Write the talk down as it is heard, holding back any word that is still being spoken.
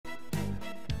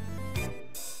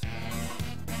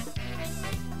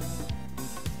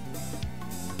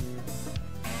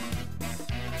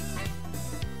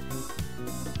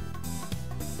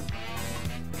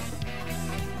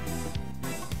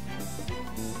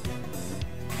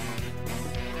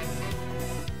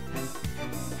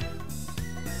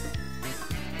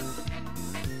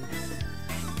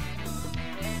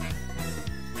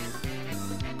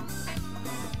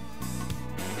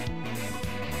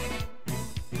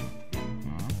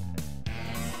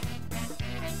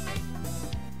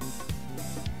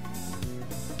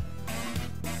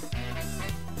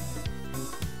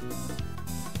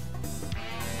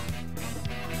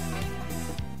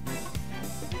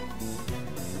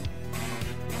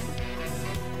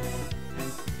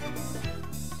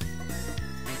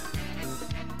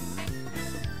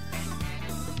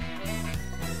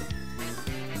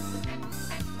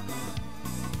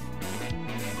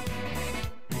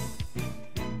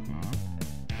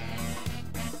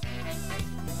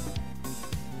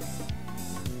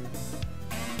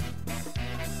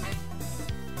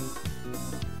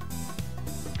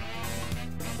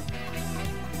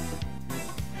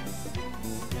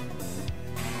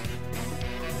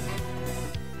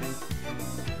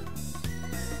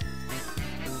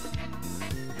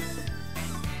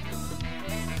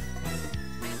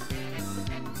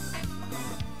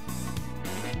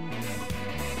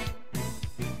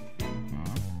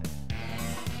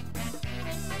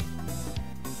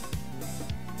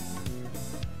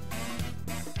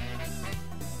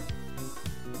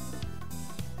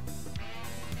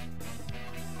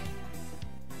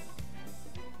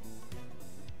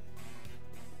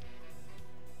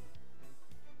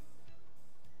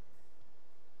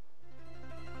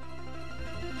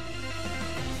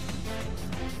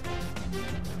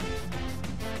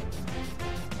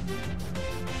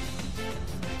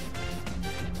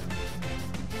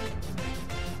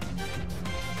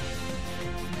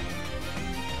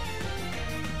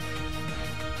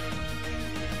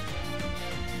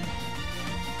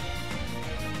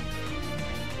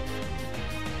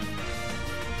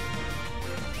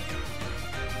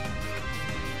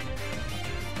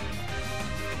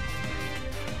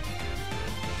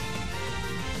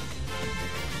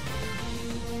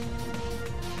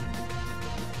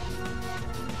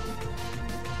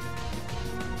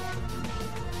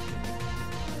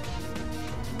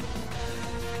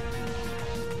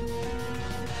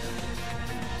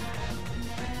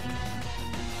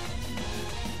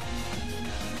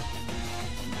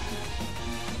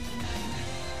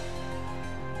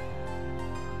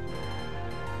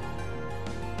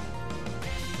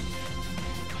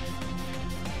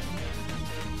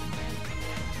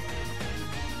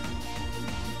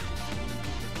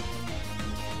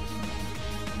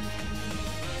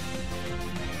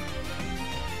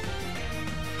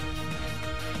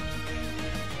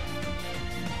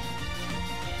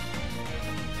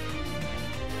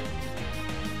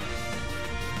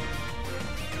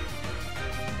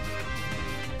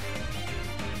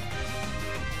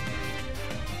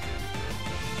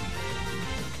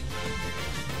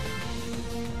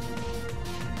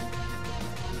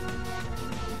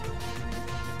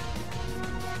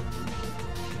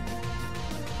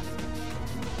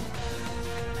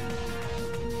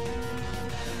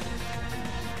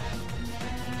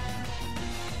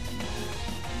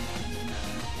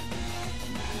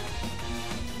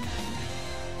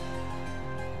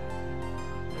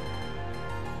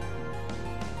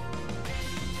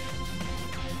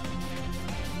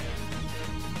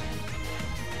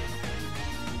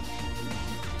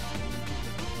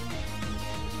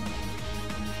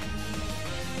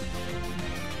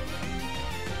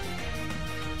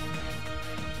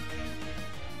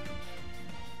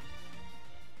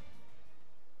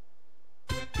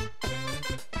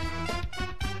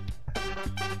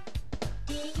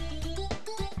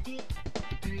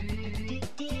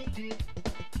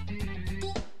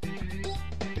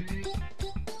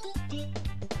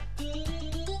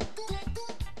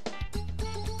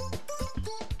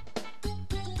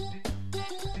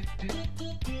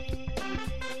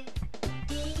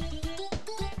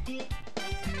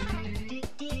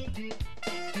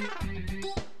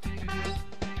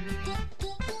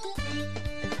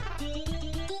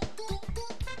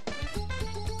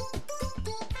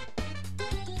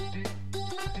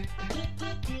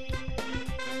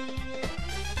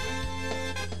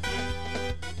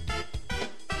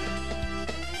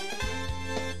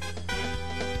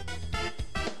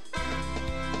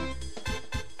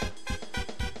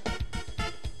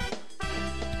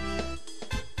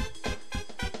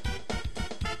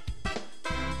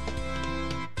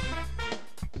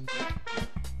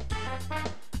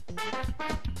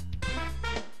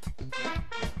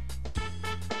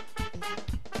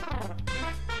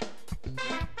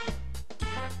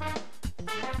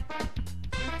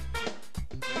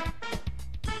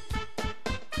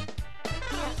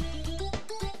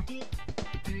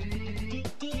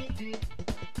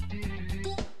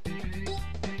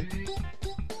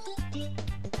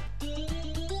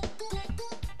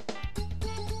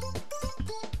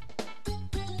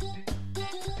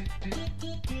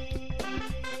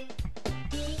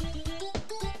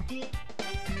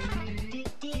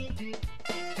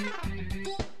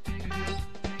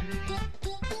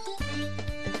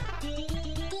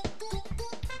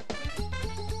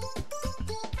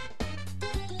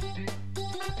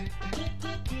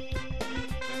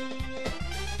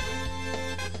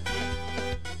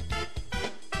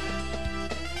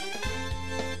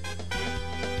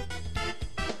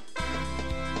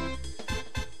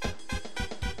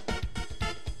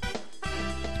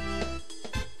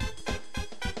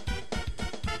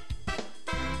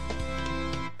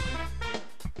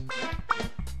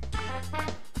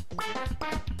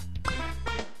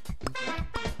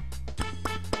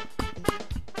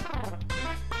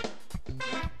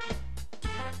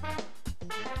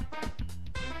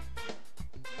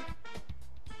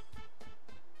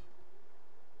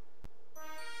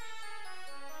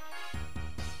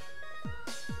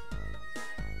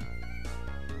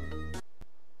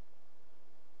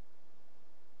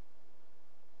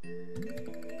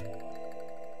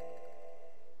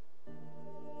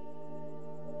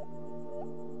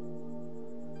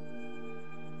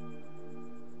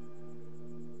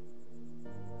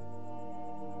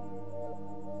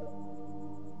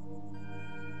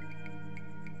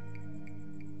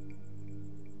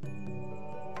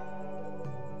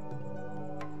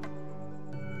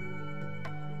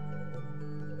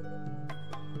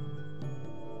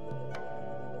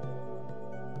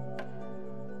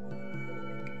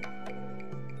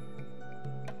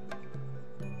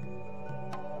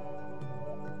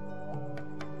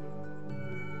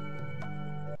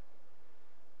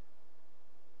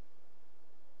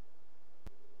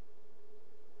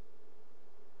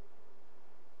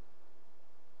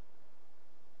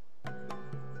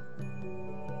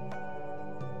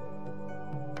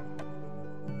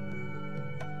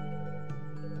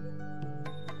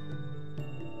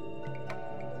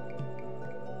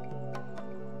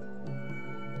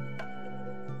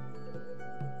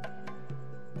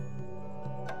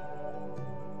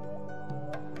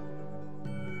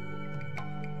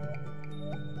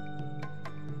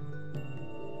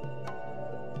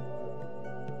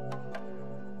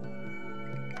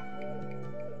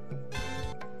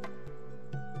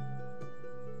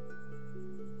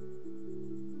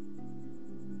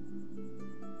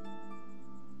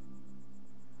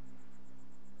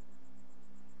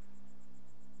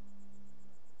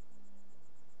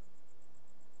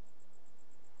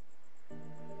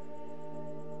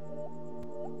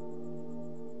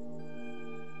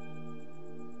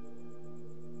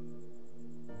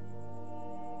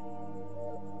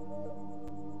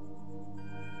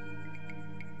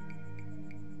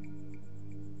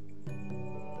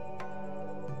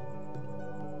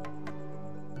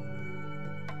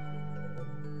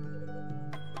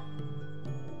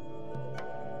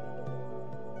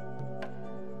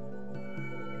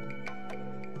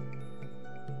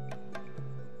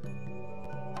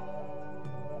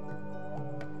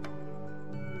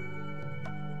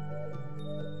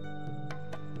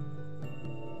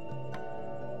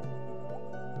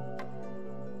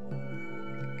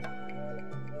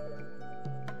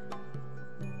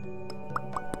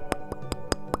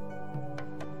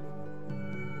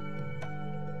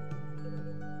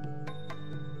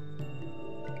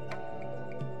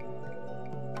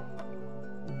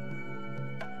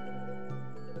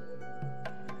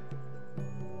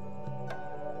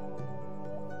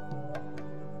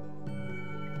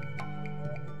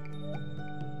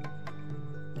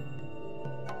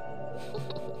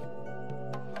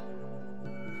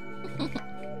Hi.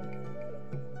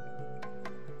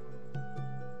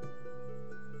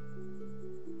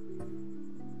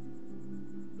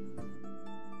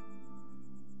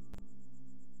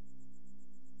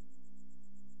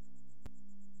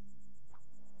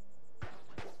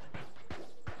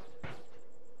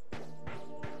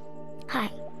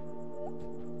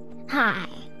 Hi.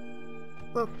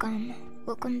 Welcome.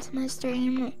 Welcome to my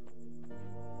stream.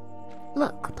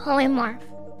 Look, polymorph.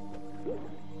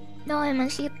 No, I'm a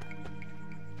sheep.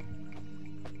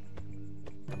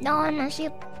 No, I'm a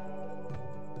sheep.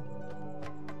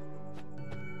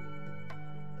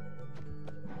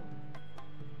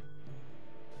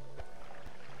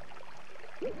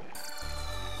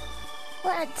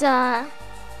 What,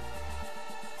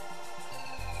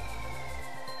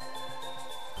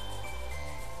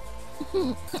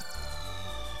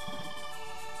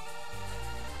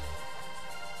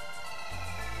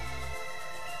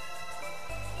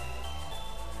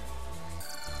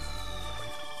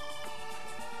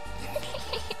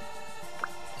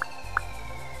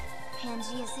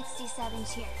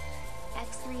 Pangea67 cheer.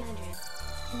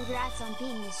 X300. Congrats on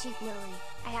being a sheep, Lily.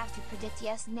 I have to predict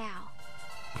yes now.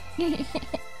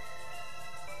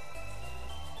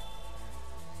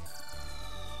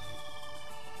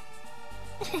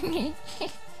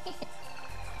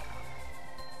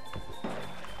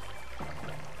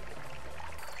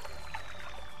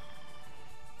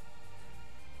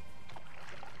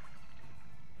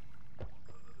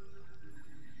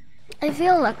 I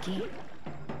feel lucky.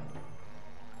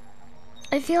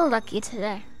 I feel lucky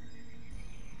today.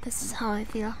 This is how I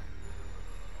feel.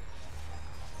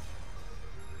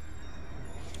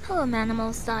 Hello,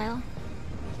 Manimal Style.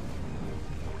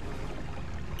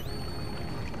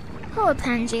 Hello,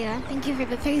 Pangea. Thank you for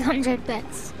the 300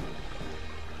 bits.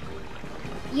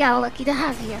 Yeah, lucky to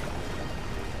have you.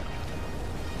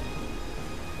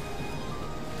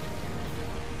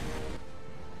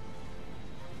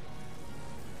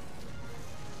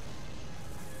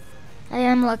 I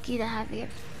am lucky to have you.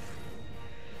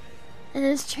 It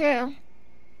is true.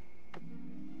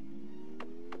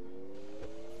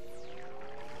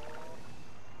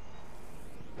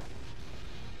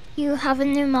 You have a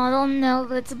new model? No,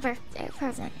 it's a birthday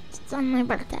present. It's on my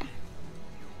birthday.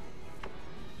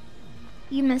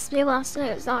 You missed me last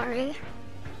night, sorry.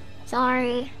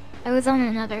 Sorry. I was on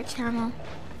another channel.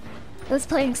 I was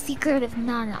playing Secret of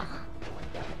Mana.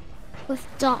 With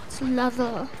Dot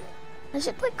Level. I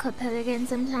should play Cuphead again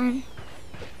sometime.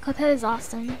 Cuphead is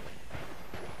awesome.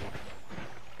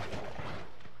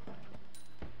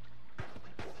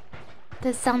 The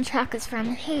soundtrack is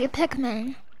from Hey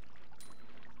Pikmin.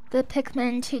 The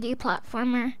Pikmin 2D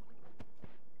platformer.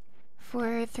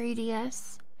 For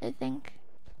 3DS, I think.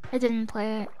 I didn't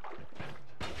play it.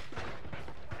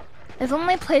 I've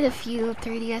only played a few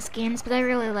 3DS games, but I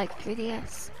really like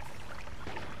 3DS.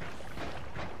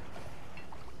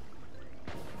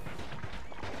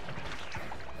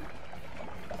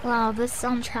 Wow, this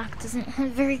soundtrack doesn't have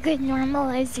very good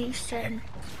normalization.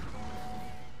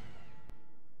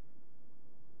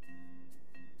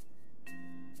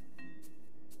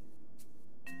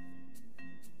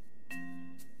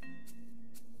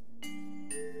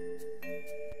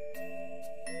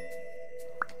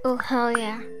 Oh, hell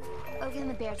yeah. Ogan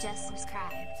the Bear just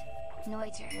subscribed.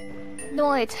 Noiter.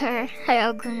 Noiter. Hi,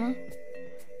 Oguma.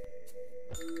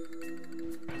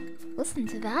 Listen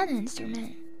to that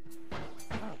instrument.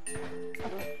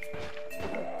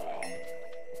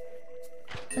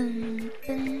 Boom,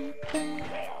 boom, boom,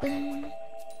 boom.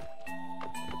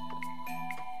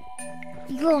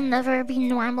 You'll never be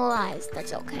normalized,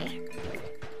 that's okay.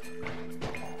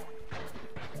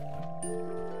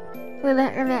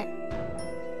 Rivet, rivet.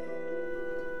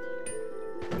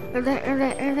 Rivet,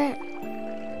 rivet, rivet.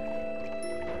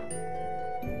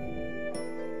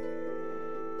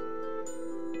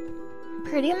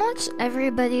 Pretty much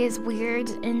everybody is weird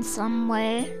in some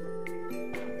way,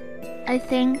 I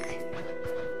think.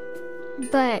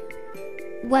 But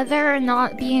whether or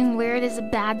not being weird is a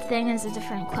bad thing is a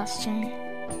different question.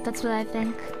 That's what I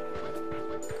think.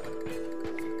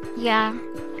 Yeah.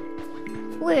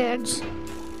 Weird.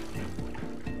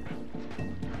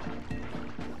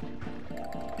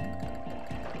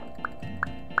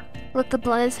 Look, the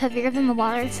blood is heavier than the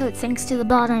water, so it sinks to the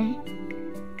bottom.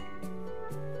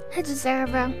 Hey,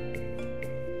 Cerebro.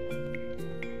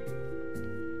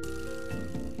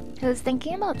 I was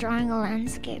thinking about drawing a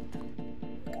landscape.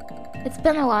 It's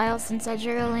been a while since I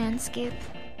drew a landscape.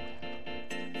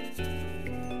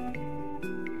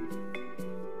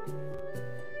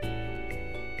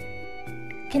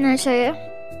 Can I show you?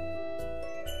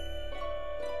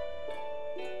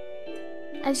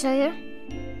 I show you?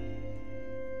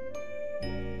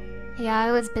 Yeah,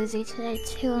 I was busy today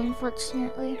too,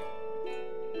 unfortunately.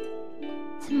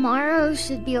 Tomorrow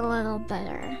should be a little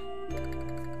better.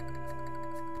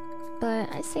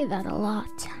 But I say that a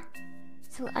lot.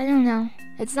 So I don't know.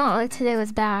 It's not like today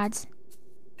was bad,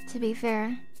 to be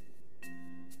fair.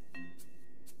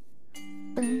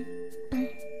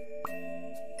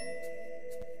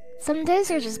 Some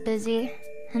days are just busy,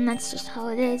 and that's just how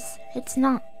it is. It's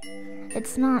not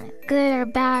good or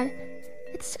bad.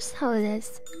 It's just how it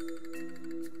is.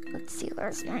 Let's see,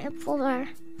 where's my folder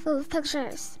full of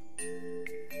pictures?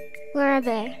 Where are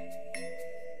they?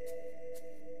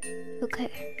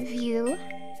 Okay, view,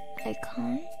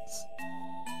 icons.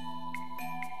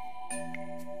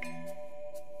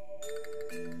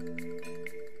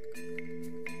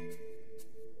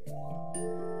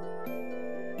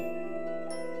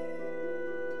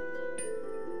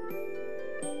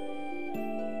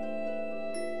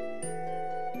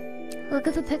 Look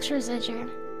at the pictures, Edger.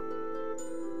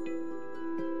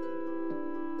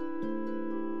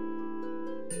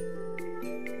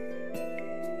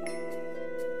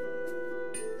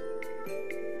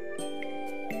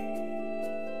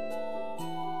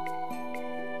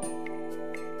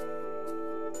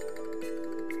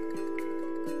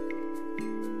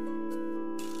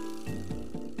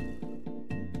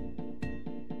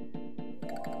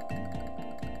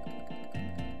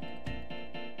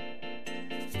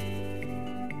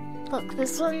 Look,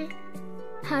 this one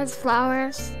has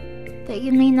flowers that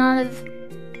you may not have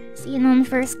seen on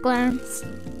first glance.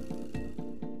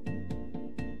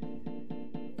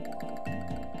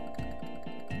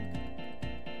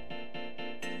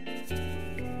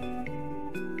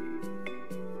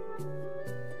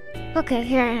 Okay,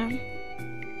 here I am.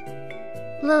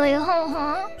 Lily,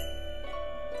 huh?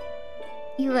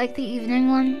 You like the evening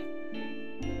one?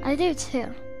 I do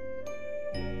too.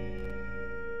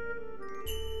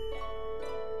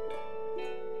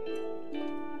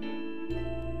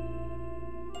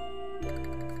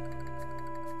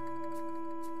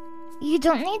 You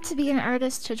don't need to be an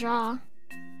artist to draw.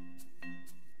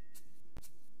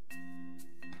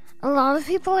 A lot of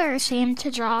people are ashamed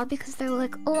to draw because they're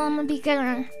like, oh, I'm a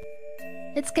beginner.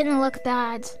 It's gonna look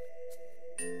bad.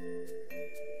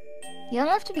 You don't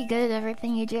have to be good at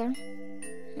everything you do.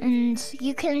 And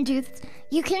you can do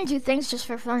things just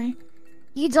for fun.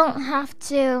 You don't have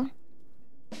to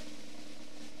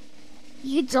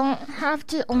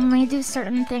only do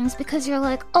certain things because you're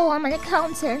like, oh, I'm an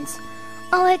accountant.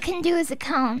 All I can do is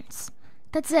accounts.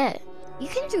 That's it. You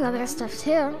can do other stuff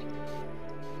too.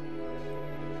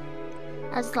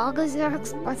 As long as you're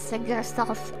expressing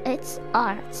yourself, it's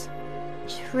art.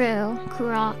 True,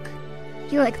 Kurok.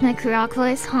 You like my Kurok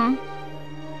voice, huh?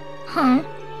 Huh?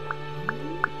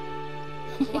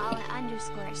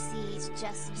 Walla_C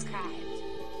just subscribed.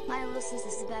 Milos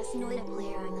is the best Noita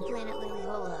player on the planet,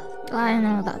 LilyHops. Well, I don't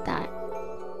know about that.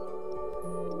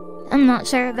 I'm not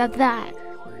sure about that.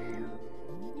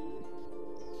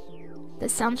 The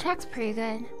soundtrack's pretty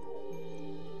good.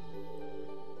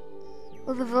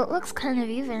 Well, the vote looks kind of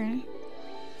even.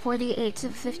 48 to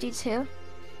 52.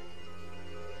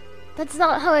 That's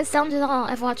not how I sound at all.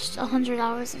 I've watched 100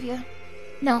 hours of you.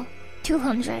 No,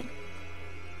 200.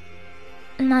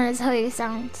 And that is how you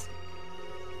sound.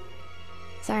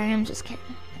 Sorry, I'm just kidding.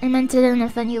 I meant it in a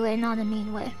funny way, not a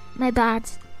mean way. My bad.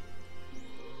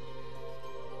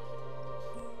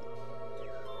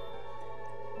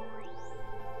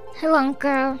 Hello,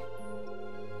 girl.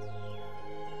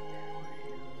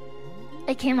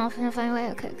 I came off in a funny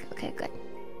way. Okay, good.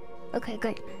 Okay,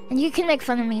 good. And you can make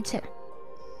fun of me too.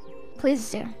 Please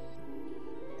do.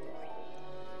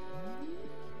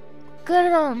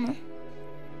 Get 'em.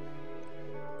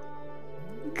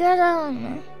 Get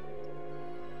 'em.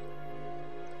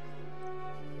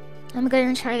 I'm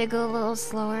gonna try to go a little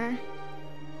slower.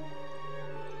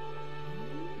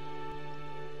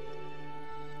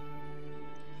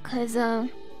 Cause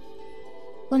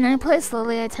when I play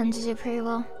slowly I tend to do pretty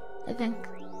well, I think.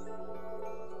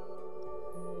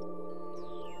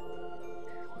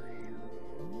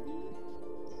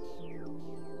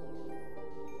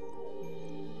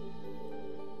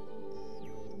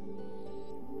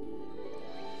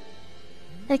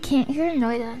 I can't hear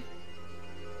Noita.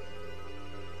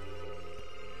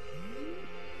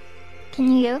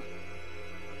 Can you?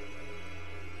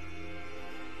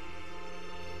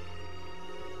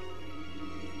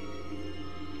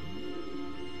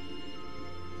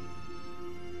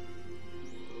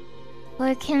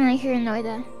 Why can't I hear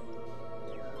Noita?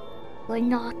 Why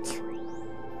not?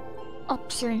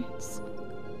 Options.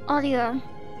 Audio.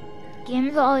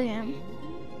 Game volume.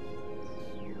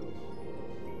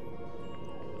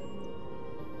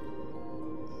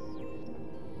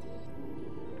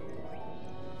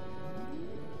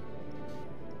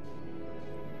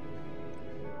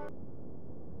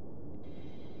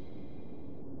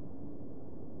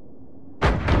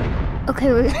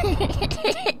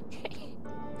 Okay,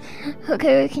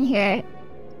 okay, we can hear it.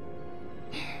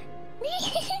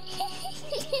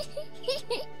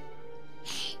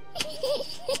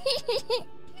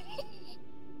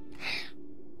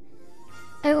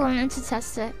 I wanted to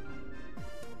test it.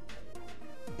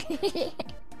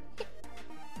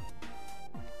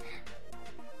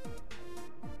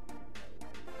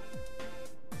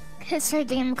 Kiss her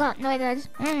dream got noited.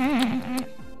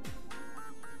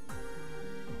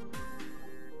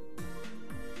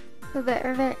 A bit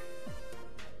of it.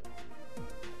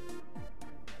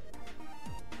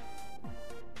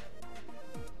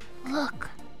 Look.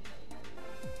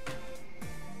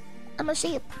 I'm a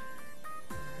sheep.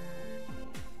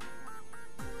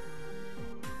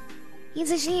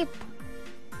 He's a sheep.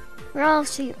 We're all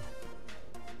sheep.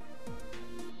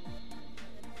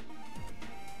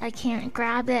 I can't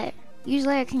grab it.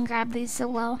 Usually I can grab these so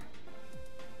well.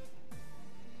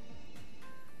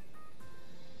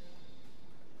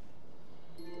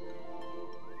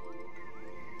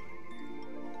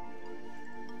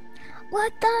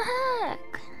 What the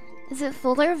heck? Is it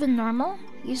fuller than normal?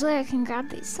 Usually I can grab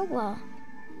these so well.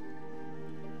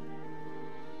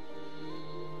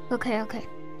 Okay, okay.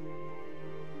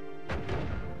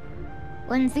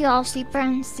 When's the all sheep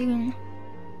run? Soon.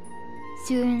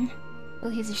 Soon. Oh,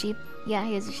 he's a sheep. Yeah,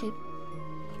 he is a sheep.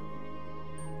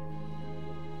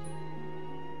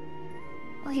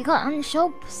 Oh, he got on the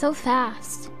show so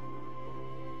fast.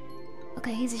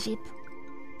 Okay, he's a sheep.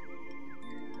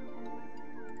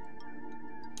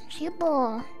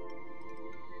 Sheeple.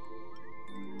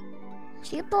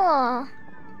 Sheeple.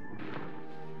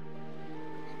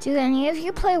 Do any of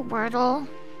you play Wordle?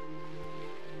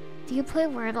 Do you play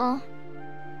Wordle?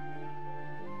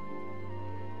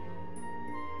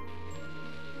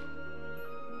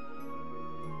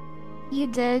 You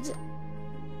did?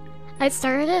 I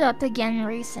started it up again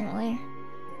recently.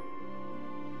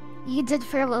 You did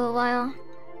for a little while.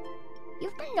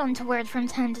 You've been known to Word from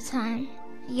time to time.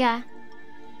 Yeah.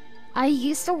 I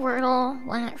used to Wordle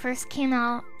when it first came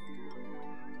out.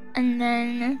 And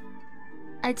then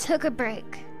I took a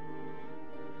break.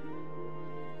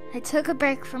 I took a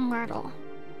break from Wordle.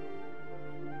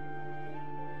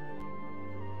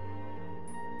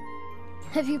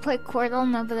 Have you played Quordle?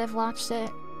 No, but I've watched it.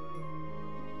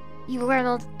 You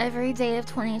Wordled every day of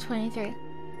 2023.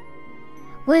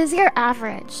 What is your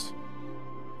average?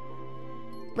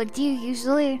 Like, do you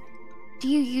usually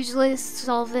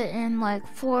solve it in like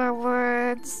 4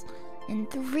 words, in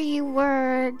 3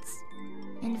 words,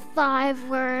 in 5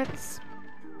 words?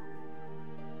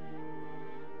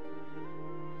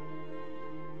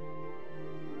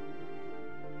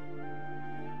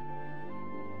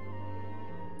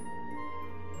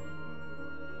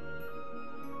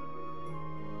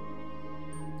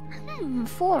 Hmm,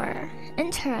 4.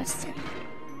 Interesting.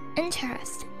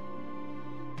 Interesting.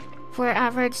 4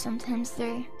 average, sometimes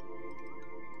 3.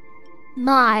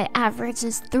 My average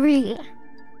is 3.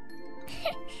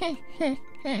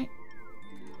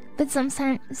 But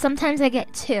sometimes I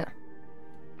get 2.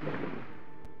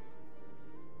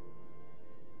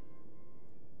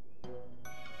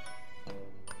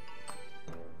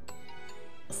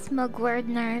 Smug word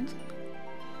nerd.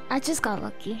 I just got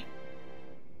lucky.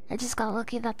 I just got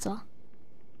lucky, that's all.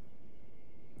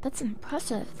 That's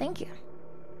impressive, thank you.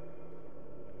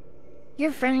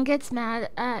 Your friend gets mad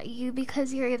at you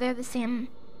because you're either the same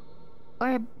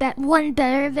or one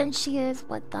better than she is.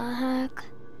 What the heck?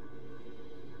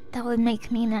 That would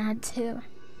make me mad too.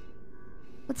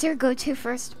 What's your go-to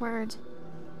first word?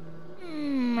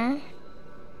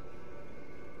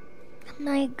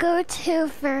 My go-to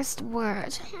first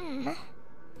word.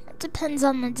 It depends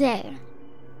on the day,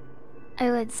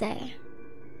 I would say.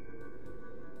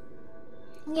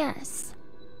 Yes.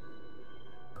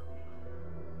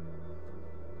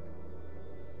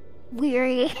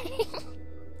 Weary.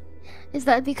 Is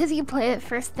that because you play it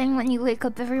first thing when you wake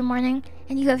up every morning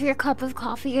and you have your cup of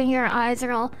coffee and your eyes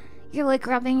are all, you're like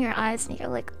rubbing your eyes and you're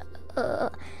like,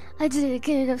 I didn't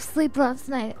get enough sleep last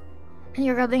night. And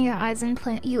you're rubbing your eyes and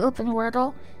you open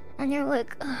Wordle and you're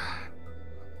like,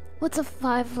 what's a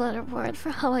 5-letter word for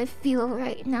how I feel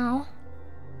right now?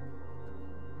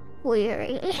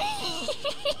 Weary.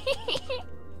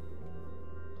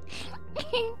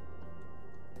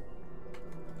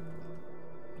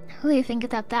 What do you think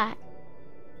about that?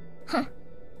 Huh?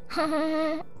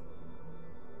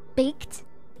 Baked?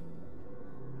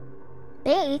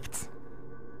 Baked?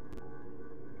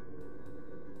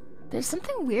 There's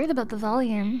something weird about the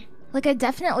volume. Like, I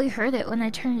definitely heard it when I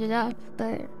turned it up,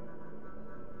 but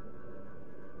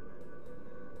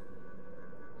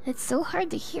it's so hard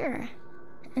to hear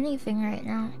anything right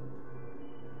now.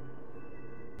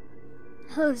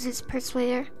 Who's this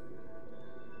persuader?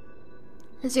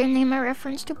 Is your name a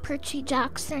reference to Percy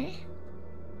Jackson?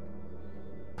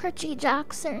 Percy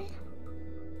Jackson.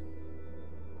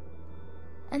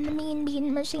 And the Mean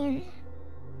Bean Machine.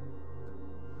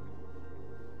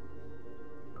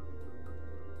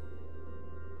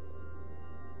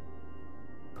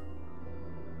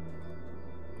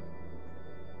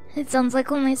 It sounds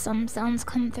like only some sounds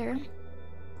come through.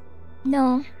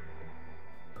 No.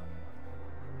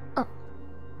 Oh.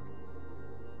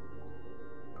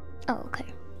 Oh, okay.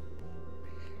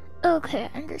 Okay,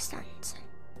 I understand.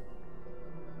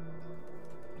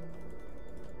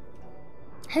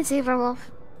 Hey, Saberwolf.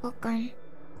 Welcome.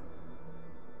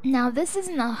 Now this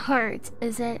isn't a heart,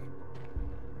 is it?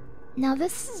 Now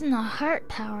this isn't a heart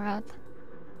power-up.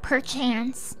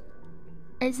 Perchance.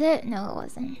 Is it? No, it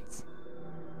wasn't.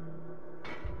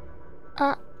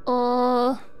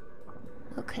 Uh-oh.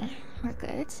 Okay, we're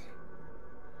good.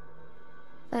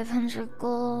 500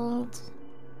 gold.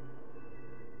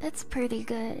 That's pretty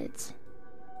good.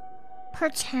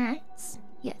 Perchance.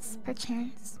 Yes,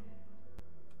 perchance.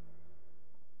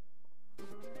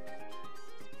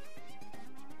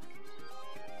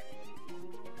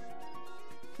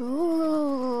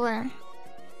 Ooh.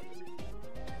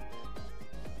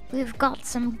 We've got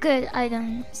some good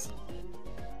items.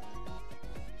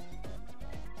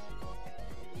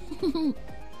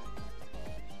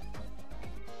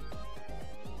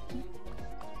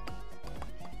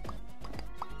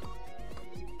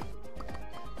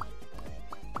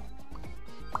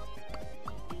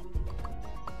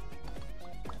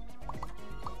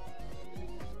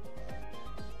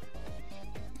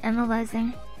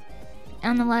 Analyzing.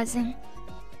 Analyzing.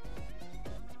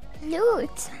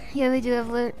 Loot! Yeah, we do have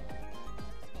loot.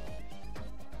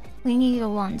 We need a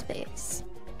wand base.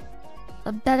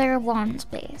 A better wand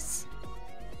base.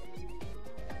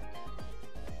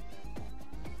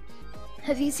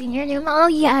 Have you seen your new model?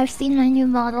 Yeah, I've seen my new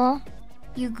model.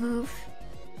 You goof.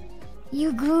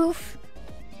 You goof.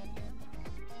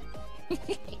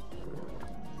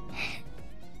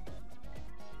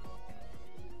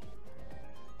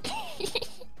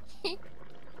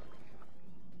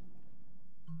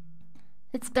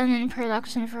 It's been in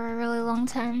production for a really long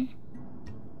time.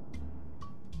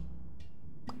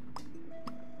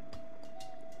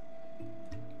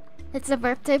 It's a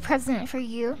birthday present for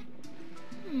you.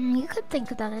 You could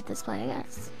think about it this way, I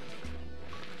guess.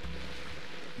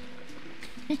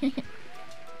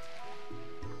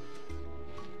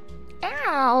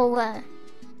 Ow!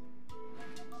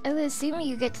 I would assume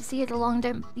you get to see it along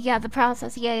the... Yeah, the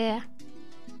process. Yeah.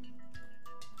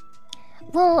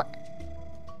 Well,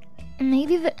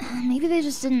 maybe they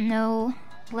just didn't know,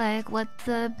 like, what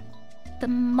the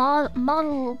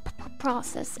model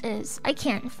process is. I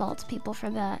can't fault people for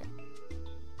that.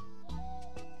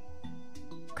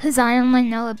 Cause I only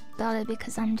know about it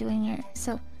because I'm doing it.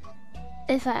 So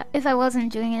if I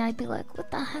wasn't doing it, I'd be like, what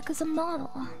the heck is a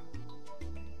model?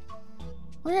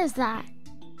 What is that?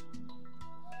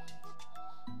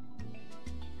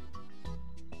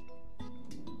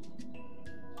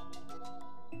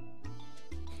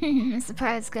 A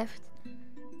surprise gift.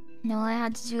 No, I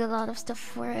had to do a lot of stuff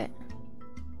for it.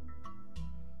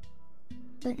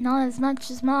 But not as much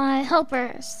as my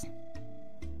helpers.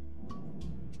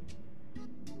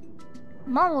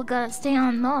 Model gotta stay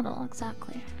on model,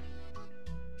 exactly.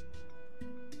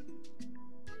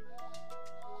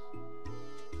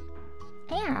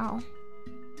 Ow.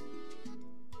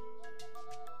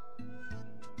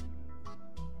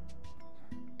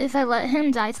 If I let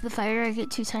him die to the fire, I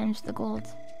get 2 times the gold.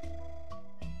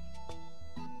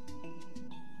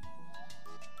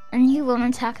 And he won't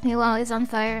attack me while he's on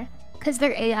fire, because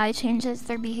their AI changes,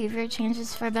 their behavior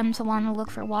changes for them to want to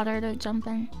look for water to jump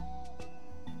in.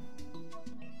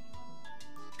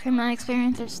 From my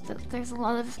experience, there's a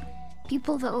lot of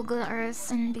people that will go to artists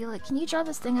and be like, can you draw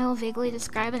this thing I will vaguely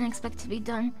describe and expect to be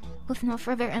done with no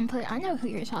further input? I know who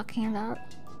you're talking about.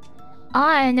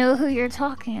 I know who you're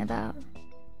talking about.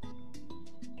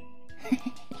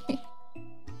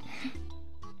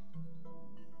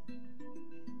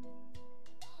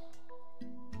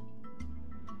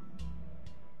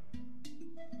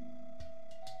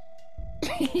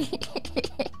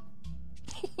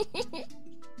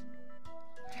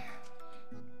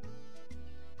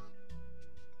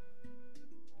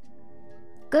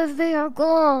 Cause they are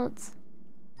gold.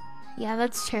 Yeah,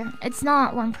 that's true. It's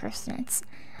not one person, it's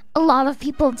a lot of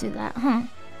people do that, huh?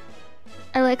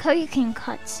 I like how you can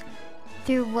cut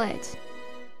through wood.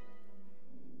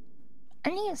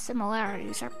 Any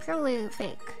similarities are purely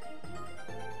fake.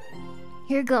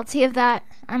 You're guilty of that.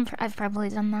 I've probably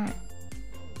done that.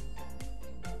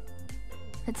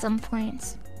 at some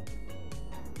points.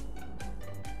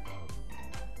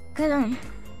 Good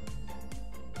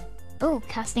Oh,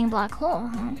 casting black hole,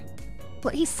 huh?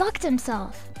 What, he sucked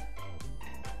himself.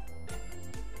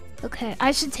 Okay,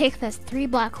 I should take this. 3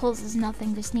 black holes is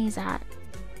nothing to sneeze at.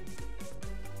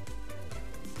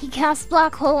 He cast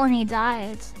black hole and he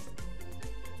died.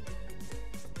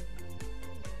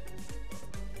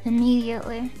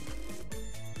 Immediately.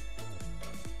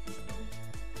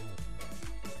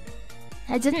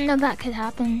 I didn't know that could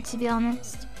happen, to be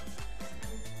honest.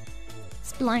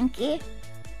 Spelunky.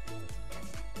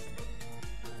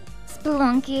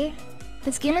 Spelunky.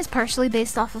 This game is partially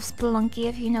based off of Spelunky,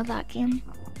 if you know that game.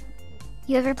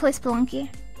 You ever play Spelunky?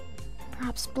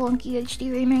 Perhaps Spelunky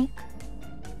HD Remake?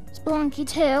 Spelunky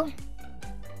 2?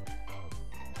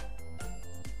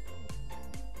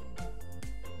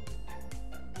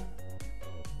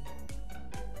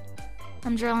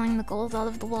 I'm drawing the gold out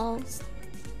of the walls.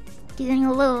 Getting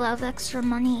a little of extra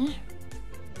money.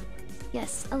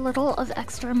 Yes, a little of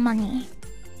extra money.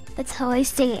 That's how I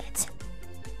say it.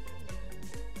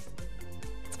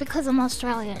 It's because I'm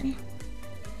Australian.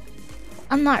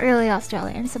 I'm not really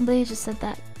Australian. Somebody just said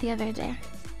that the other day.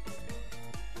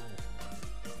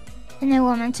 And I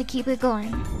wanted to keep it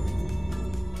going.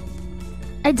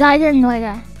 I died in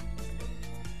Noita.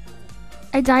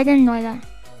 I died in Noita.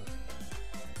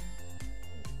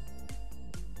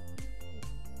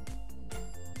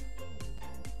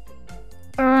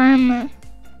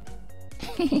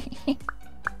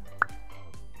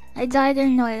 I died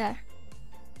in Noita.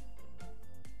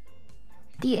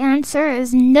 The answer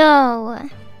is no.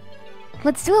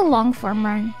 Let's do a long form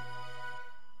run.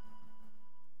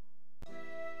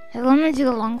 I want to do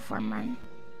a long form run.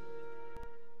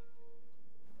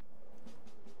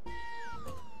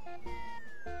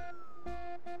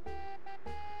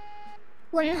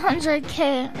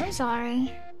 $100K. I'm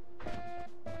sorry.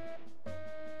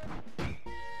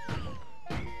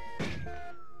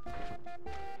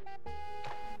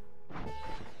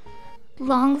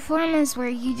 Long form is where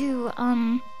you do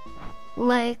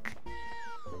like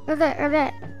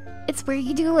it's where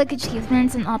you do like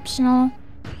achievements and optional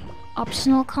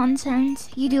content.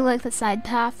 You do like the side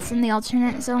paths and the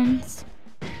alternate zones.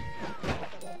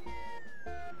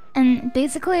 And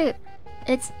basically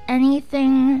it's any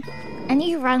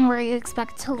run where you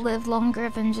expect to live longer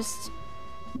than just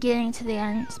getting to the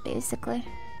end, basically.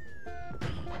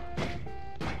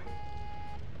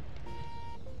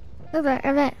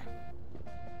 Okay.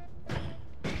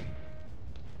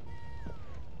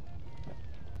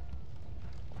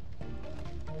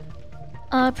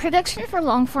 Prediction for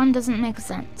long form doesn't make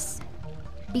sense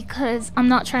because I'm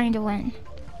not trying to win.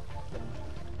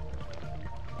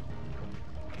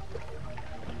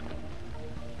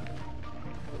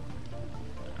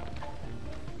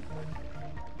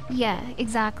 Yeah,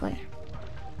 exactly.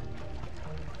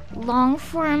 Long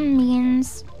form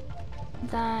means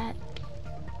that...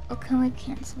 Oh, can we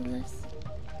cancel this?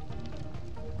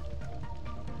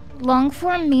 Long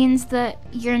form means that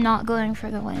you're not going for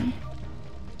the win.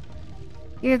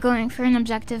 You're going for an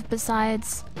objective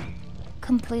besides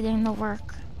completing the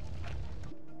work.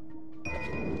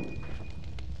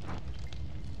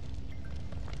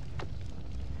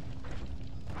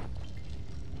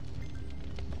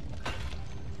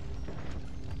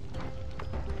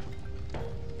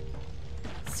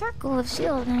 Circle of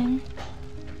shielding.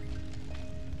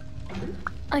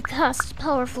 I cast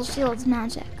powerful shields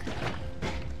magic.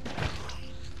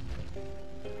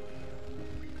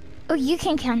 Oh, you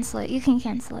can cancel it. You can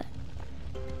cancel it.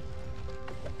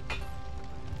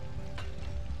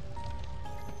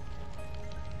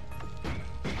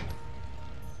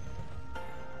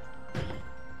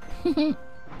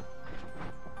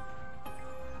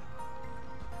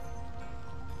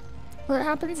 What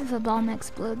happens if a bomb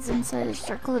explodes inside a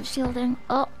circle of shielding?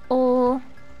 Uh-oh.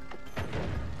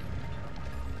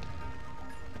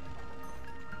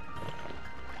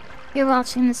 You're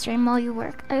watching the stream while you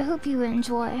work. I hope you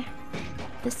enjoy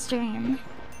the stream.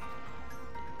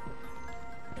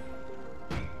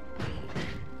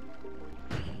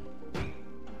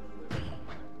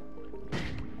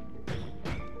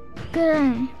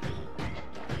 Good.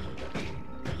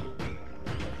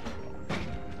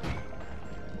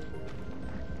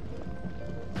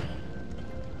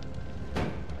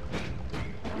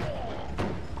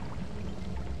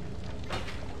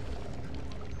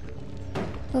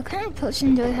 What kind of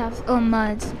potion do I have? Oh,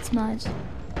 mud. It's mud.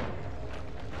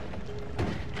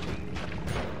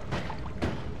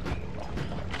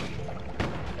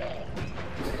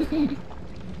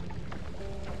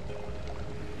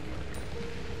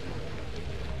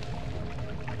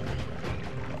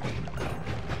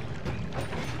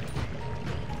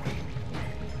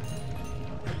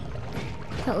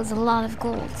 That was a lot of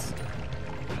gold.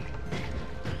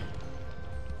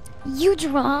 You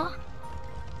draw?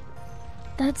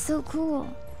 That's so cool.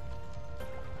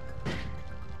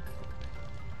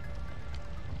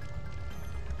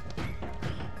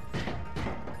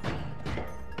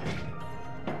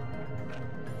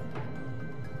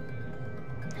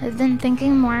 I've been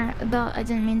thinking more about, I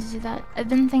didn't mean to do that. I've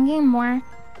been thinking more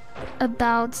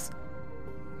about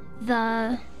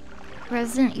the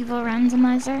Resident Evil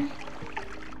randomizer.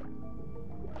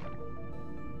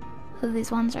 Oh,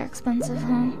 these ones are expensive,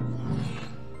 huh?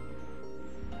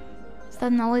 Is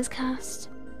that an always cast?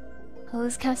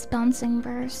 Always cast Bouncing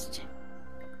Burst.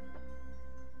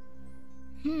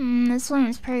 This one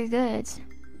is pretty good.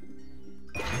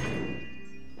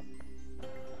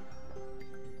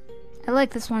 I like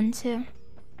this one too.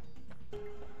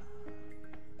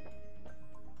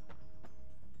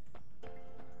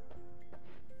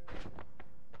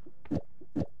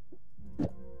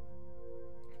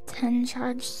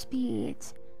 Charge speed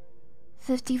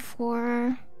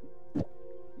 54,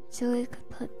 so we could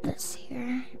put this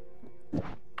here.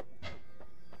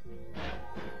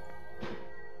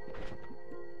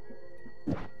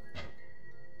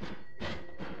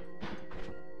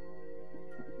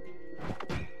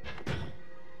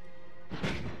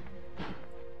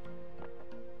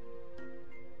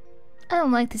 I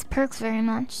don't like these perks very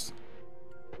much.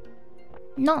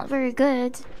 Not very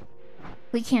good.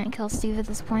 We can't kill Steve at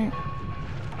this point.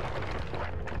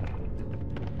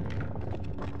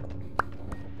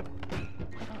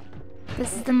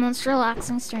 This is the most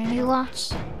relaxing stream you watch.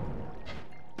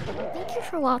 Thank you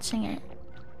for watching it.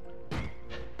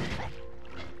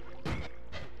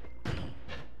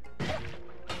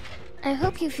 I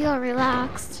hope you feel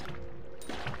relaxed.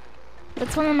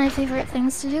 That's one of my favorite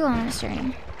things to do on a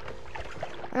stream.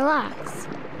 Relax.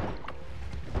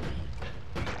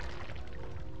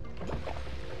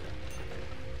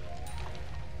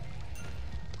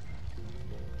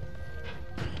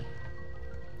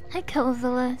 Hi,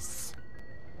 Kelvilis.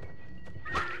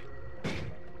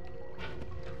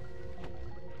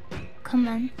 Come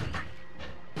on.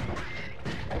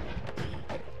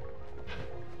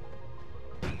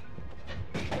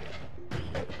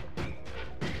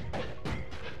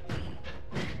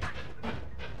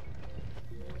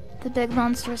 The big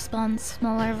monster spawns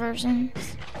smaller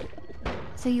versions,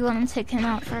 so you want to take him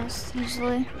out first,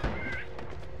 usually.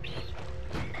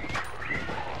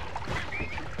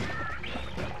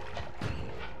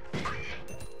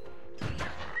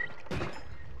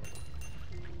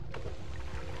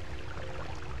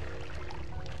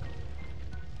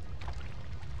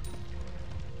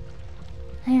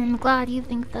 I am glad you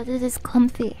think that it is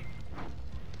comfy.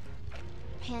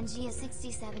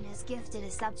 Pangea67 has gifted a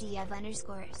sub to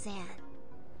Yev_San.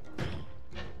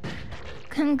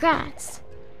 Congrats,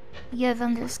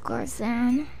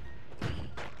 Yev_San.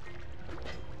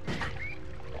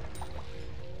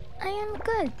 I am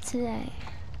good today.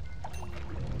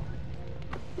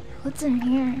 What's in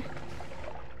here?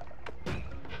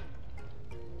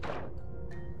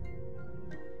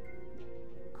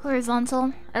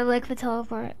 Horizontal. I like the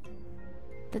teleport.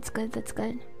 That's good, that's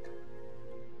good.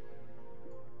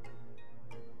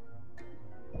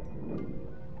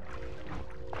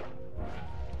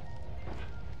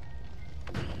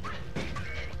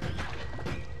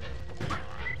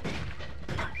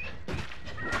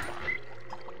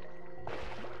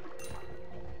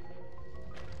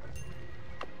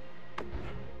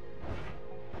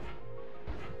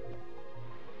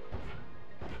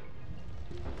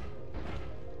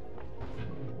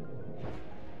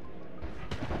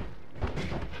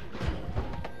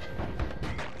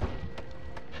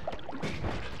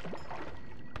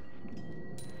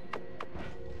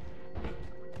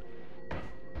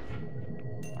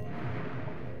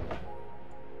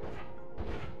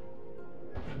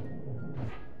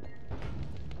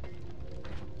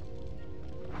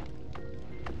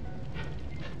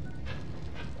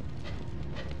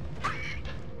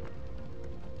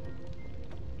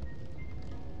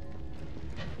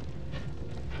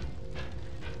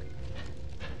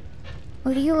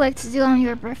 What do you like to do on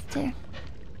your birthday?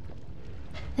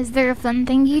 Is there a fun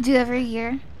thing you do every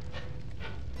year?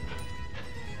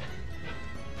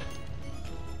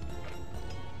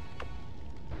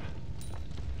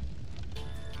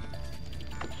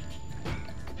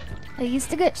 I used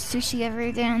to get sushi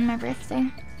every day on my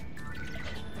birthday.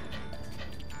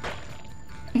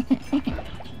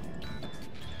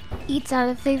 Eats at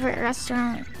a favorite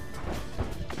restaurant.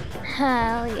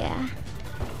 Hell yeah.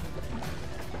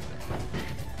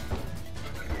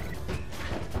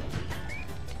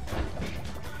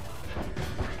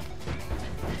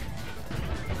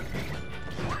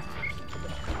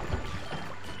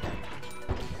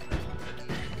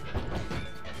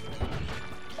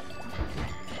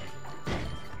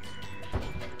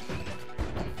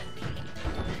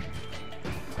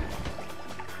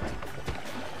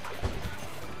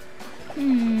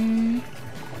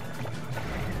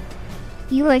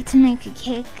 You like to make a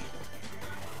cake.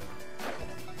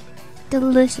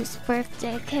 Delicious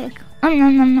birthday cake. Nom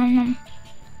nom nom nom.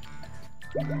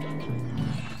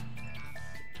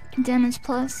 Damage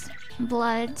plus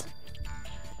blood.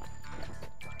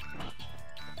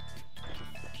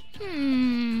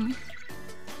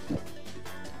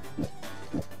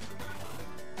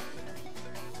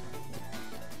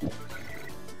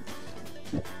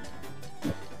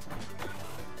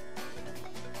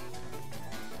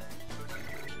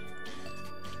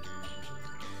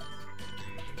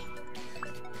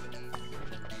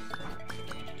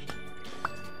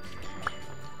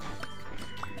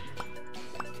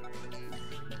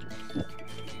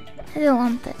 I don't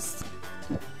want this.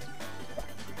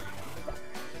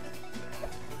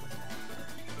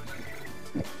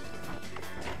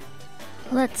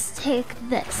 Let's take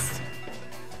this.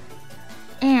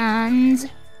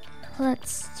 And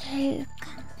let's take...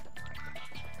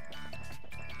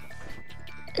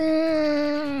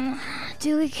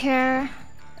 do we care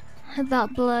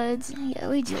about blood? Yeah,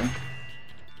 we do.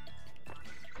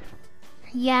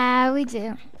 Yeah, we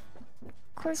do.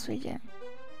 Of course we do.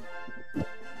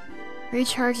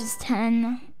 Recharge is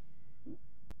 10.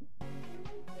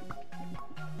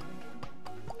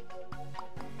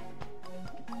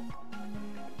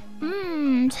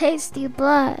 Tasty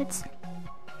blood.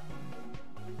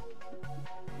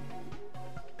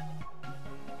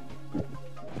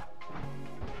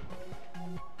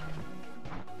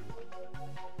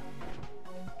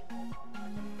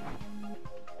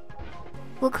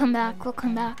 We'll come back, we'll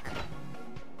come back.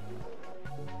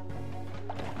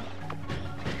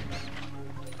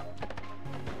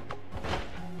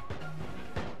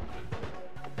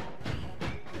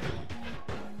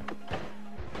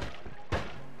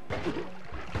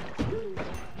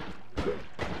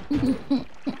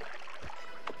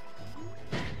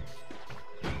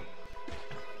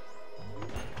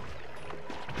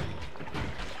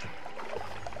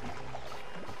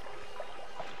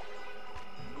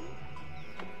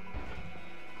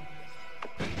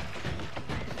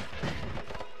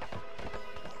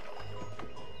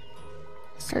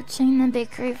 Searching the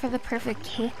bakery for the perfect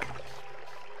cake.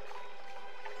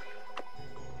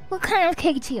 What kind of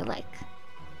cake do you like?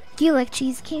 Do you like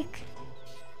cheesecake?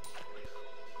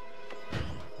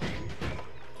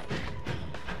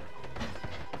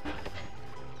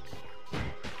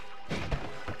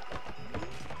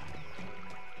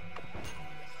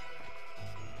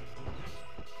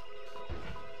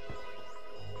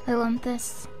 I want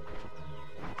this.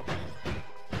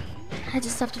 I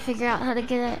just have to figure out how to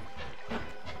get it.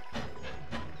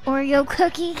 Oreo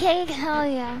cookie cake? Hell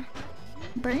yeah.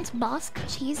 Burnt Bosque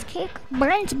cheesecake?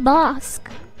 Burnt Bosque?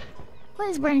 What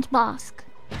is Burnt Bosque?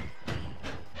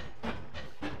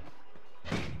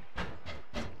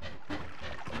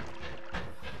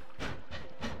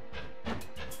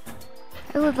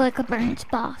 I would like a Burnt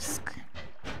Bosque.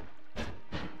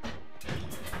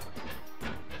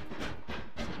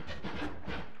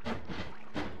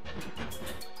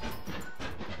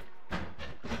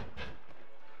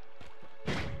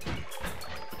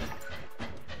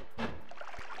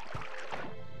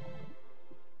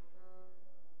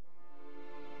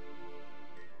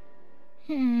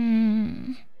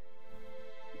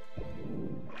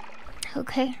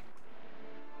 Okay.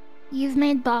 You've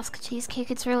made Bosque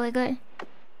cheesecake, it's really good.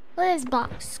 What is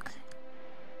Bosque?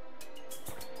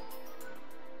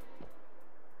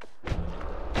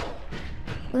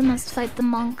 We must fight the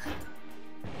monk.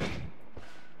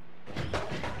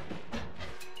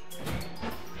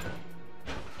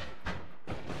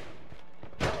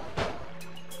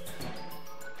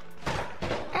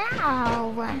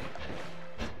 Ow!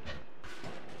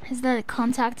 Is that a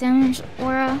contact damage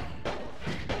aura?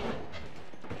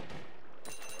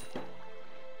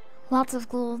 Lots of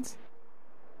gold.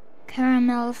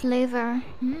 Caramel flavor.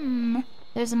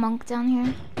 There's a monk down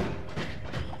here.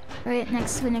 Right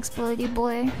next to an explodey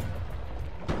boy.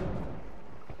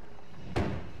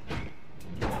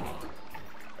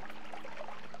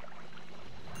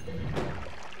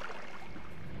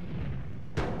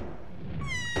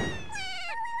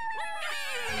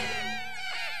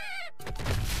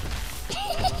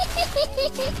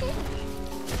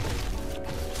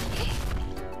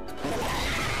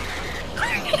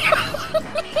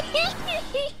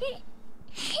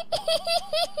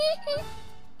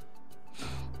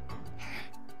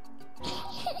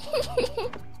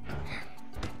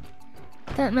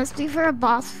 That must be for a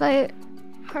boss fight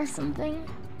or something.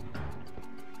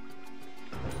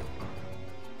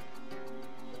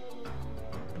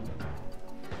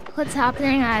 What's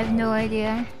happening? I have no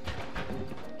idea.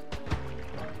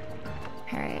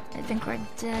 Alright, I think we're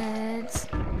dead.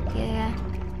 Yeah.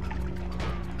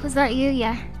 Was that you?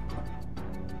 Yeah.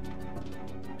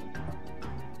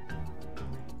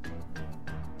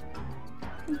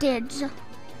 Did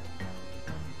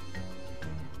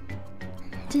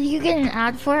you get an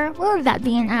ad for? What would that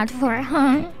be an ad for,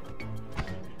 huh?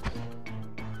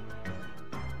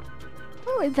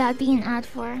 What would that be an ad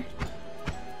for?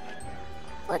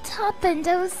 What happened?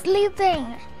 I was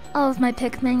sleeping. All of my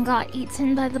Pikmin got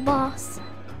eaten by the boss.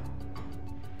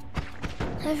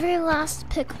 Every last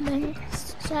Pikmin.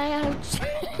 Sad.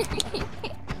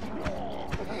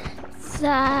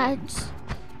 Sad.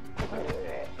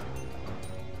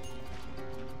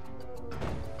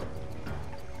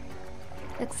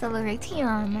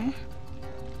 Acceleration.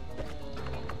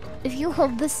 If you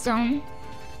hold the stone,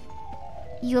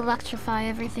 you electrify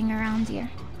everything around you.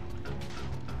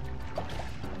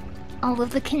 All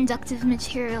of the conductive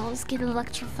materials get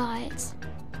electrified.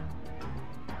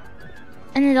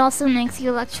 And it also makes you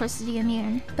electricity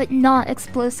immune, but not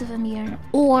explosive immune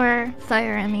or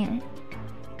fire immune.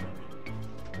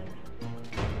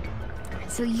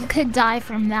 So you could die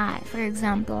from that, for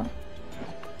example.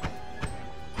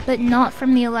 But not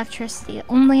from the electricity,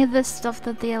 only the stuff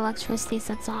that the electricity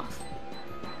sets off.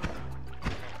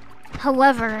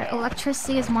 However,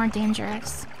 electricity is more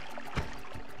dangerous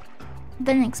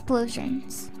than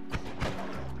explosions.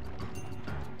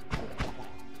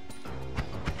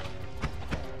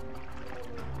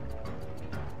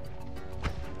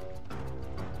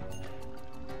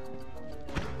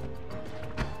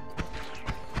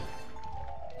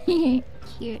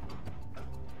 Cute.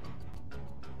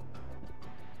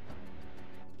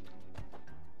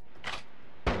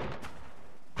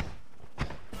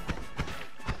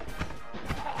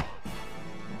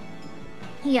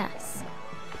 Yes.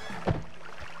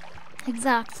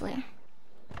 Exactly.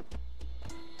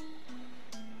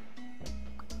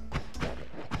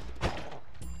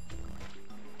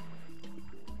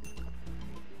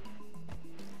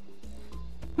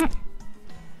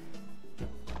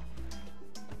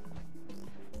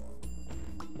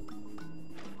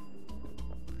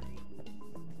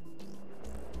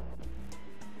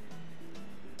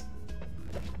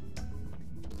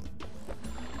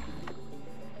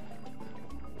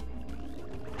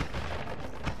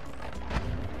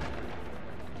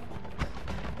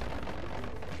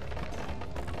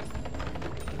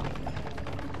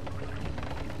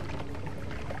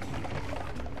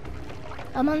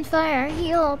 I'm on fire,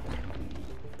 help!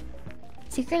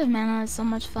 Secret of Mana is so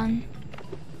much fun.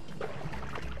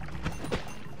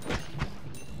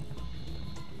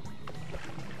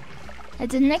 I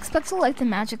didn't expect to like the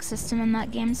magic system in that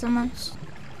game so much.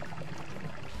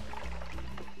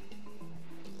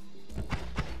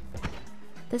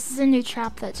 This is a new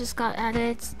trap that just got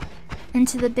added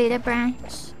into the beta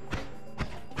branch.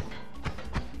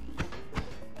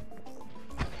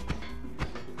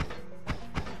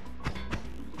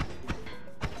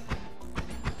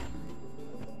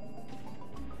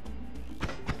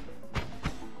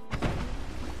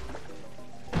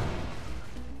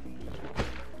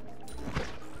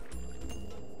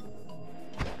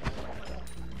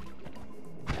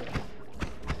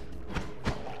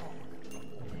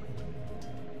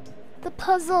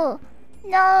 Puzzle!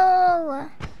 No!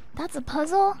 That's a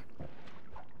puzzle?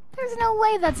 There's no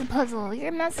way that's a puzzle.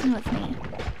 You're messing with me.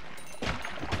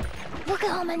 Look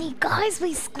at how many guys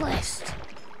we squished!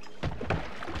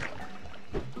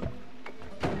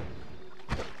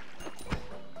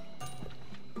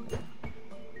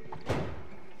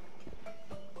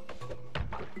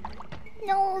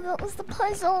 No, that was the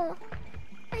puzzle!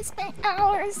 I spent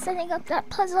hours setting up that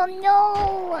puzzle.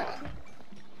 No!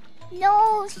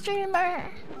 No, streamer!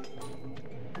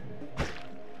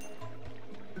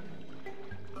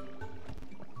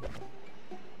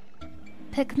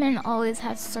 Pikmin always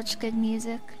has such good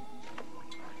music.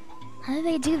 How did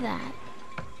they do that?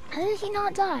 How did he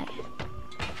not die?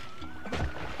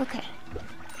 Okay.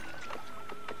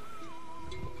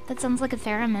 That sounds like a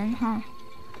theremin, huh?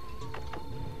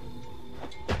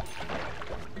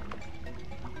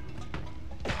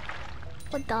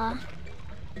 What the?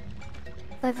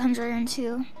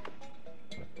 502.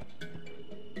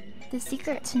 The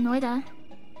secret to Noita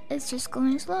is just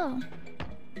going slow.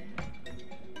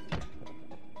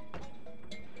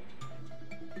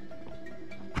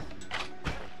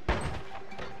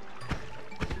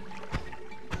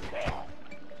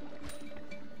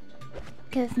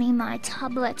 Give me my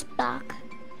tablet back.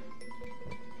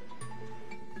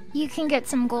 You can get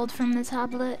some gold from the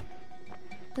tablet,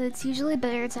 but it's usually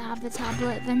better to have the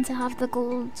tablet than to have the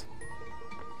gold.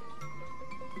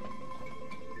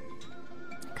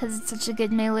 Because it's such a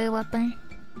good melee weapon.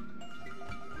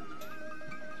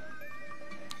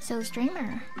 So,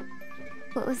 streamer,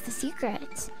 What was the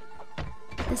secret?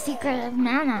 The secret of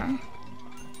mana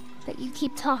that you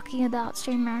keep talking about,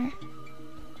 streamer.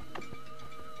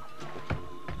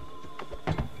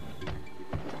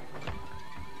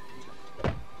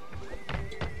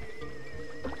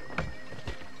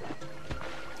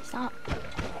 Stop.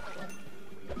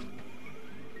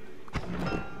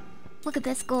 Look at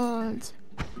this gold.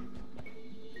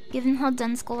 Given how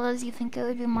dense gold is, you think it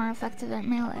would be more effective at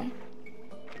melee.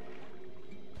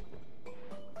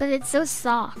 But it's so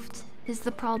soft, is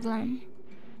the problem.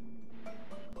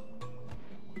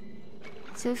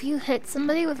 So if you hit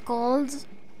somebody with gold,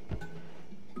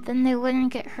 then they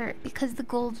wouldn't get hurt because the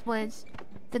gold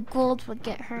would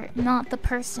get hurt, not the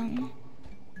person.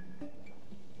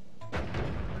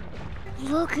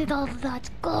 Look at all that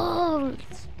gold!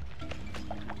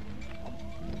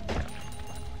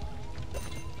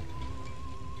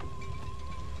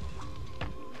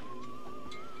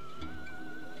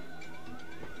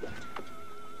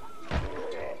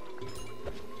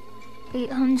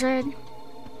 $800.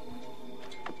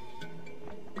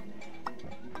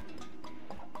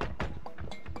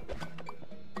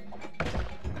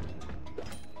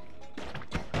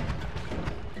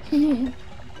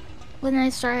 When I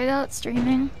started out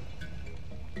streaming,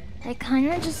 I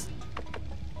kinda just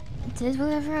did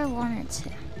whatever I wanted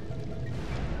to.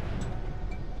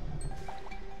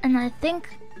 And I think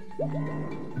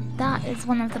that is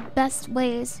one of the best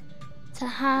ways to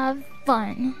have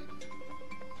fun.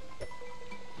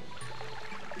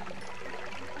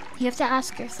 You have to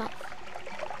ask yourself,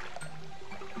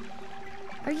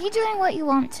 are you doing what you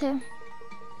want to?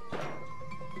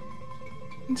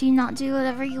 Do you not do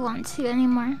whatever you want to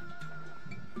anymore?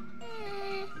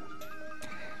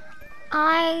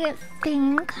 I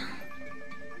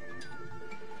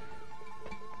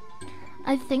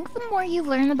think the more you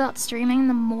learn about streaming,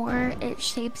 the more it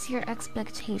shapes your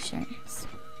expectations.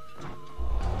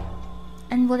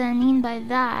 And what I mean by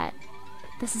that,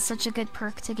 this is such a good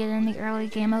perk to get in the early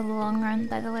game of the long run,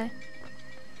 by the way.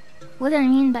 What I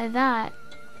mean by that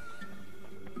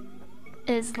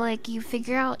is like you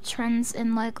figure out trends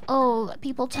in like, oh,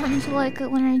 people tend to like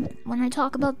it when I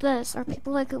talk about this, or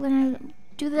people like it when I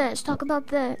do this, talk about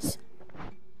this.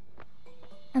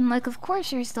 And like, of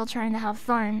course you're still trying to have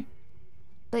fun,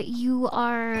 but you're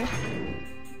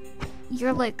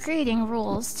like creating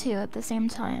rules too at the same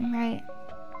time, right?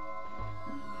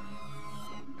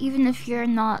 Even if you're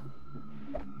not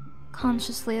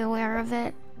consciously aware of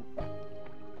it.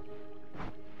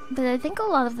 But I think a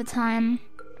lot of the time,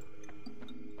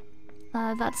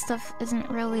 that stuff isn't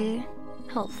really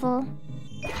helpful.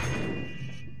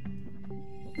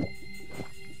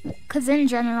 Because in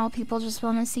general, people just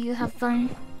want to see you have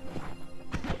fun.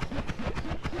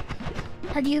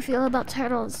 How do you feel about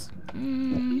turtles?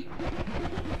 I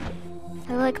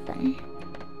like them.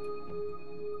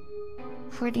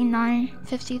 49,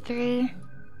 53.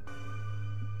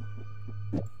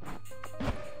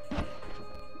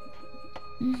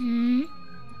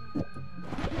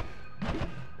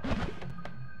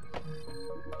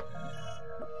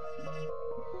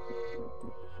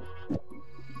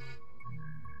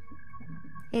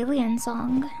 Alien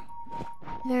song.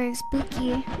 Very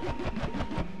spooky.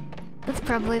 That's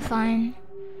probably fine.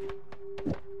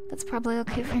 That's probably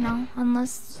okay for now,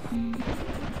 unless...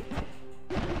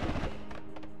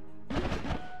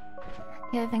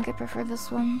 Yeah, I think I prefer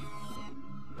this one.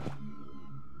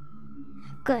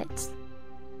 Good.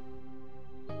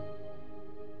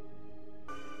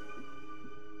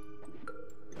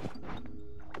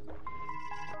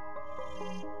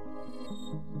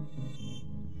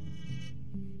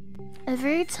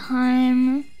 Every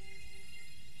time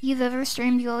you've ever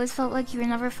streamed, you always felt like you were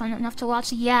never fun enough to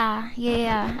watch. Yeah.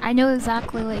 I know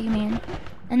exactly what you mean.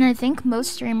 And I think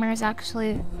most streamers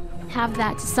actually have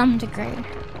that to some degree.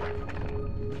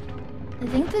 I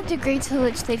think the degree to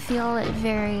which they feel it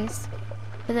varies,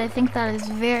 but I think that is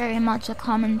very much a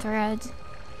common thread.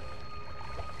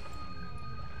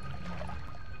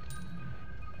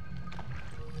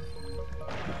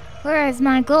 Where is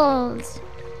my gold?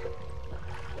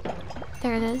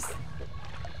 There it is.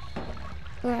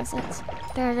 Where is it?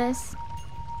 There it is.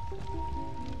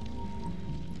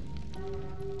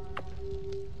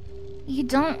 You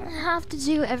don't have to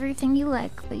do everything you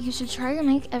like, but you should try to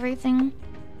make everything...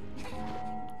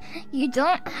 You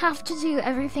don't have to do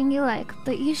everything you like,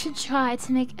 but you should try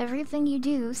to make everything you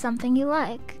do something you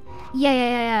like.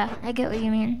 Yeah. I get what you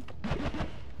mean.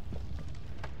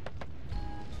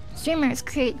 Streamers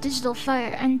create digital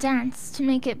fire and dance to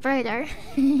make it brighter.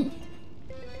 I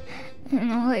don't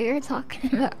know what you're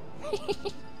talking about.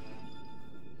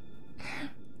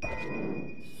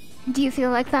 Do you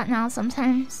feel like that now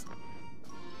sometimes?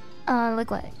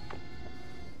 Like what?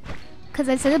 Because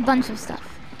I said a bunch of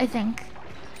stuff, I think.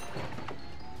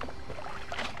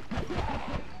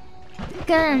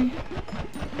 Good.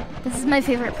 This is my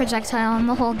favorite projectile in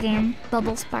the whole game.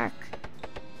 Bubble Spark.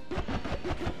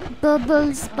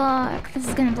 Bubble Spark. This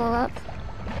is gonna blow up.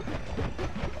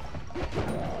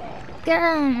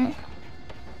 Good.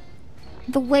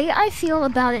 The way I feel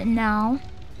about it now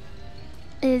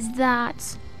is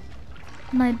that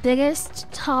my biggest,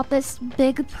 toppest,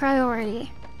 big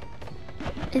priority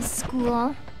is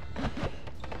school.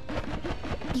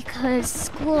 Because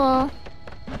school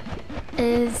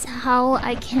is how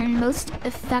I can most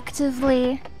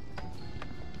effectively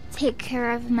take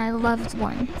care of my loved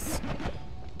ones.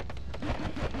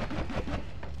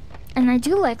 And I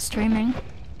do like streaming.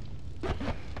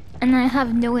 And I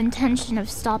have no intention of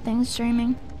stopping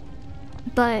streaming.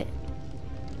 But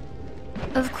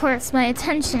of course my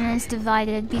attention is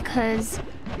divided because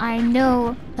I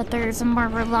know that there's a more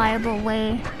reliable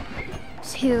way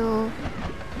to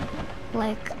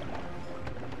like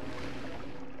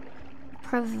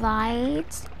provide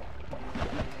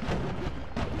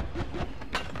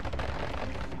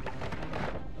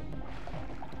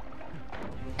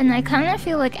and I kind of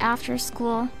feel like after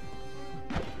school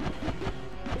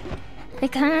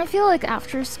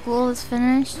is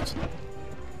finished,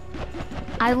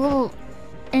 I will,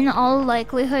 in all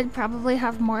likelihood, probably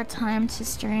have more time to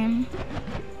stream.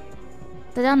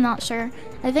 But I'm not sure.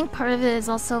 I think part of it is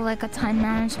also like a time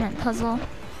management puzzle.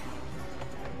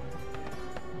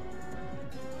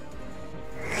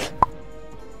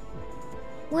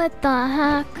 What the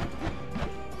heck?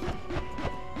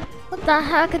 What the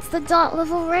heck? It's the dot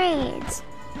level raids.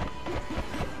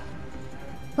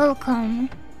 Welcome.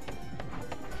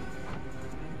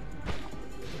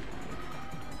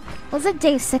 Was it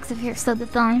day 6 of your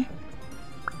subathon?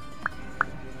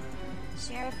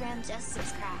 Sheriff Ram just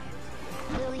subscribed.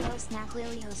 LilyHops snap,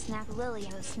 LilyHops snap,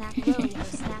 LilyHops snap, LilyHops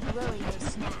snap, LilyHops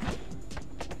snap.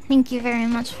 Thank you very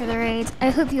much for the raid.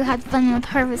 I hope you had fun with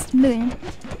Harvest Moon.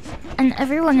 And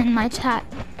everyone in my chat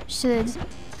should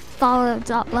follow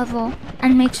Dot Level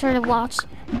and make sure to watch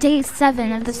day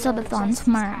 7 of the subathon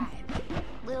tomorrow.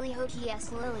 LilyHops, yes,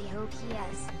 LilyHops,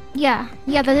 yes. Yeah,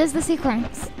 that is the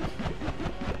sequence.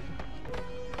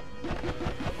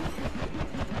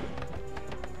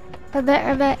 A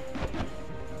bit.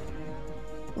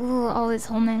 Ooh, always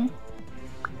homing.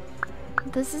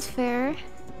 This is fair.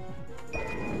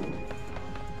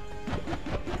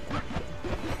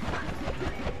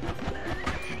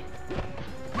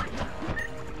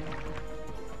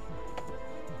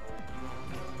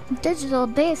 Digital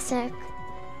Basic.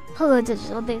 Hello,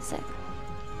 Digital Basic.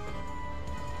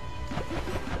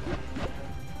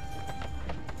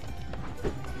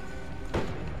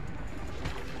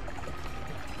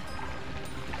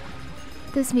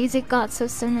 This music got so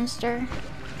sinister.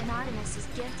 Anonymous is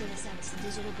gifted a sub to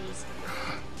Digital Basic.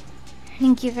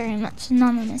 Thank you very much,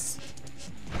 Anonymous.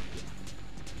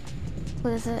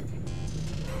 What is it?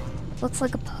 Looks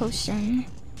like a potion.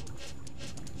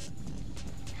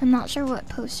 I'm not sure what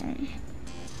potion.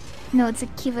 No, it's a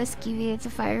Kiva Skivy, it's a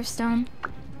Firestone.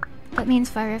 That means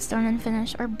Firestone and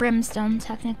Finish, or Brimstone,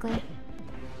 technically.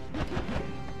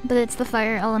 But it's the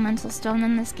Fire Elemental Stone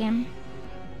in this game.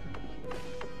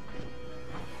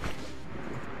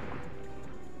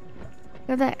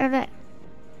 Ribbit.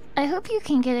 I hope you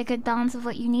can get a good balance of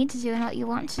what you need to do and what you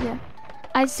want to do.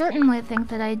 I certainly think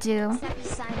that I do.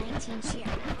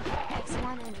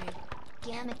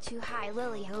 Gamut too high,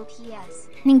 LilyHops, yes.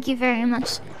 Thank you very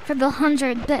much for the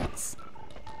 100 bits.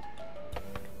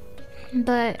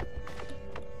 But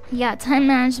yeah, time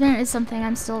management is something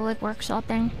I'm still like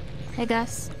workshopping, I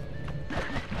guess.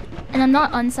 And I'm not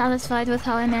unsatisfied with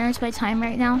how I manage my time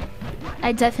right now.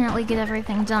 I definitely get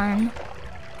everything done.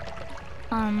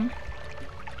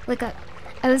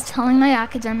 I was telling my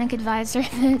academic advisor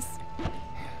this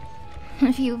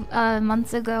a few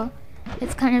months ago.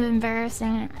 It's kind of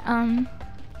embarrassing.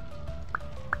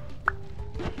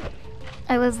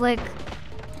 I was like,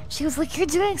 she was like, "You're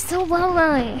doing so well,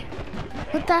 Lily.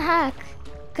 What the heck?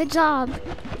 Good job."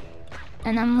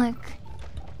 And I'm like,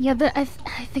 yeah, but I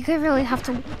think I really have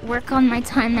to work on my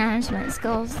time management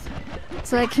skills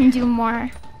so I can do more.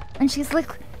 And she's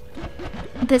like,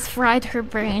 this fried her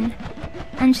brain.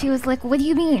 And she was like, "What do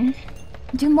you mean?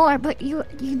 Do more, but you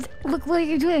look what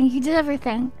you're doing. You did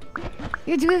everything.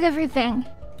 You're doing everything."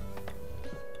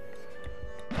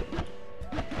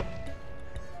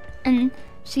 And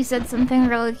she said something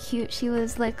really cute. She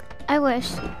was like, I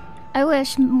wish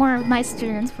more of my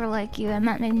students were like you," and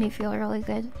that made me feel really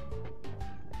good.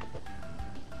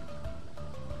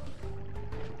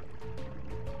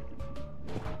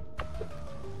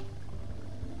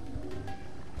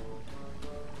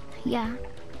 Yeah.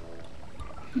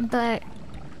 But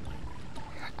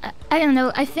I don't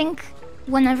know, I think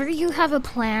whenever you have a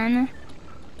plan,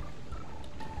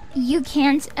 you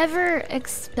can't ever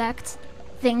expect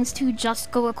things to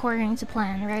just go according to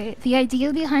plan, right? The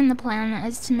idea behind the plan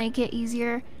is to make it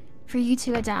easier for you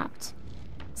to adapt.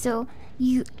 So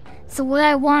what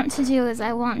I want to do is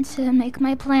I want to make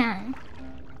my plan,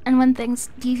 and when things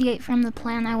deviate from the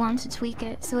plan, I want to tweak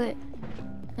it so it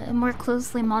more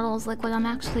closely models like what I'm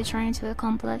actually trying to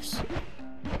accomplish.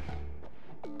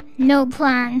 No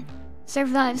plan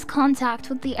survives contact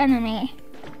with the enemy.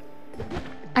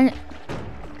 I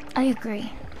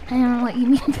agree. I don't know what you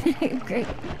mean, but I agree.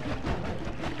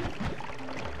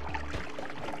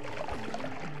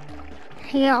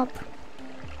 Help.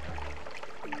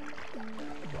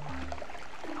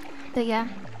 But yeah.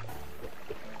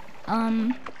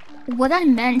 What I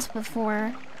meant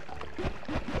before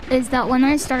is that when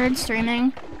I started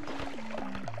streaming,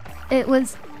 it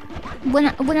was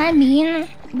what I mean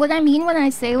when I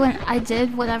say when I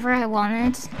did whatever I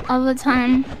wanted all the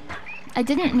time, I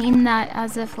didn't mean that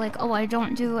as if like, oh, I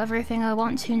don't do everything I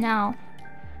want to now.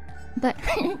 But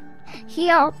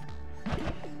help.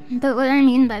 But what I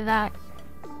mean by that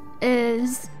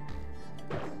is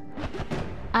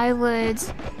I would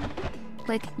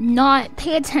like not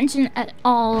pay attention at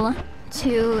all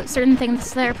to certain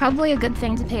things that are probably a good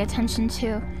thing to pay attention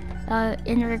to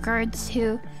in regards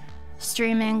to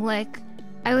streaming. Like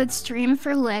I would stream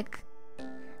for like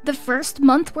the first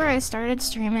month where I started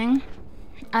streaming,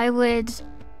 I would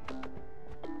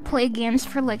play games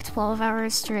for like 12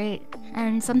 hours straight,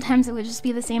 and sometimes it would just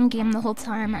be the same game the whole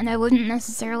time, and I wouldn't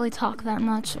necessarily talk that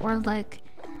much, or like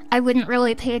I wouldn't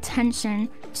really pay attention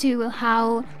to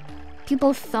how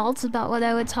people felt about what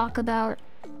I would talk about.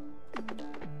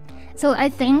 So I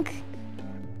think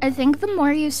the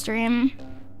more you stream,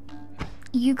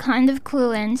 you kind of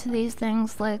clue into these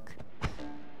things, like,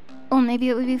 oh, maybe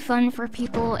it would be fun for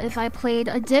people if I played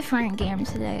a different game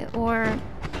today, or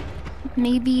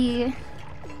maybe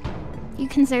you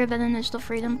consider that initial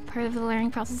freedom part of the learning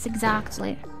process.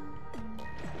 Exactly.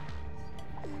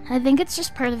 I think it's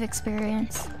just part of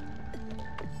experience.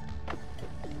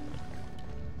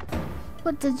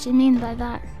 What did you mean by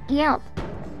that? Yep.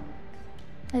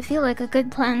 I feel like a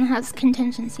good plan has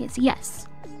contingencies. Yes.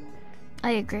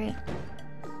 I agree.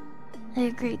 I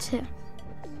agree too.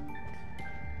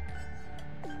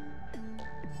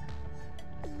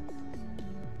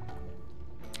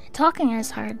 Talking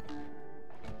is hard.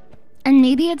 And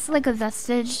maybe it's like a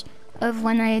vestige of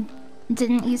when I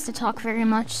didn't used to talk very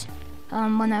much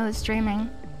when I was streaming.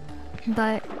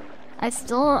 But I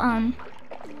still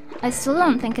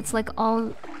don't think it's like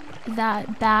all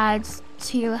that bad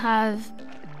to have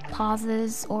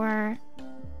pauses, or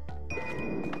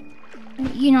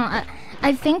you know,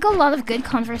 I think a lot of good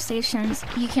conversations,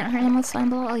 you can't hurt them with slime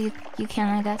ball. Oh, you can,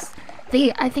 I guess.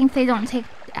 I think they don't take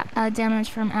damage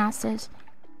from acid.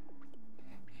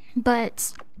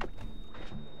 But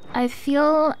I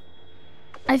feel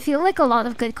like a lot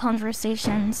of good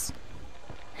conversations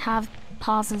have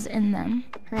pauses in them,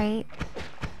 right?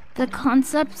 The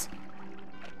concept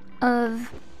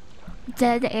of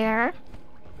dead air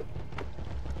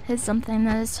is something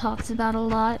that is talked about a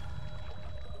lot.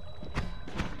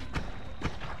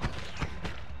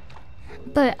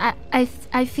 But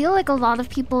I feel like a lot of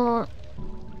people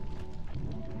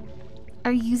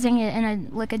are using it in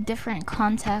a different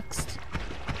context.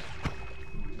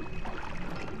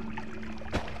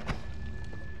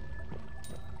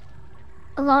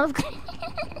 A lot of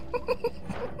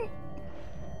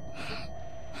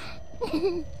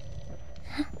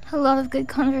a lot of good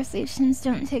conversations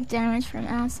don't take damage from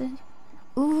acid.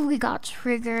 Ooh, we got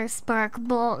trigger spark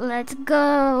bolt. Let's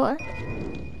go.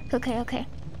 Okay.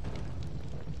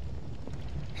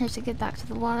 I have to get back to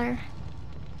the water.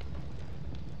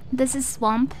 This is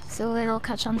swamp, so it'll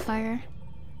catch on fire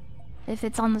if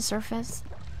it's on the surface.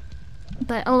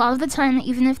 But a lot of the time,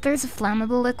 even if there's a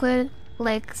flammable liquid,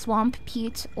 like swamp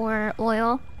peat or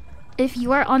oil, if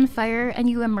you are on fire and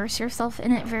you immerse yourself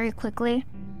in it very quickly,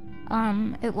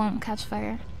 it won't catch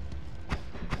fire.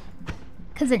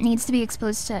 Because it needs to be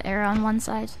exposed to air on one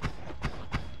side.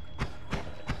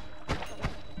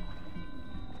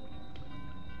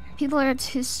 People are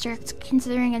too strict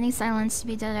considering any silence to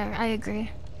be dead air. I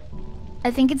agree. I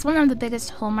think it's one of the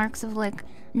biggest hallmarks of like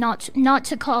not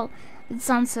to call, it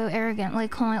sounds so arrogant,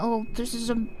 like calling, oh, this is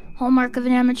a hallmark of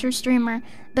an amateur streamer,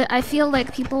 but I feel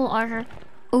like people are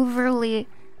overly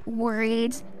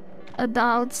worried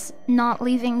about not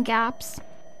leaving gaps,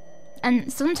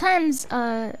 and sometimes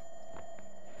I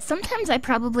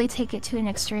probably take it to an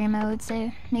extreme. I would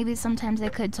say maybe sometimes I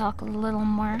could talk a little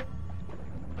more.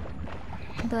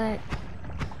 but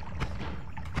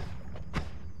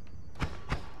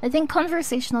I think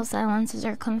conversational silences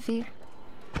are comfy.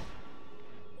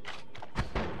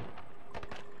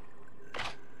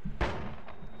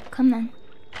 Come on.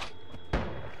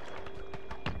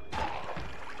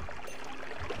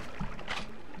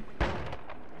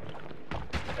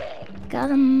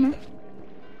 Got him.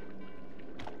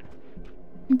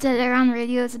 Dead air on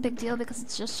radio is a big deal because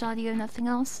it's just audio, nothing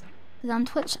else. But on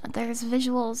Twitch, there's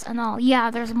visuals and all.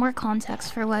 Yeah, there's more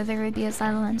context for why there would be a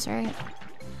silence, right?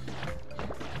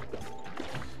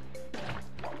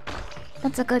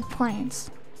 That's a good point.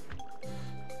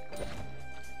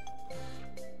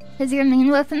 Is your main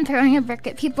weapon throwing a brick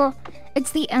at people?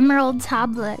 It's the emerald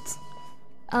tablet.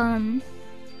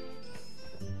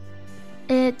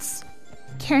 It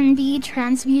can be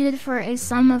transmuted for a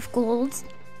sum of gold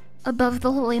above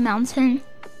the holy mountain,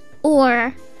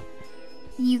 or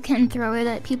you can throw it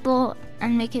at people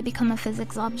and make it become a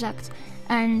physics object.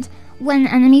 And when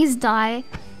enemies die,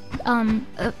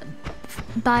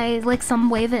 by like some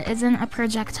way that isn't a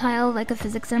projectile, like a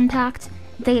physics impact,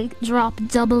 they drop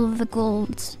double the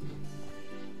gold.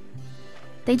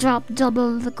 They drop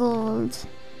double the gold.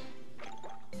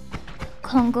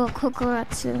 Kongo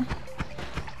Kokoratsu.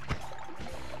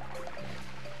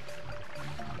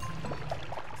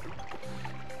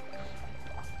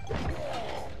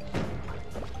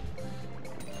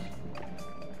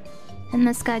 And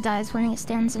this guy dies when he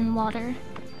stands in water.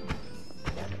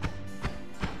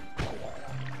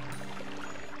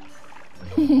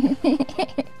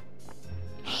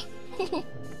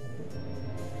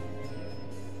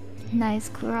 Nice,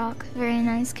 Kurok. Very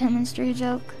nice chemistry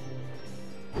joke.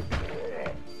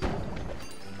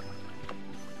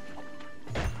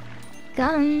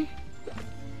 Got him.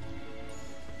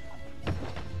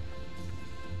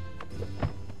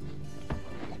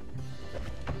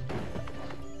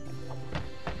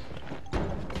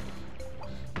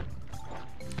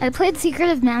 I played Secret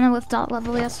of Mana with Dot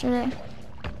Level yesterday.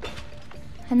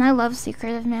 And I love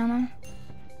Secret of Mana.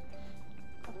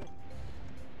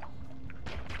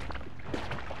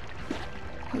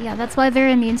 Yeah, that's why they're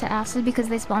immune to acid, because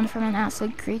they spawn from an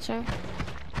acid creature.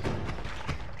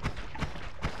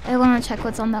 I wanna check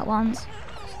what's on that wand.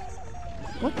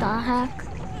 What the heck?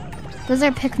 Those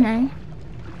are Pikmin.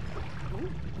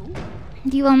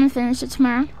 Do you wanna finish it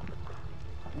tomorrow?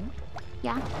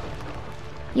 Yeah.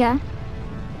 Yeah.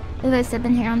 If I step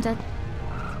in here, I'm dead.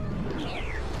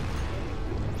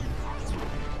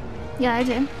 Yeah, I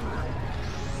do.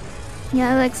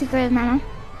 Yeah, I like Secret of Mana.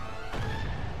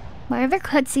 Why are there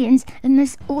cutscenes in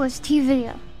this OST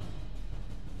video?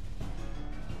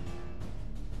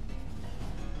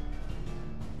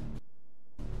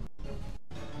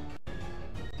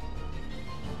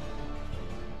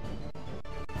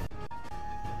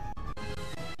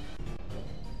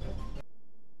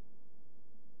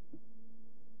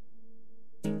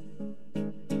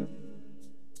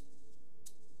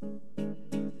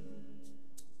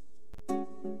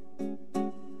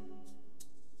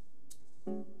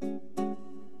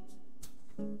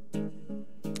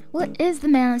 What is the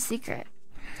mana secret?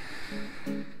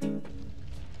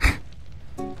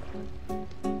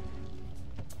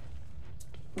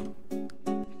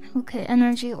 Okay,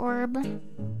 energy orb.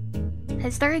 I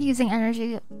started using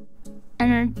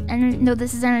no,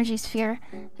 this is energy sphere.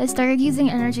 I started using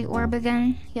energy orb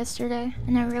again yesterday,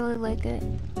 and I really like it.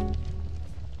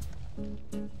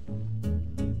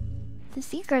 The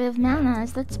secret of mana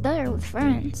is that it's better with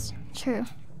friends. True.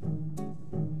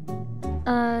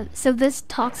 So this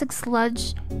toxic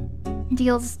sludge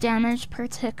deals damage per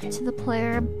tick to the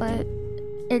player, but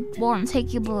it won't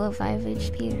take you below 5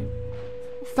 HP.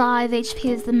 5 HP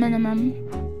is the minimum.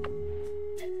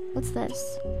 What's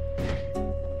this?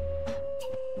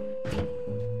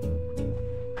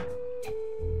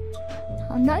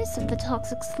 How nice of the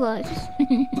toxic sludge.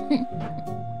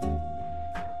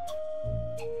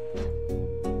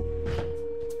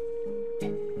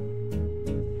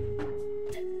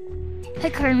 Hey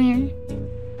Carmen.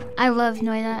 I love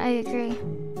Noita, I agree.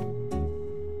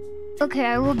 Okay,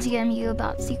 I will DM you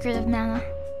about Secret of Mana.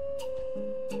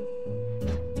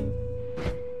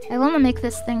 I want to make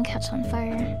this thing catch on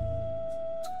fire.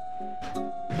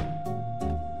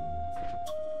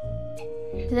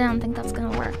 But I don't think that's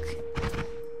gonna work.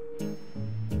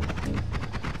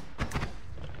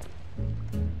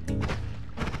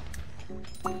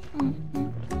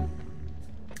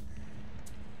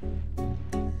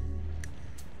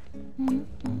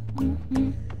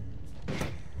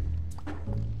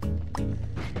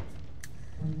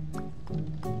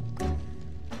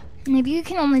 Maybe you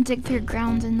can only dig through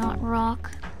ground and not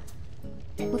rock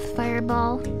with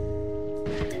fireball.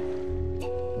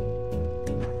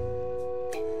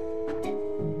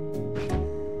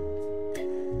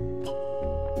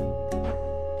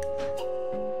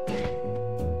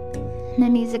 My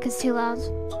music is too loud.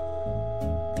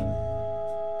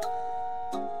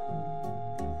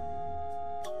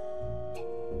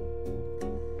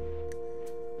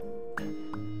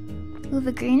 Ooh,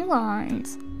 the green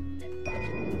ones.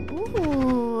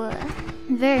 Ooh,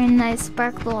 very nice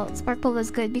Spark Bolt. Spark Bolt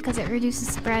is good because it reduces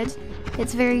spread.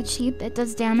 It's very cheap, it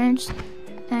does damage,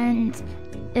 and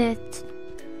it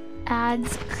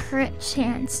adds crit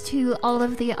chance to all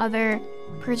of the other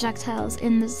projectiles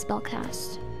in the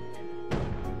spellcast.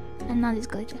 And that is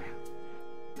good.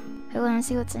 I want to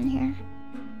see what's in here.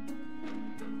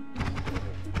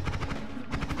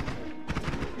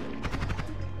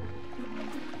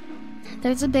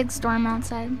 There's a big storm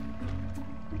outside.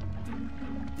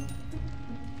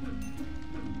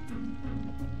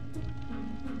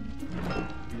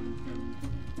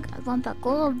 I want that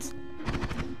gold.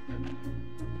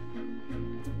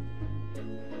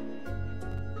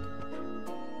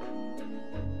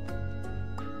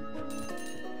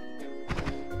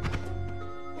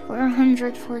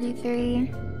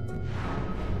 $443.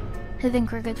 I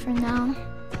think we're good for now.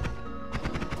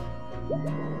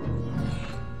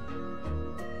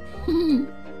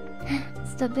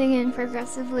 Stepping in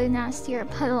progressively nastier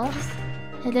puddles.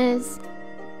 It is.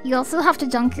 You also have to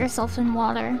dunk yourself in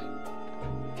water.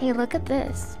 Hey, look at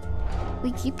this.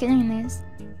 We keep getting these.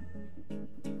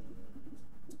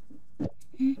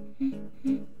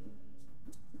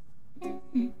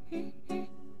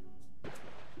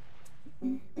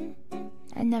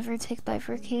 I never take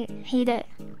bifurcate. Hate it.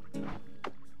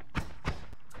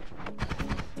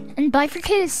 And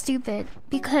bifurcate is stupid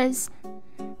because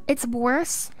it's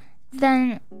worse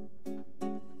than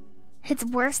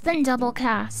double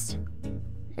cast.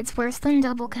 It's worse than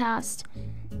double cast,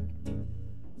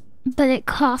 but it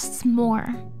costs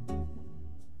more.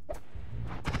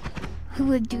 Who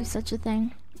would do such a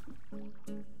thing?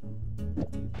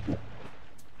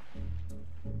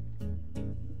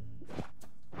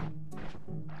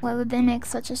 Why would they make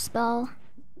such a spell?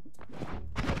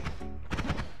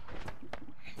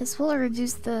 This will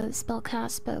reduce the spell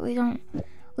cast, but we don't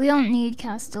need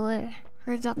cast delay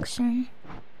reduction.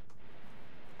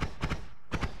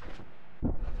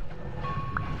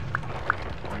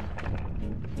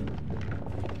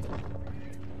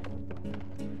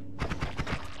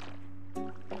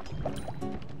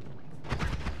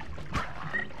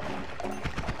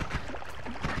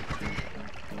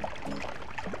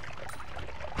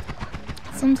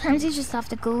 Sometimes you just have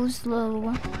to go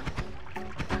slow.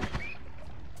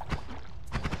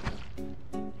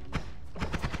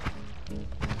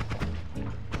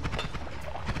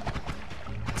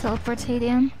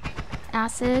 Teleportadium,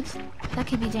 acid, that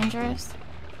could be dangerous.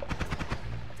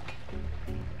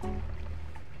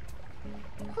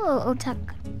 Hello, Otek.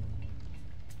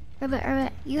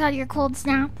 Ribbit, you had your cold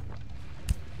snap.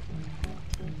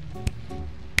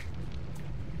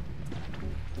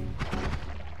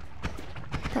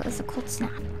 That was a cold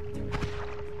snap.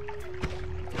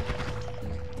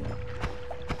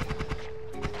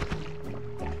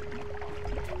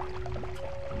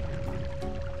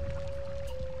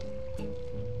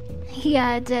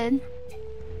 Yeah, it did.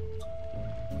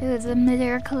 It was a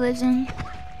mid-air collision.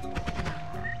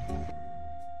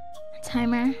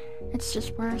 Timer. It's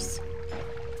just worse.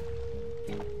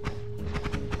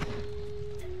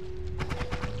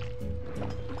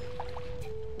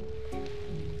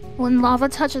 When lava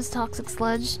touches toxic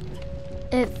sludge,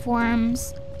 it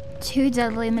forms two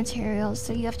deadly materials,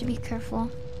 so you have to be careful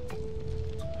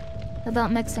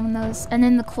about mixing those. And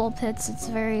in the coal pits, it's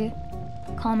very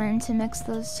common to mix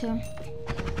those two.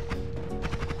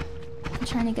 I'm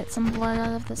trying to get some blood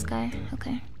out of this guy.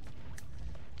 Okay.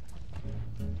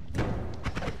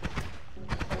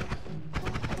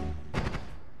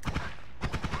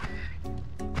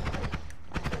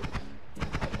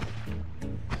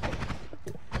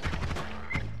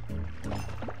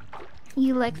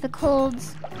 You like the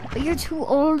colds, but you're too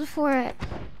old for it.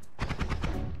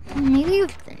 Maybe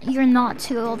you're not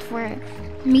too old for it.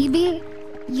 Maybe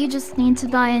you just need to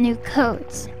buy a new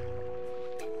coat.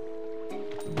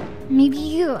 Maybe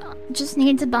you just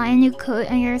need to buy a new coat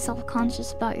and you're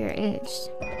self-conscious about your age.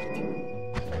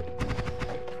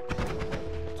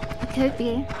 It could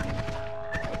be.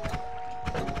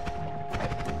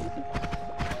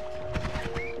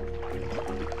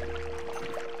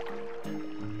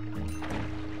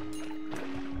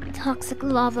 Toxic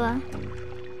lava.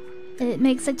 It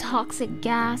makes a toxic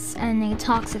gas and a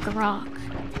toxic rock.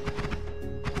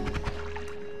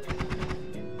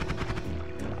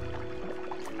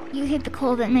 You hate the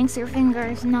cold, it makes your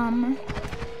fingers numb.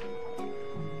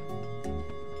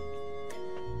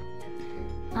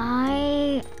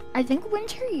 I think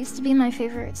winter used to be my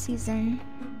favorite season.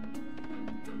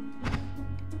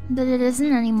 But it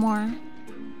isn't anymore.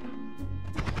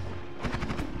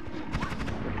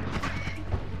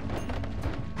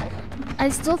 I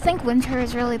still think winter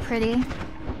is really pretty.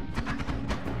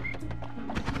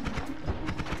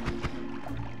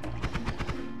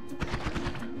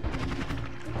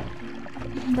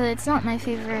 But it's not my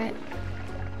favorite.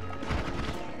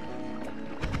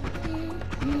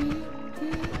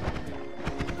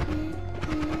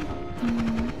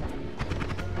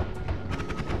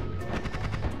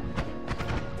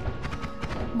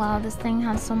 Wow, this thing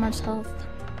has so much health.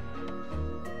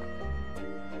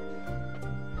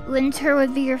 Winter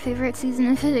would be your favorite season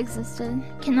if it existed.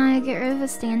 Can I get rid of a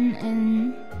stain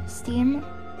in Steam?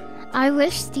 I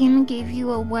wish Steam gave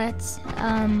you a wet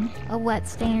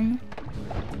stain.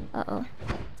 Uh-oh.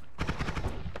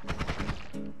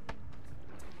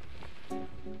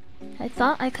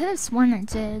 I could have sworn it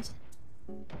did.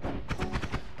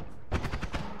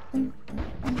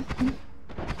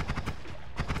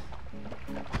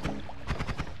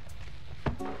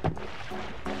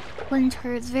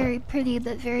 Winter is very pretty,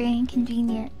 but very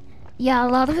inconvenient. Yeah, a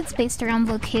lot of it's based around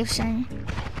location.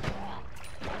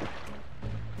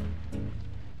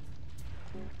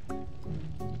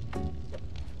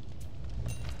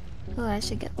 Oh, I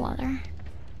should get water.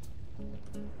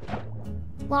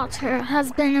 Water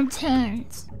has been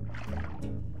obtained.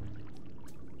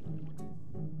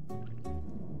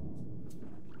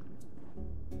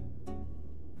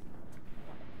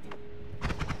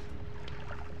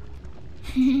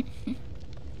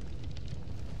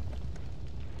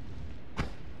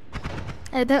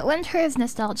 I bet winter is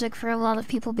nostalgic for a lot of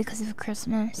people because of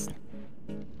Christmas.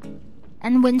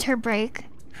 And winter break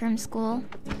from school.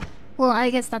 Well, I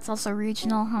guess that's also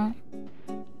regional, huh?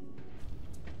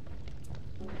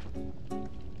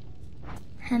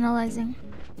 Analyzing.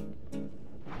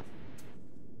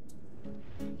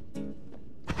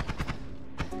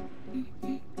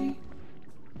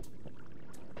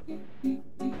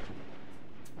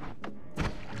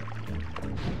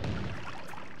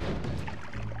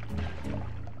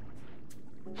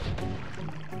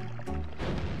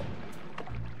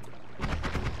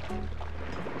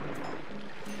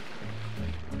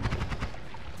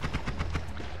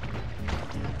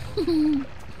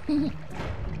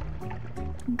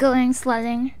 Going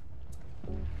sledding.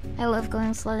 I love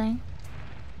going sledding.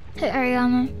 Hey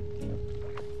Ariana.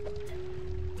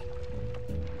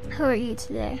 How are you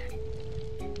today?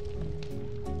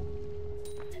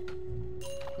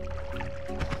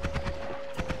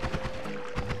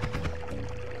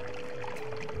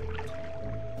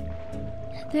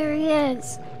 There he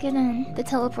is. Get in, the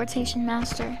teleportation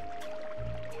master.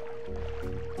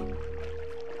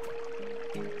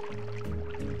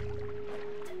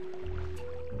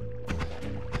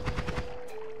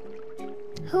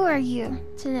 Who are you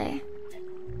today?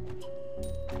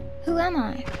 Who am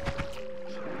I?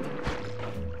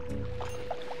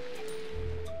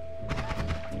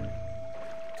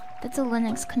 That's a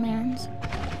Linux command.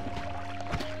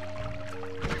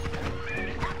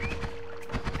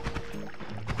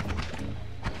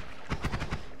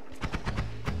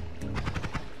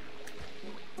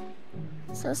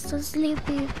 So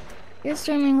sleepy. You're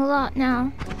streaming a lot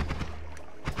now.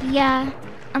 Yeah,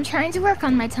 I'm trying to work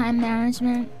on my time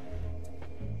management.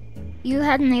 You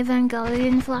had an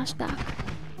Evangelion flashback.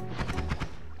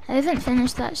 I haven't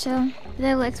finished that show, but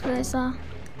I liked what I saw.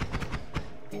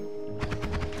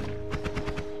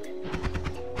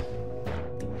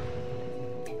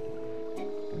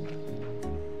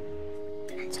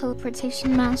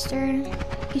 Teleportation master.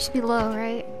 He should be low,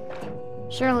 right?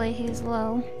 Surely he's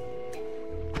low.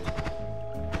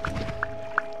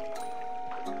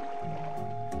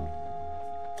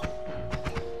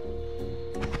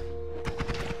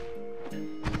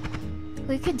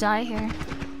 We could die here.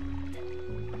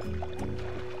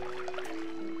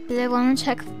 Did I want to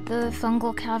check the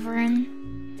fungal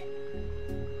cavern?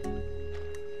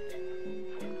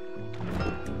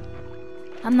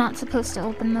 I'm not supposed to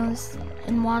open those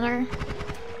in water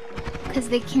because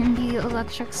they can be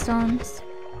electric stones.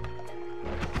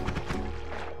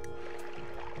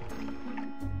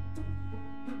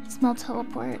 Small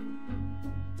teleport.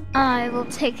 I will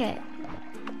take it.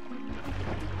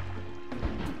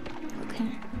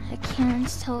 I can't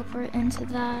teleport into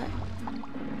that.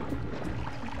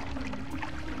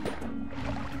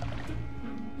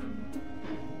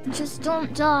 Just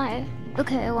don't die.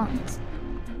 Okay, I won't.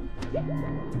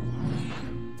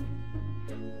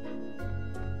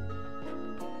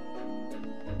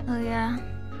 Oh yeah.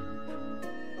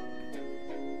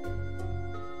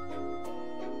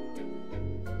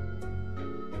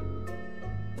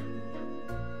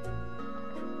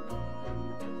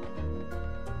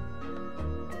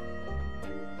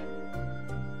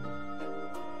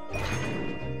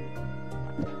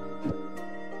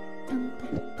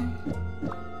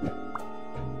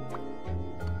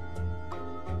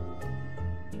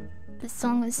 This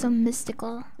song is so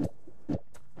mystical.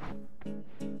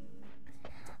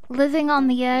 Living on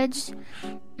the edge.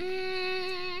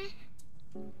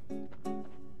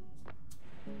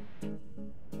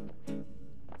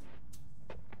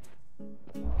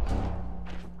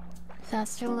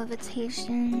 Faster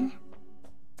levitation.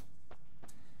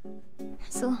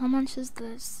 So how much is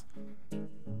this?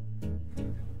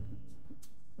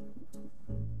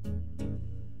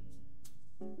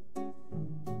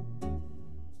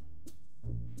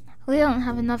 We don't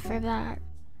have enough for that.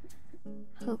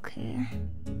 Okay.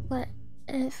 What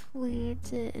if we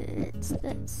did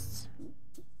this?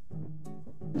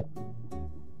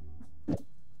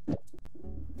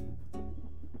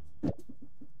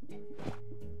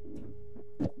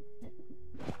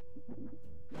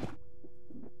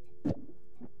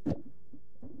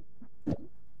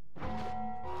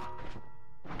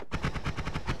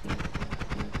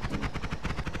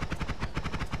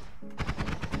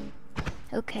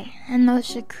 Okay, and those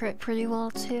should crit pretty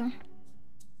well too.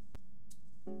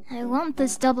 I want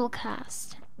this double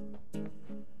cast.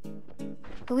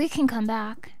 But we can come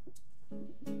back.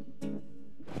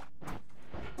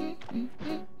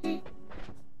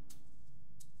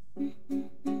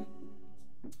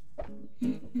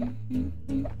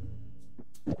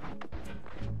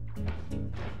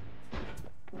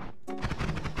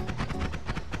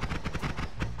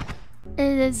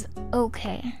 It is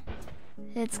okay.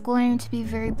 It's going to be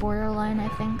very borderline, I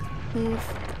think.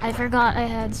 I forgot I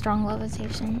had strong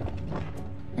levitation.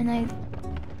 And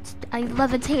I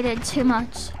levitated too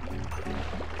much.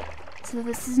 So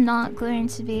this is not going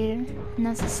to be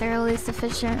necessarily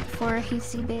sufficient for a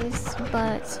Hisi base,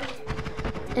 but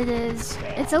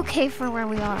it's okay for where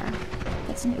we are.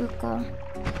 It's an Uko.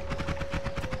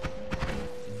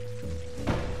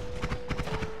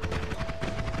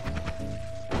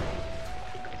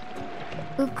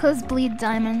 Ukos bleed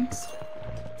diamonds.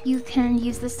 You can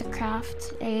use this to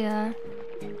craft a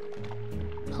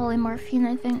polymorphine,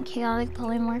 I think. Chaotic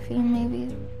polymorphine,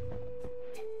 maybe.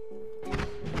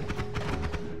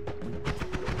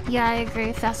 Yeah, I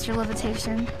agree. Faster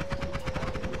levitation.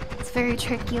 It's very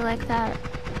tricky like that.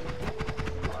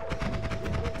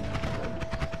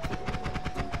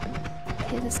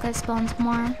 Okay, this guy spawns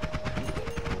more.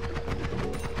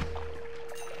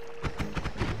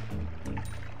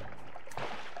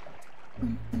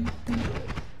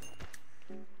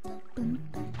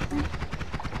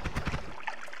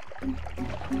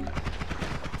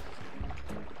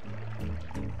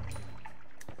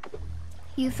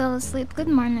 You fell asleep. Good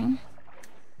morning.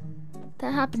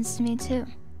 That happens to me too.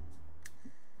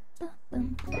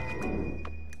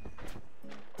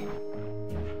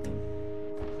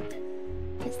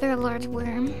 Is there a large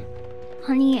worm?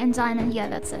 Honey and diamond. Yeah,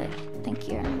 that's it. Thank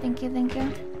you. Thank you, thank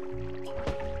you.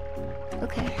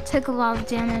 Okay, took a lot of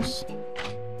damage.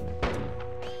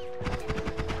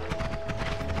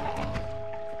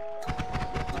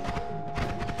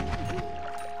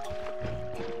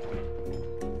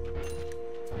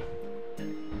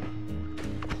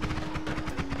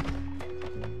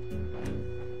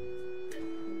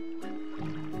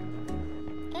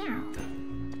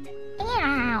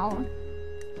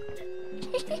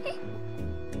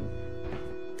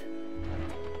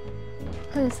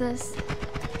 What is this?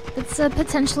 It's a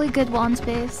potentially good wand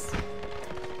base.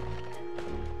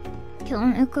 Kill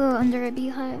an Uko under a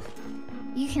beehive.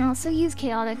 You can also use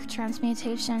chaotic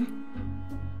transmutation.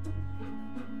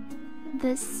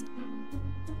 This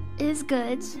is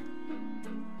good.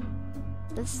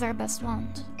 This is our best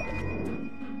wand.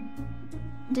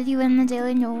 Did you win the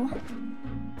daily? No.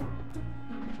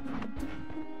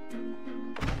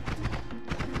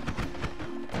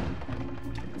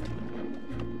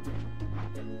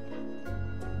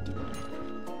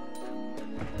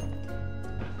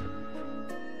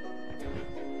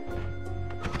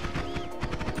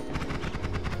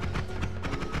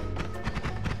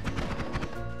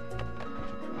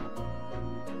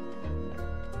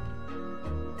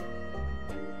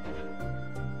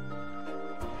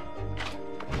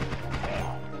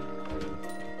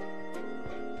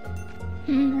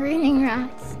 Raining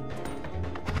rats.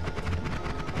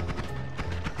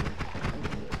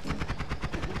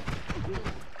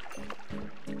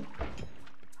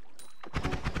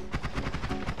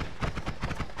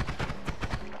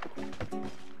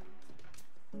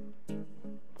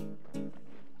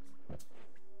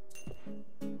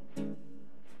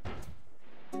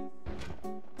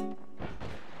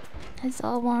 It's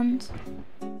all wands.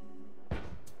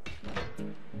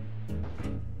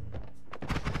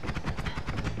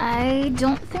 I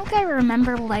don't think I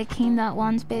remember liking that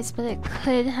wand base, but it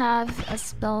could have a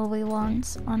spell we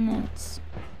want on it.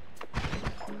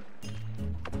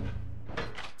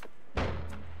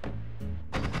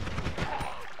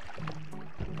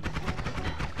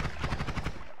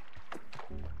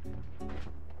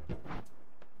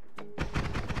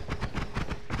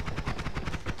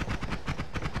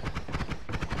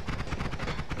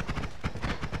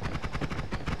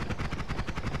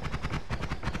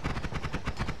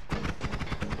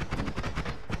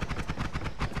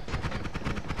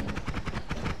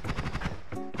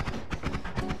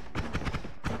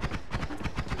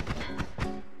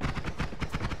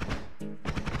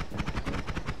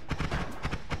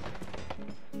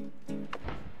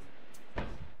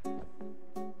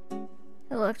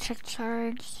 Electric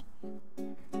charge.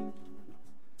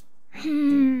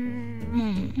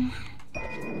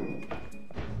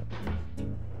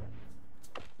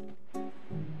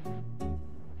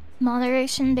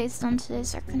 Moderation based on today's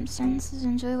circumstances.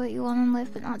 Enjoy what you want in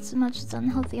life, but not so much it's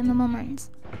unhealthy in the moment.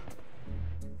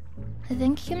 I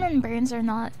think human brains are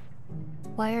not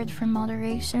wired for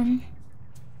moderation,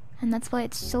 and that's why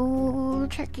it's so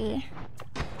tricky.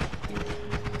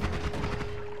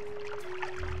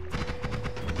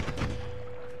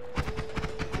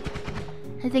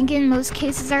 I think in most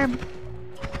cases our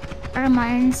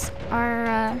minds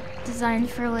are designed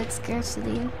for like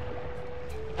scarcity.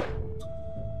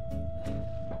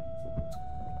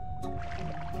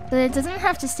 But it doesn't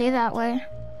have to stay that way.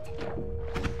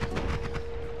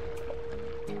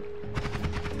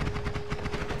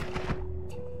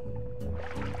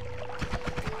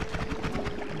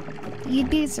 You'd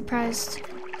be surprised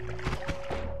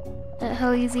at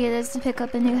how easy it is to pick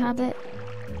up a new habit.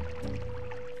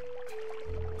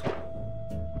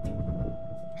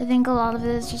 I think a lot of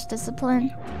it is just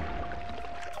discipline.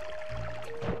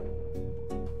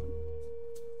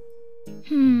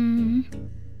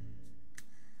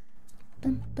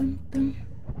 Bum, bum, bum.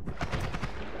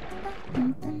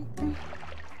 Bum, bum, bum. Bum, bum, bum.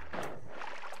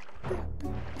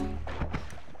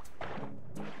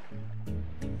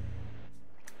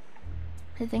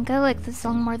 I think I like the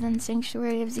song more than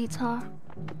Sanctuary of Zeta.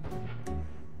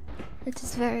 It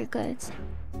is very good.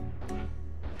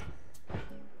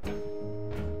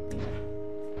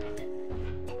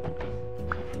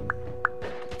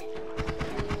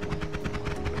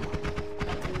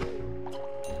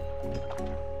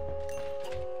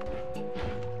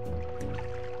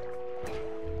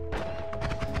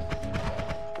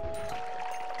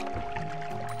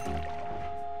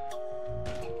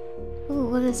 Ooh,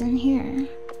 what is in here?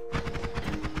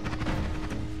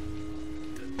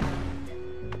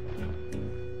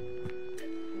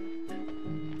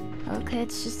 Okay,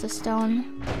 it's just a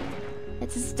stone.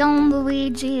 It's a stone,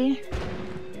 Luigi.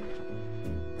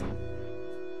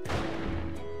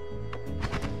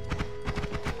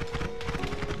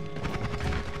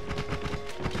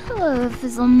 Hello,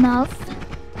 Fizzlemouth.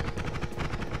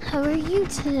 How are you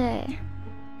today?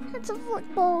 It's a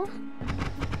football.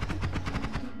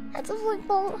 It's a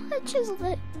football. I chiseled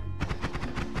it.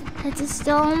 It's a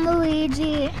stone,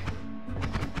 Luigi.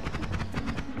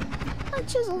 I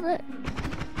chiseled it.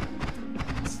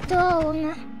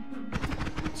 Stone.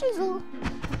 Chisel.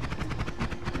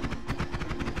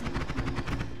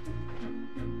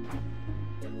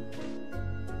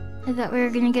 I thought we were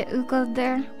gonna get Uko'd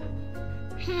there.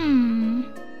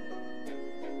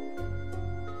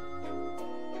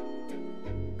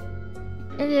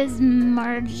 It is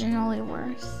marginally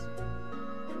worse.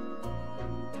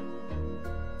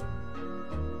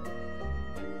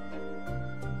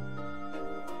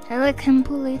 I like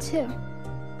Himpuli too.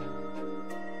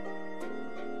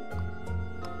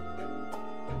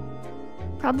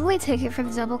 Probably take it for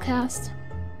the double cast.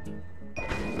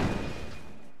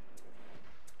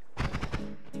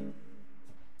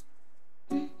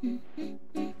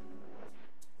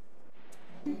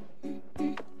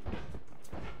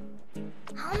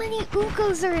 How many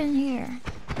Ukos are in here?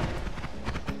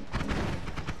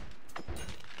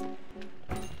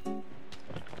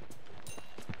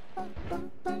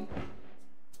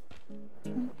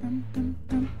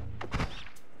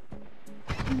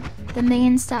 The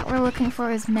main stat we're looking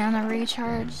for is mana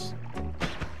recharge.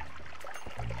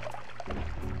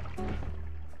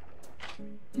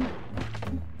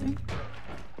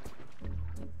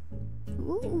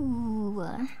 Ooh.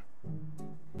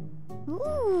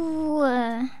 Ooh.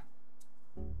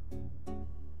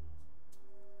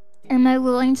 Am I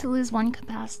willing to lose 1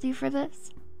 capacity for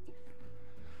this?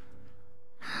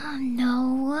 Oh,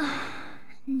 no.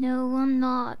 No, I'm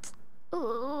not.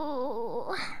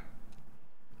 Ooh.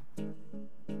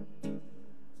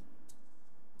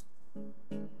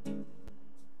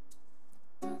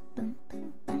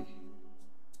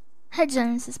 Hi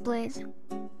Genesis Blaze.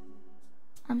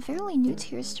 I'm fairly new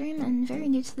to your stream and very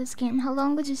new to this game. How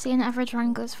long would you say an average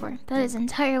run goes for? That is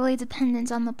entirely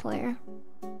dependent on the player.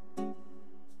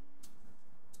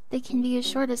 They can be as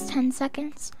short as 10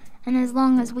 seconds and as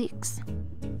long as weeks.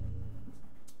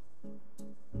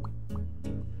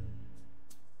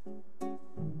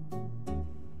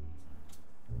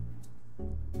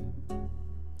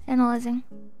 Analyzing.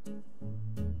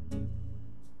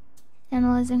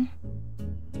 Analyzing.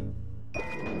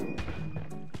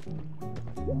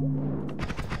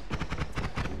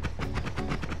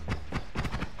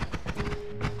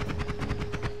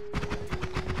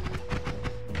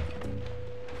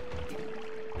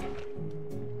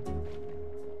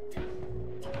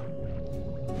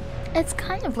 It's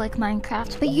kind of like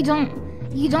Minecraft, but you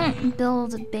don't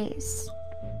build a base.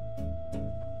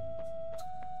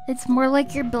 It's more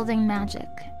like you're building magic.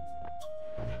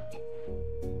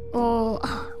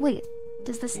 Oh, wait.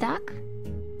 Does this stack?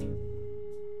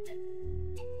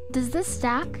 Does this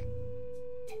stack?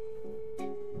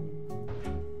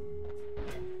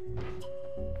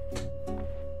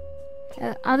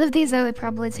 Out of these, I would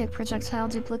probably take projectile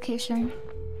duplication.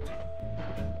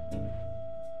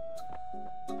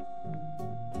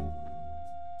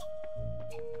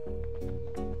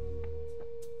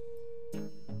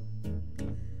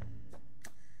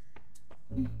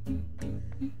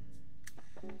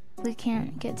 We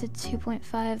can't get to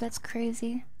 2.5, that's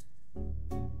crazy.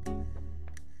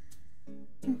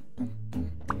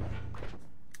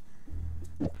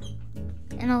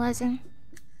 Analyzing.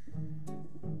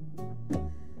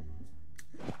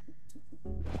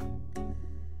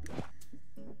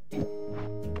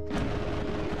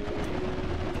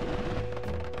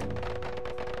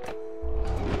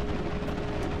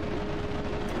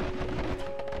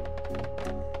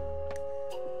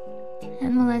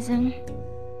 Analyzing.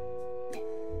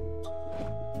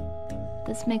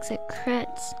 This makes it crit.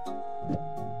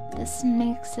 This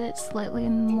makes it slightly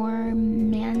more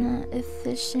mana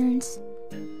efficient.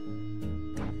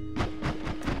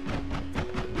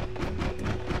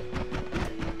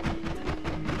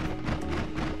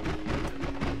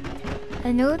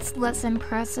 I know it's less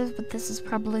impressive, but this is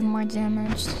probably more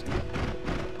damaged.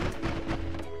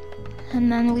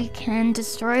 And then we can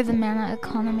destroy the mana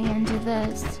economy and do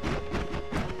this.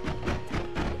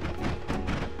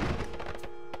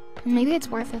 Maybe it's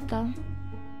worth it though.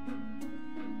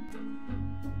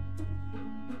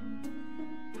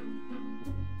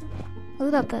 What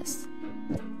about this?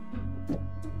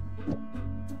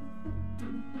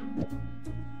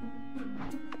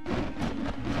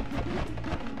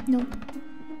 Nope.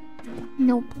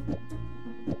 Nope.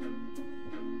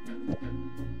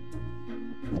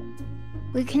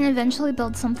 We can eventually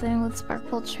build something with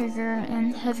Sparkle Trigger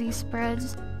and heavy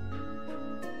spreads.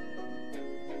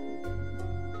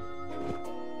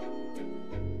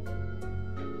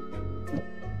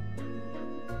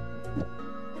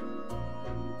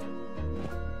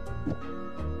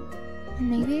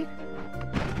 Maybe?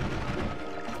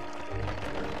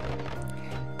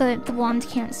 But the wand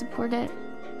can't support it.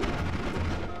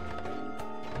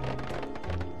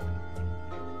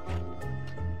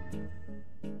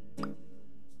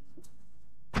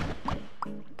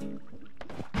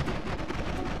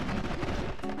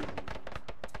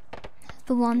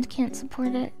 The wand can't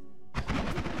support it.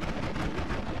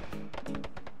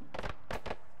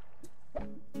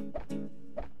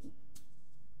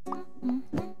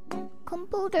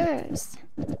 Computers!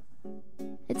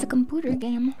 It's a computer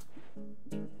game.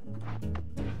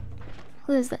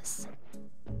 What is this?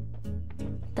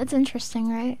 That's interesting,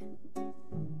 right?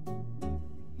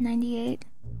 98.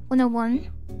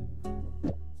 101.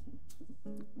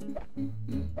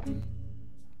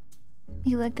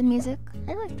 You like the music?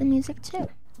 I like the music too.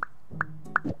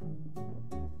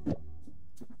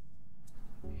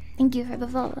 Thank you for the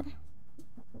follow.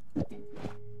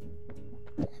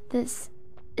 This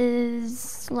is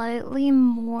slightly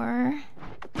more...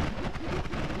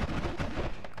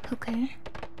 Okay.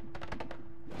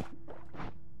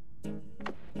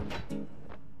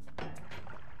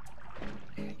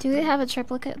 Do we have a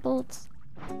triplicate bolt?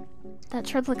 That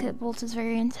triplicate bolt is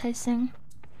very enticing.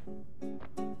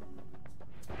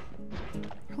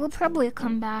 We'll probably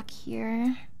come back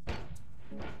here.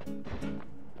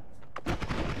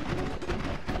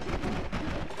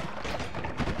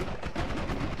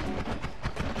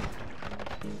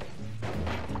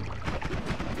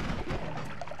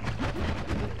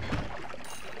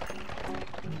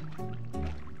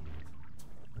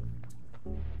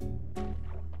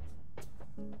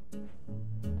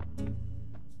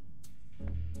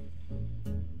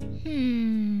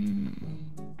 Hmm.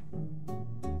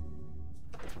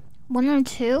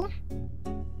 102?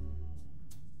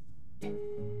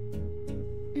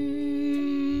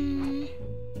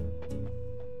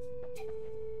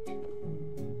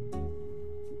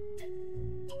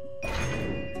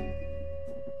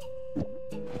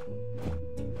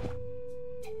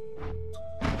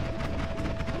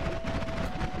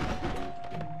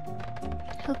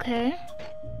 Okay.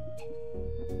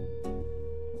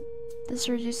 This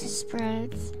reduces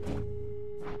spreads.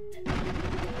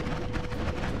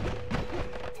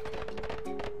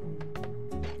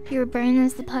 Your brain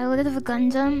is the pilot of a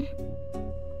Gundam?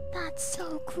 That's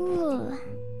so cool.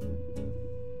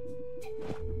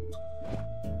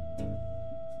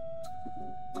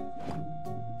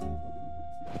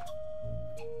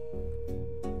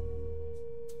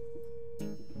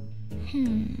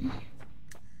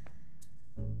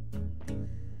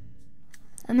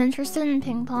 I'm interested in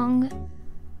ping pong.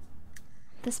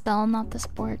 The spell, not the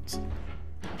sport.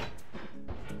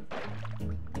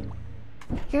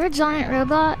 You're a giant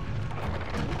robot?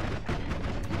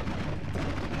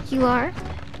 You are?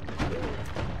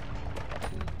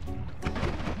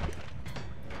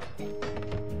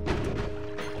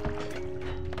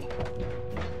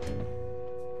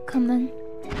 Come then.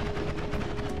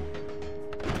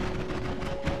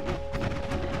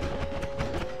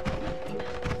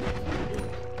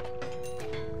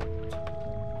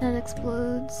 That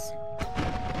explodes.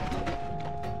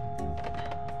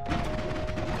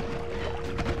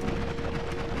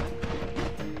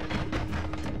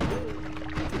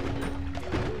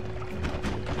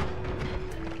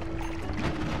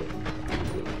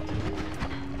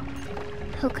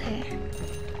 Okay.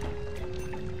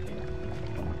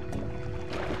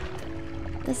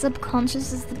 The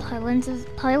subconscious is the pilot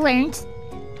of pilot.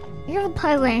 You're the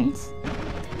pilot.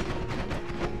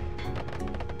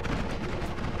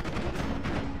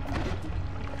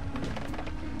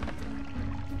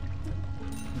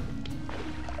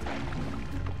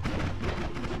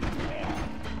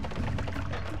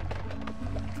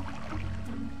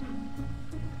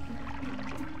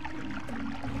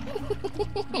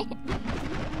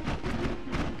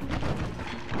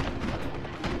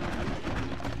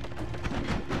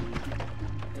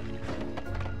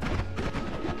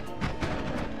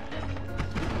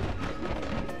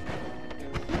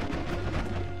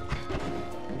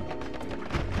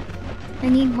 I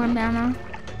need more mana.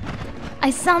 I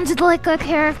sounded like a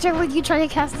character when you try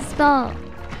to cast a spell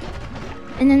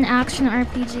in an action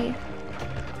RPG.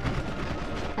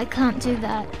 I can't do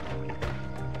that.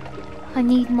 I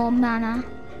need more mana.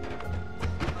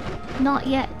 Not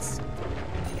yet.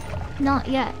 Not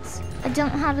yet. I don't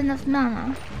have enough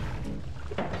mana.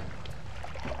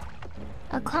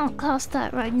 I can't cast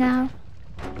that right now.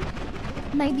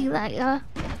 Maybe later.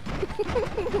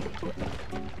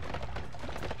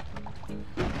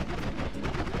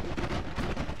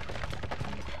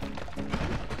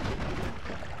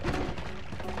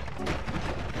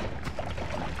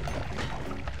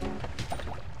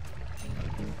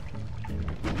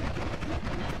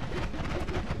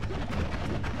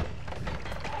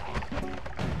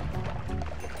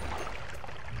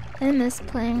 I miss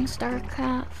playing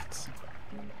StarCraft.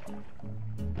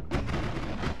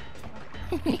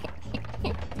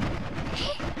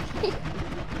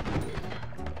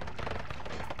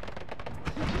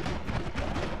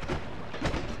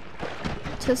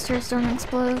 Toasters don't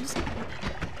explode.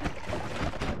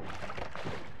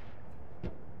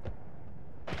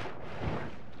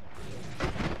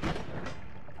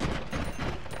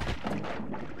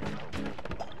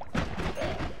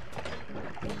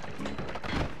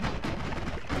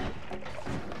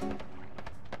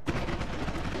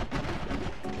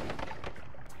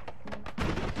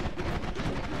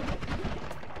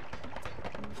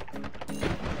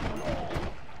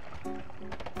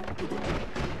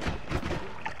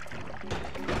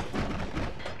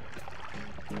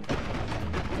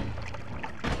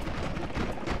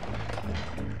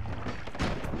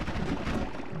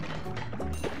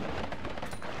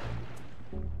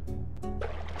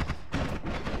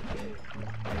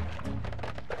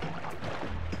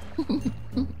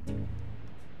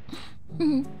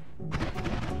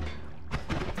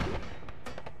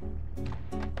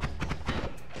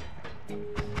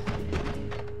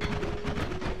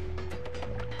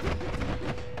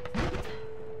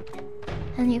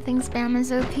 And you think spam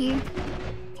is OP?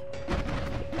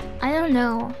 I don't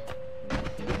know.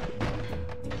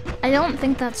 I don't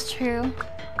think that's true.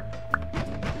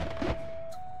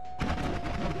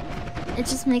 It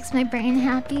just makes my brain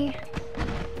happy.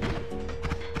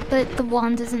 But the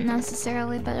wand isn't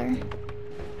necessarily better.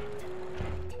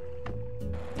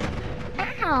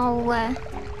 Ow!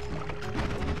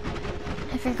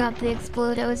 I forgot the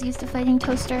explode. I was used to fighting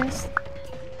toasters.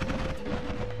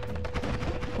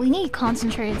 We need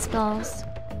concentrated spells.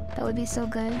 That would be so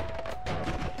good.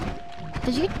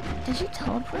 Did you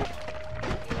teleport?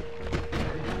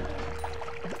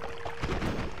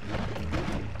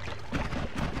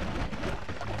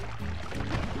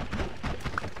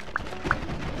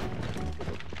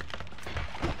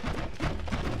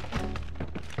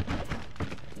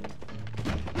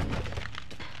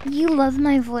 You love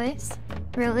my voice?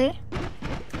 Really?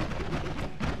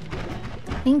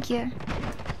 Thank you.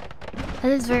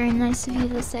 That is very nice of you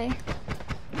to say.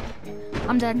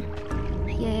 I'm dead.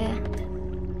 Yeah.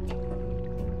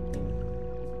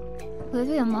 What did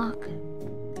we unlock?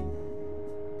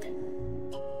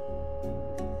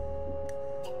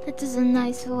 That is a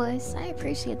nice voice. I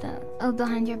appreciate that. Oh,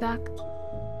 behind your back.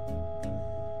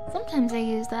 Sometimes I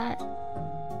use that.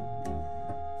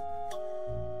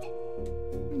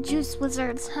 juice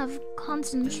wizards have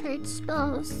concentrate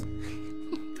spells.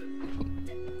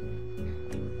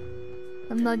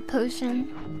 A mud potion.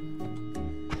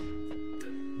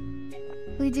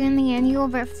 We doing the annual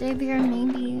birthday beer?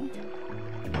 Maybe.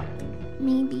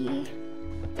 Maybe.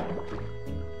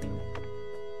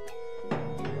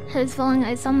 Heads falling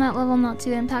ice on that level, not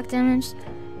to impact damage.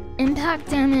 Impact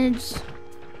damage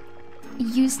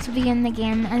used to be in the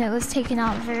game and it was taken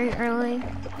out very early.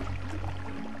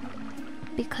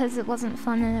 Because it wasn't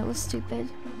fun and it was stupid.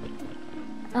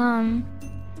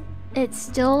 It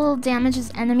still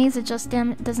damages enemies, it just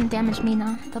doesn't damage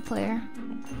Mina, the player.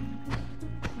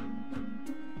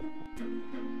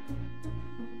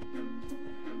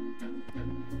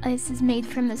 Ice is made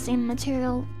from the same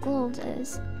material gold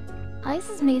is. Ice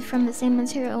is made from the same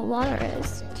material water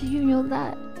is. Did you know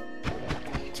that?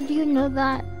 Did you know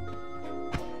that?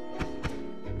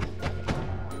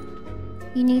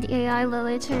 You need AI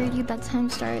Lily to read you bedtime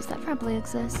stories. That probably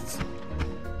exists.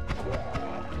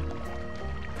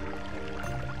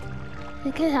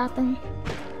 It could happen.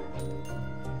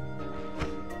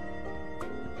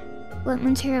 What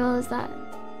material is that?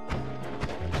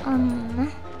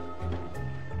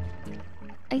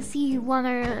 Icy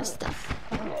water stuff.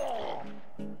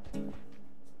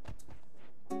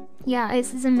 Yeah,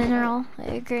 ice is a mineral. I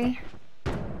agree.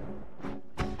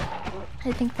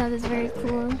 I think that is very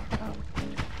cool.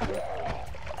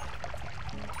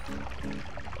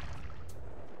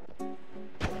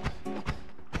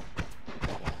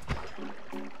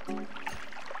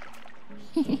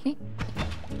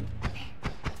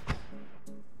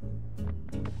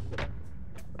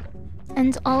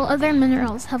 And all other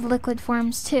minerals have liquid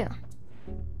forms too.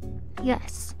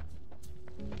 Yes.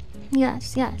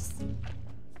 Yes, yes.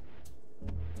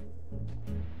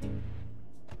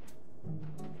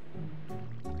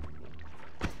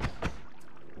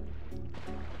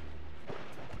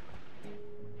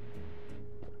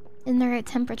 In the right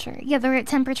temperature. Yeah, the right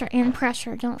temperature and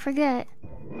pressure. Don't forget.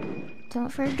 Don't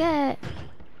forget.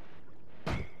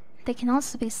 They can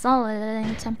also be solid at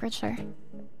any temperature,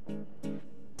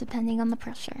 depending on the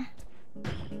pressure.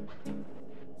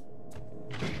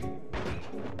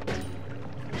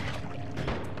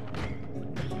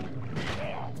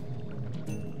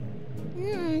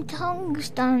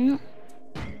 Tungsten.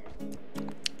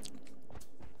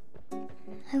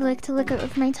 I like to lick it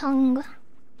with my tongue.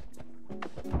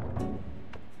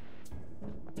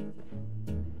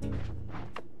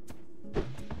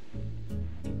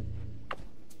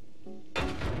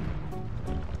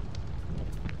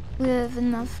 We have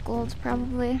enough gold,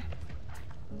 probably.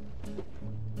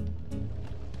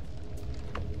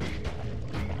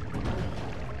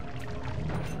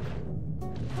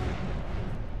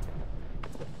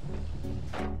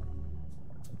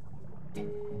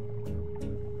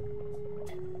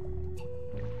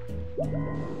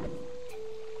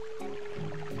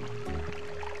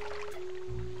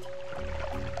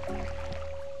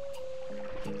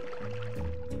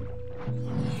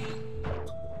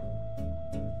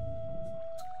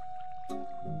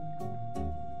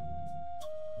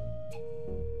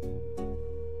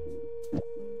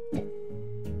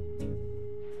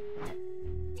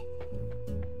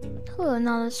 Hello,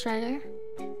 Nala Strider.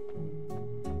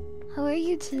 How are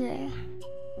you today?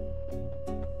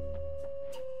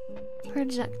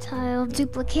 Projectile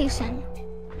duplication.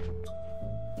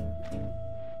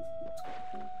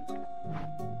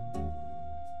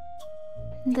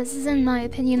 This is, in my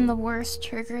opinion, the worst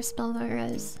trigger spell there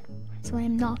is, so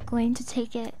I'm not going to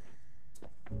take it.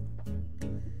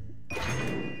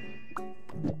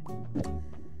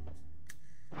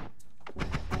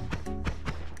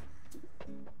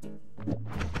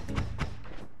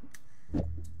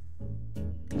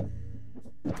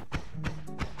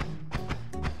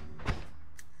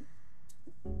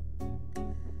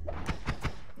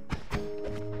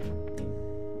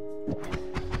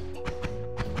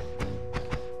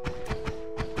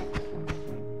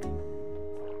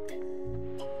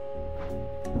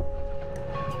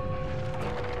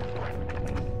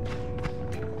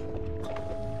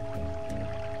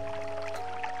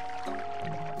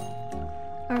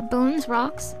 Are bones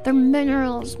rocks? They're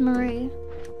minerals, Marie.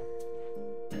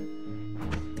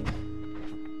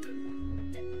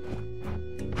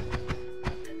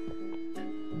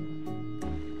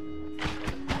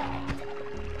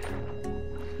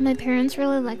 My parents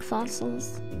really like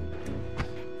fossils.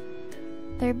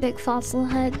 They're big fossil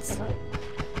heads.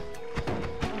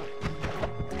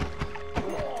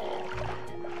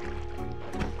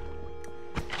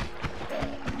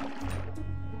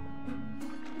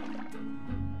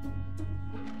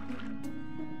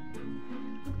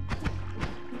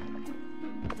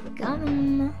 Got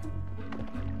 'em.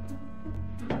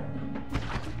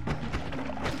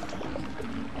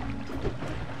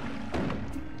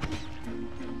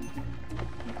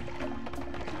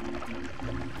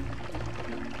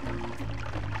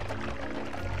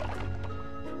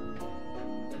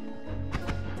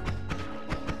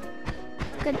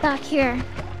 Get back here.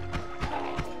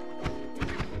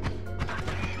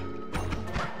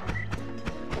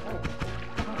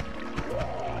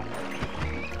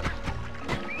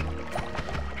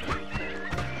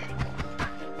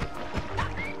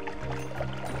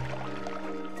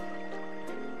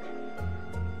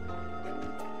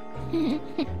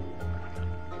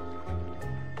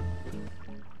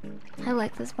 I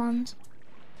like this bond.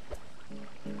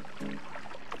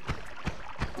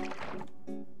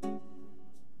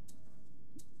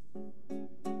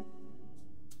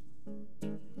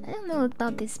 I don't know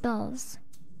about these spells.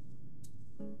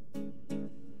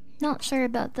 Not sure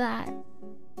about that.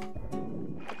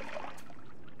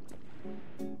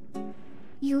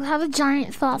 You have a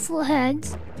giant fossil head.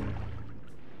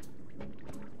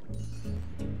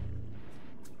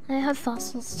 I have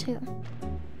fossils too.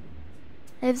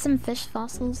 I have some fish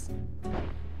fossils.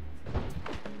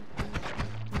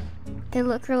 They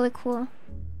look really cool.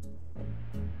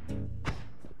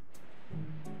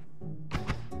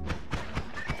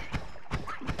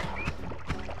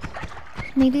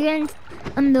 Maybe in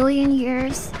a million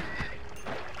years,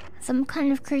 some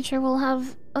kind of creature will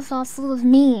have a fossil of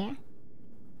me.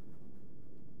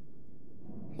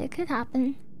 It could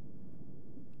happen.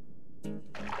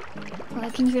 Oh, I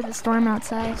can hear the storm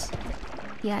outside.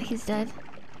 Yeah, he's dead.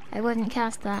 I wouldn't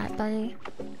cast that, buddy.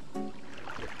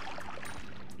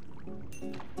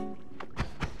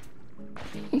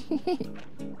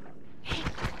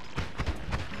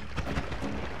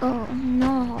 Oh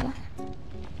no.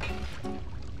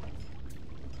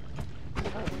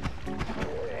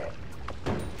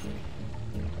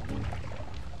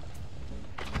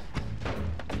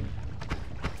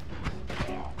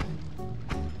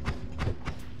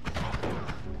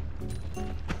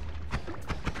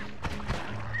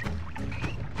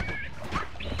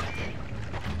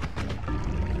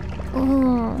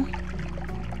 Oh.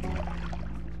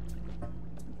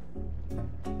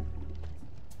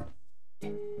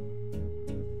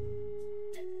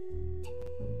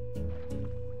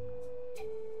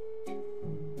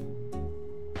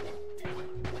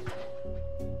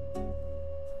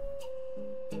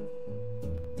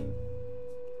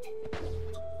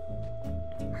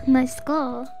 My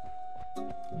skull.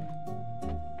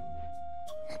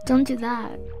 Don't do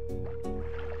that.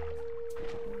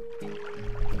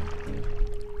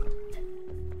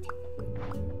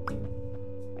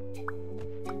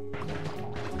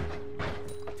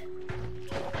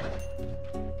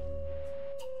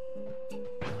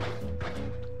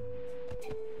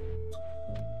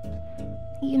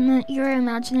 You're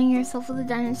imagining yourself with a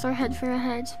dinosaur head for a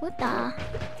head. What the?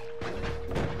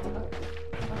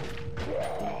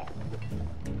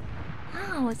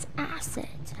 Oh, it's acid.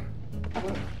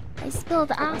 I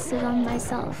spilled acid on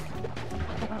myself.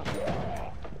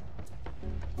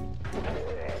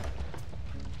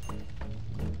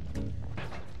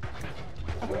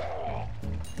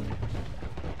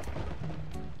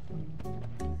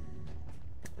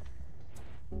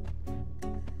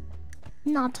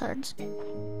 Noted.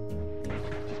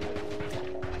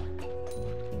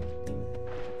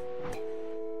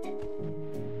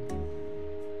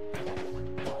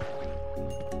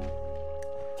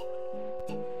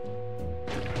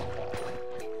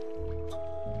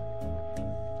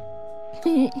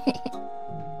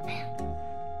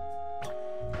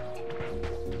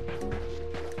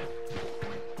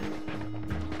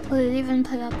 Will it even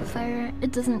put out the fire?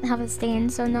 It doesn't have a stain,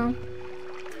 so no.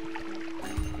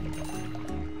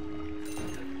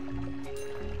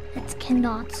 It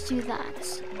cannot do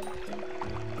that.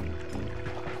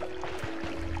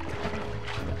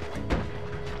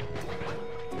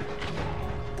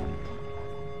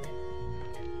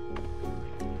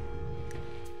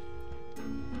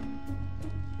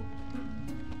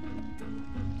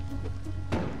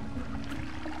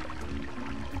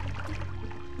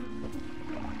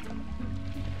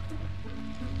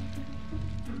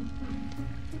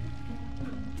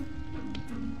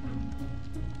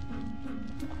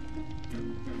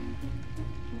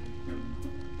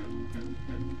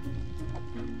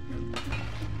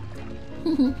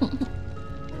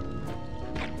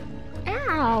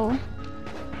 Ow!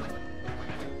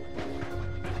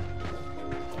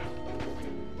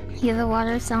 Yeah, the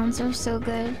water sounds are so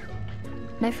good.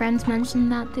 My friends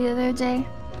mentioned that the other day.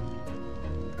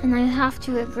 And I have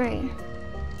to agree.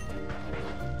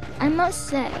 I must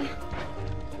say,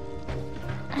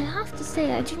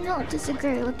 I do not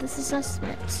disagree with this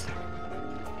assessment.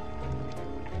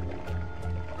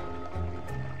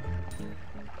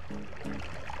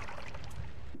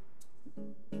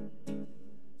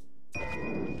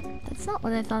 It's not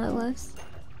what I thought it was.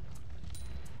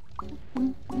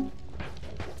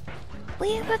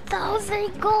 We have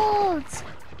 1,000 gold!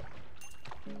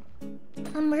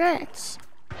 I'm rich.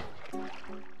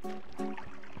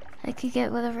 I could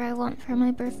get whatever I want for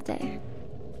my birthday.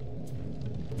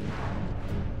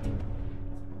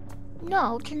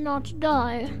 No, cannot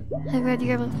die. I read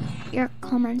your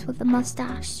comment with the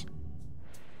mustache.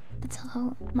 That's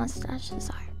how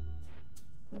mustaches are.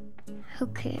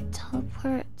 Okay,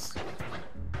 teleport.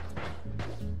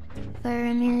 Fire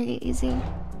immunity easy.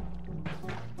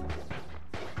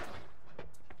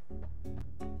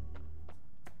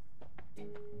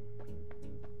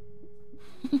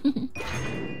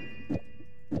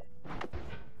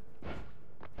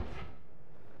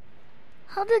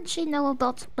 How did she know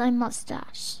about my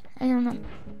mustache? I don't know.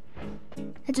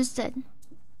 I just did.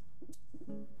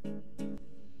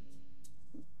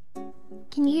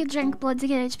 Can you drink blood to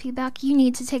get HP back? You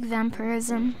need to take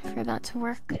vampirism for that to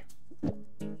work.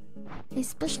 A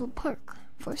special perk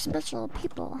for special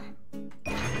people.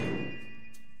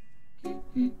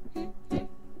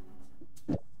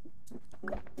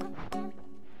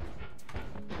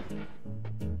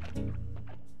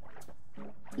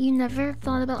 You never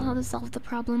thought about how to solve the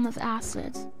problem of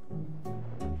acid.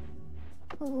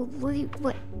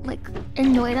 What, like,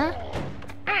 in Noita?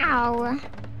 Ow!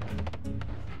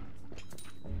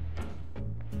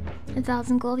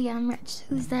 1,000 gold, yeah, I'm rich.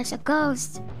 Who's that? A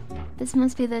ghost! This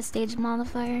must be the stage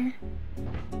modifier.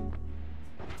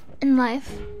 In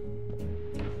life.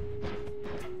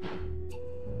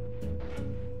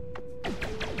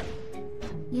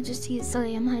 You just use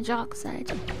sodium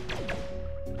hydroxide.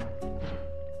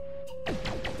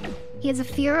 He has a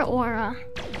fear aura.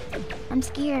 I'm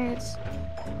scared.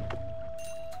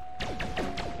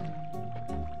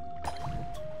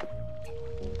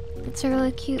 It's a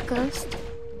really cute ghost.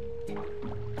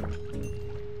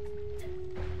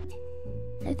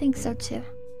 I think so too.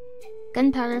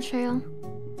 Gunpowder trail.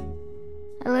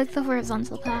 I like the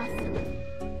horizontal path.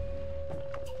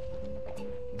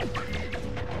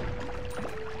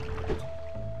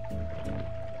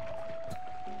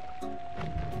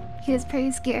 He was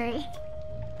pretty scary.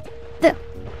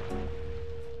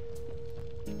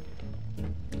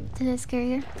 Did I scare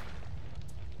you?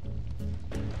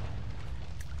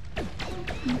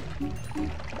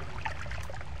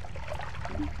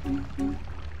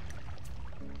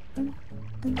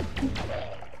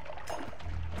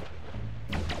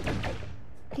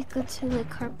 You go to the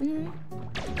carpenter.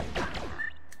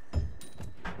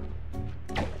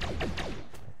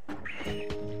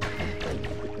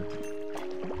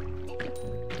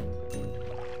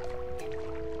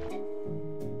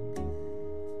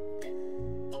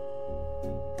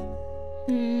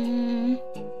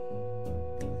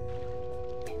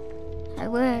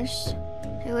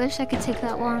 I wish I could take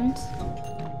that wand.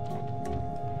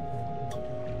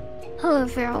 Hello,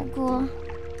 Feral Ghoul.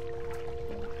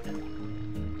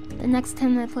 The next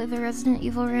time I play the Resident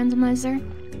Evil randomizer,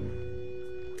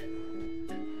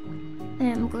 I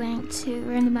am going to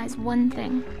randomize one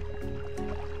thing.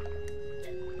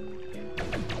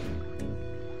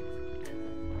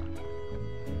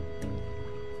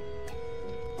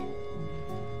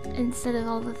 Instead of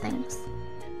all the things.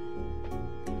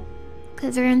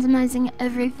 Because randomizing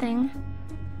everything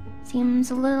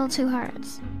seems a little too hard.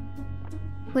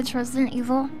 Which Resident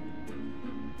Evil?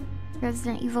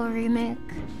 Resident Evil Remake.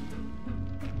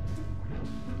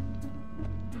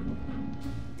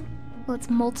 Well, it's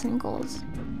Molten Gold.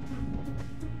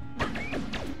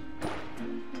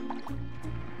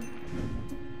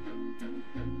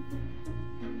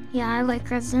 Yeah, I like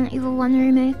Resident Evil 1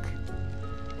 Remake.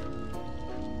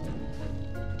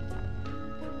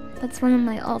 That's one of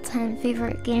my all-time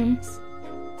favorite games.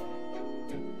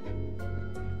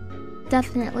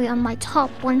 Definitely on my top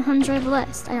 100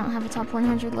 list. I don't have a top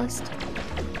 100 list.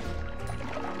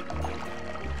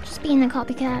 Just being a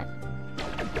copycat.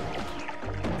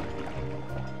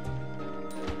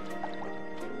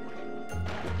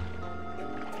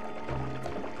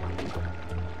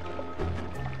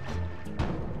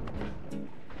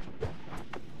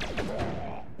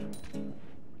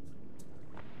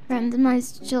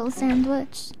 Randomized Jill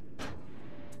sandwich.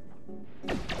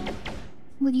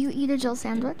 Would you eat a Jill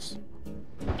sandwich?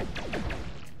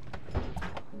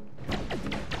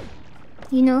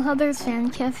 You know how there's fan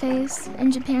cafes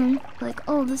in Japan? Like,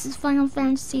 oh, this is Final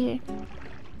Fantasy.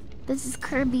 This is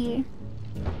Kirby.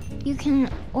 You can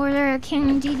order a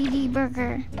King DDD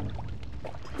burger.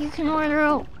 You can order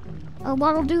a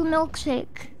Waddle Doo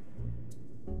milkshake.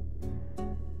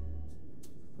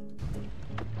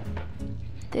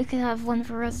 They could have one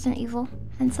for Resident Evil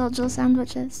and sell Jill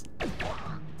sandwiches.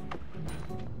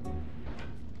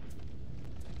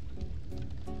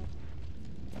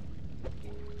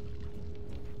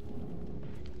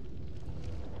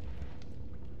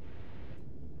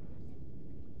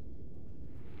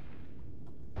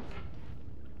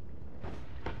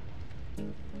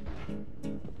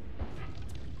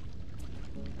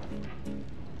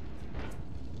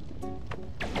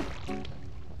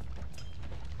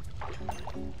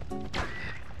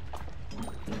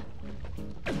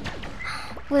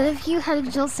 What if you had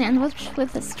a Jill sandwich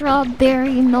with a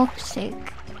strawberry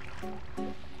milkshake?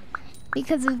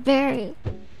 Because of berry.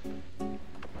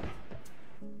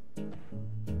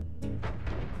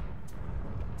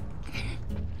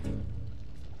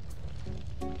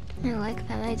 I like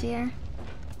that idea.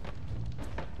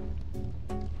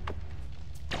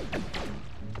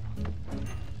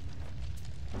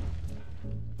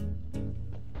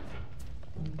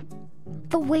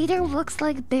 The waiter looks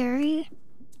like Barry.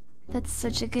 That's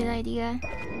such a good idea.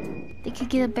 They could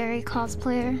get a Barry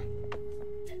cosplayer.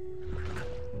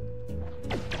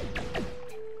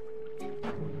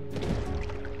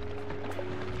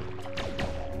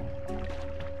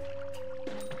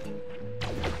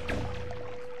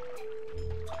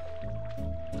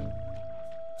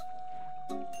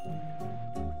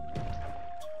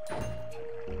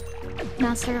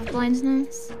 Master of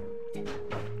blindness.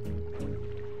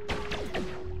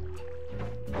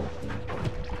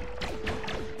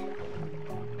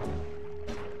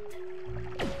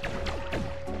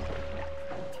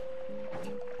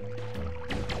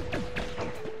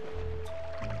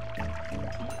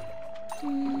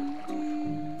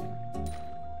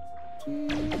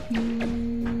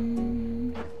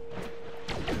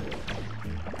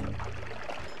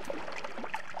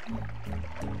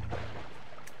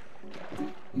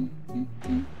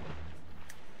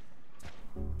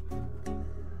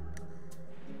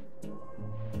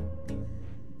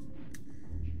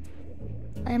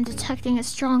 I am detecting a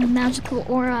strong magical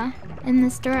aura in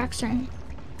this direction.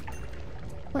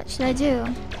 What should I do?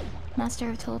 Master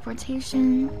of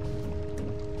teleportation.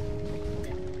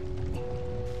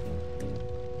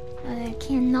 I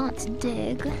cannot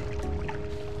dig.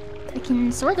 I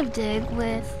can sort of dig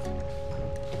with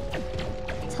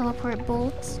teleport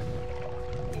bolts,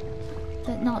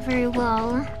 but not very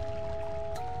well.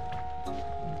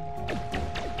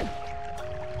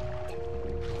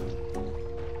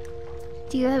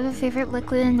 Do you have a favorite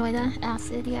liquid in Noita?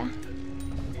 Acid, yeah.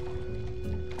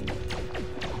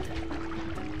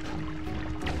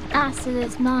 Acid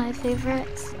is my favorite.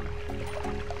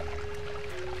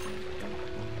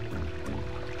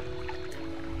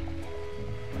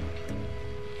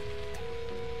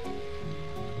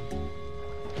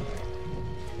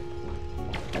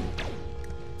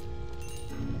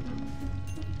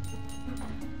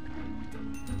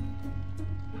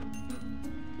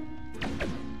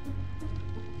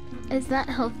 Is that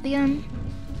Healthium?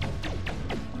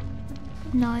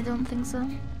 No, I don't think so.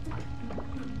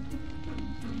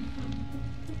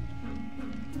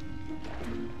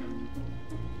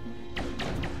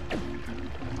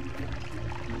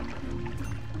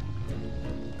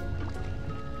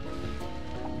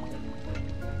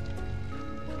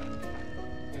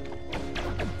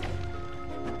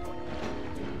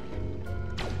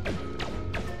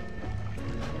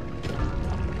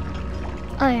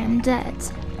 I am dead.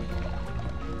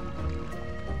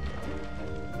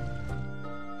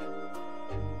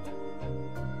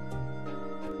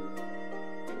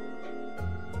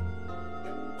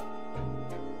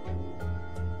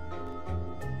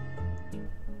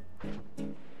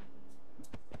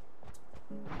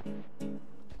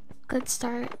 Good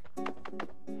start.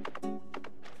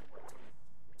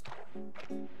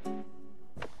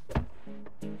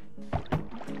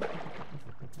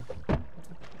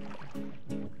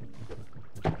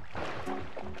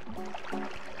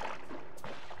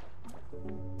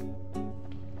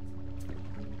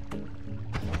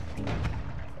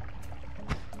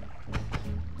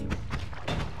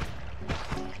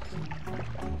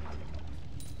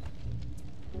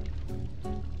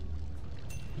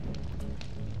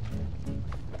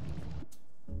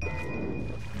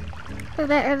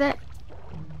 Rivet.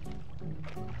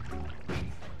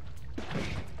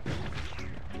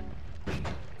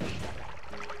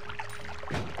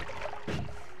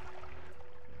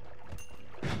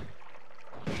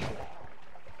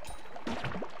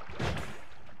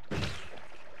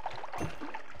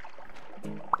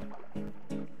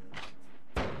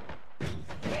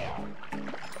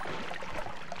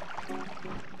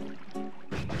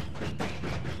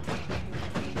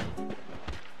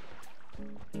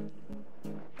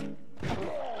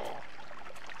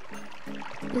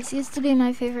 This used to be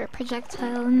my favorite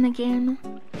projectile in the game.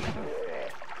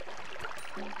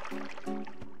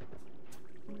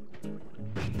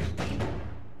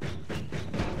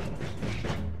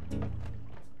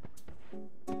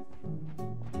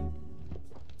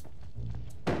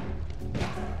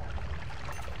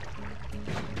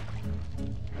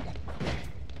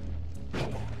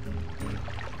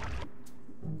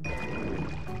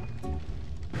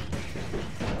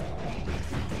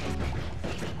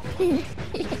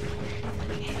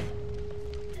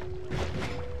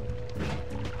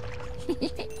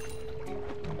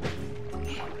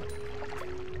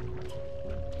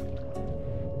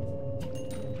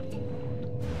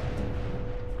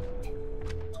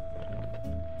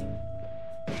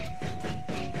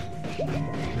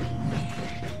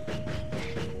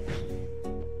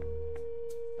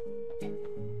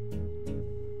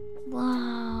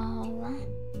 Wow.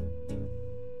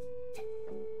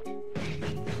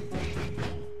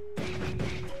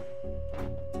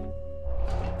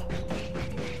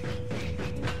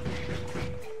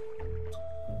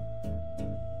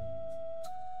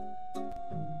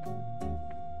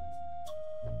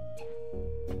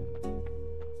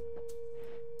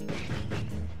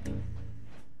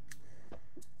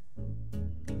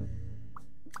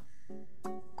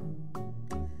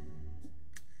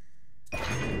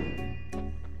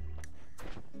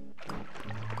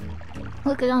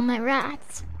 Look at all my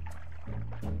rats.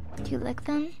 Do you like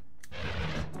them?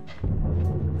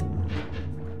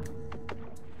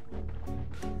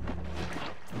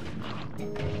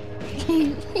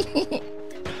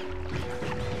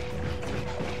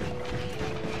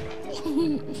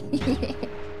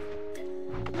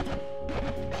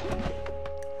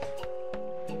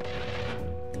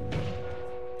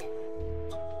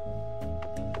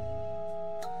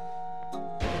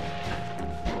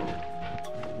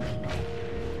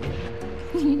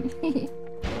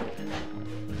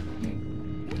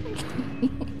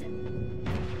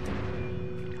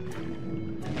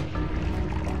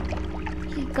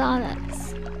 He got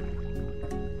us.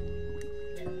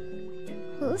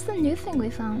 What was the new thing we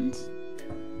found?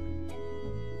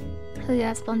 Oh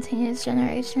yeah, spontaneous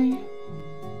generation.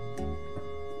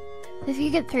 If you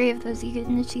get 3 of those, you get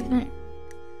an achievement.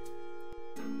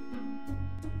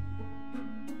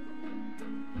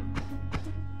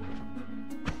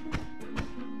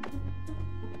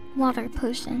 Water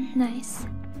potion, nice.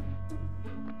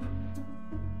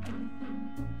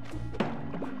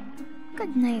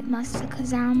 Good night, Master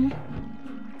Kazam.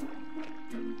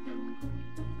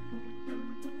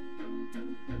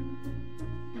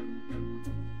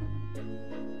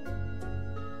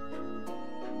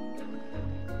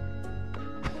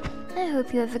 I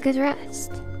hope you have a good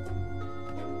rest.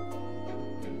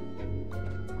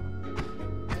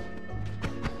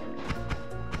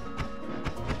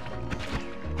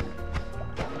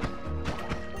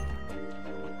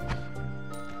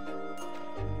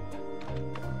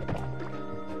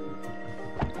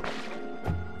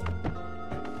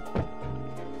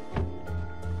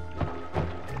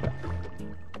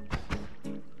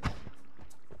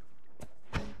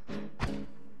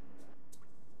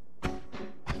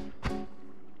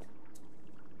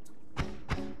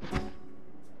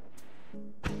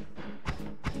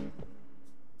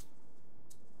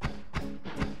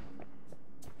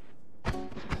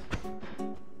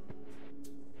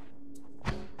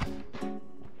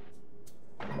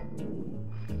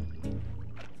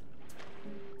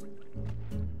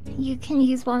 You can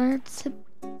use water to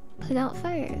put out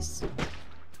fires.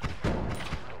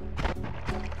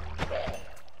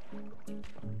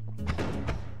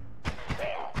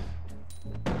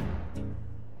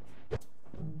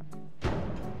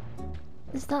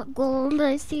 Is that gold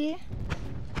I see?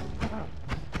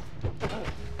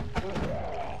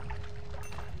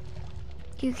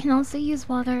 You can also use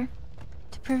water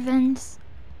to prevent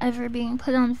ever being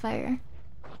put on fire.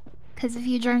 Because if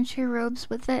you drench your robes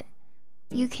with it,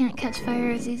 you can't catch fire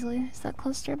as easily. Is that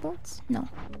cluster bolts? No.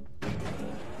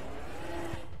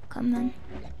 Come then.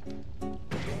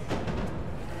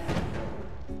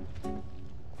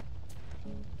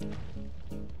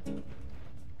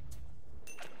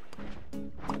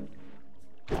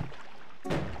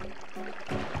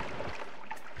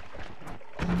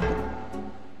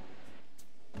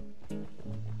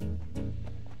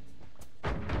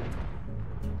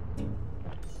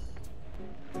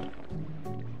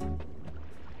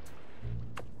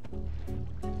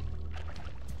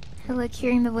 I like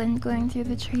hearing the wind going through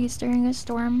the trees during a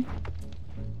storm.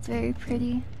 It's very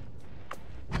pretty.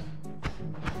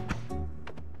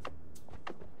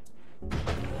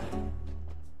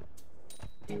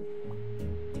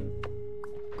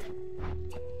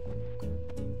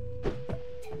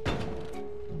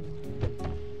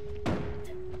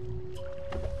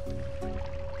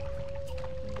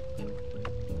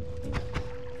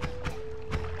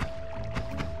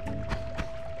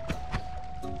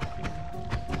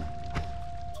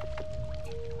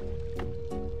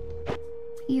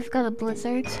 You've got a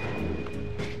blizzard.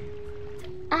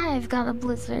 I've got a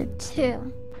blizzard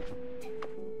too.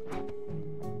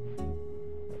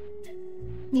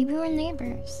 Maybe we're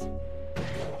neighbors.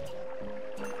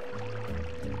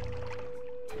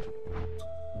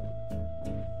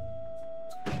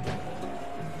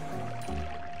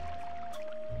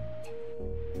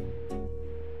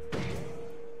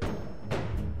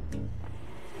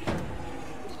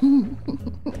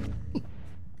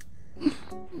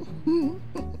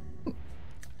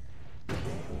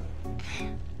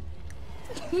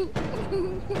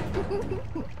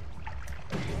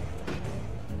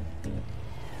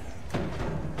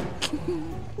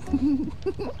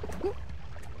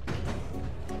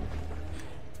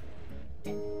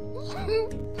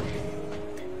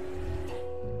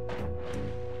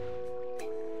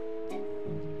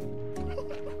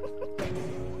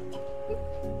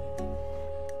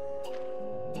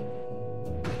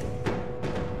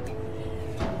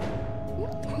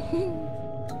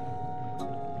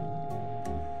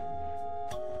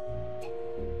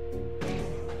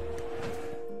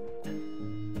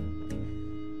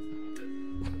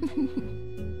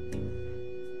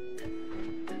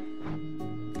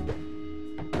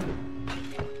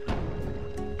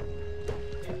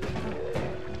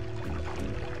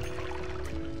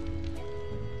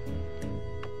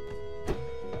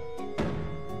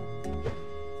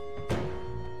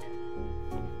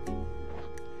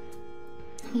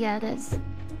 Yeah, it is.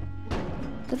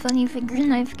 The funny finger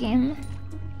knife game.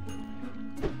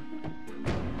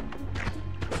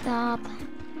 Stop.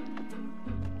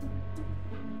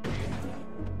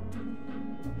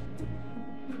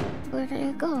 Where did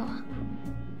it go?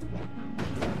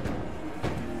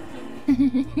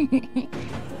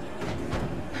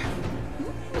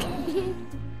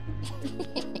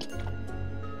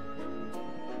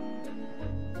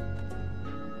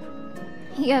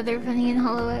 Yeah, they're funny in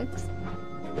Hollow X.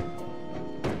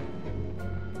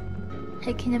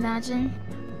 I can imagine.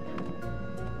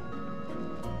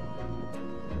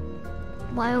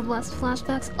 Wild West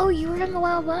flashbacks. Oh, you were in the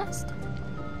Wild West?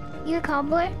 You're a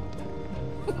cowboy?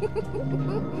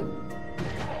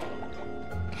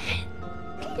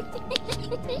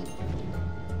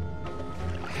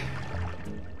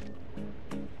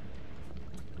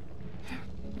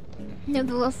 No,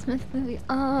 the Will Smith movie.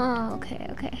 Oh, okay,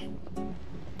 okay.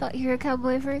 Thought you were a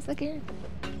cowboy for a second.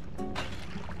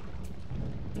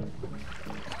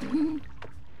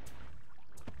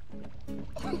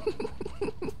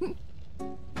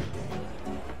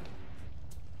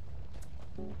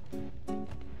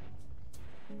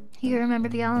 You remember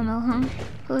the Alamo, huh?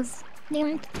 It was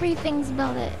named 3 things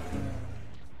about it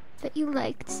that you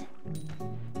liked.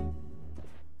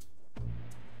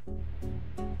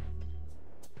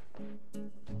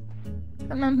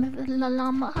 Remember the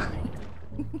llama?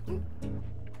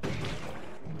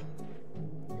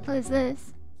 What is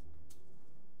this?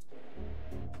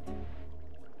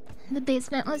 The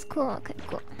basement was cool. Okay,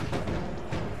 cool.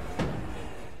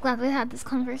 Glad we had this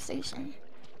conversation.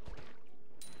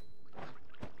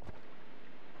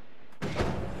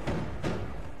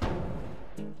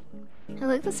 I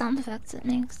like the sound effects it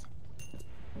makes.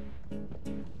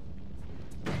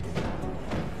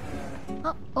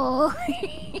 Uh-oh.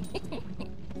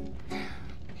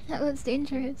 That was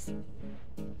dangerous.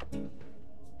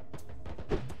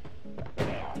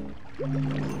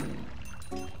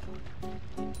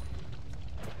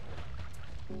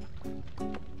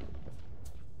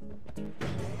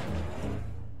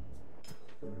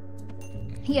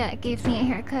 Yeah, it gave me a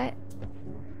haircut.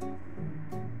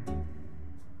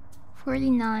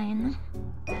 49.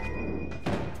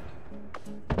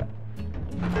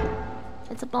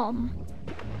 It's a bomb.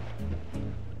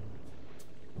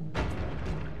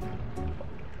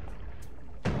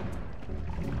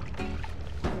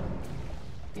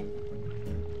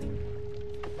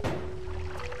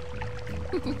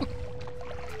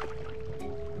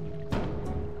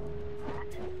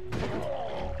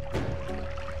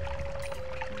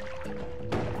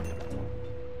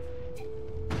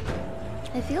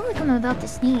 I feel like I'm about to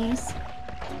sneeze.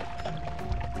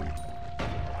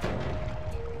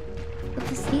 But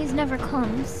the sneeze never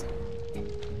comes.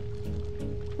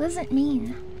 What does it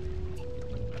mean?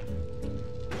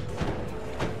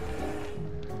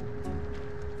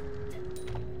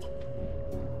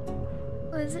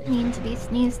 What does it mean to be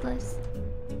sneezeless?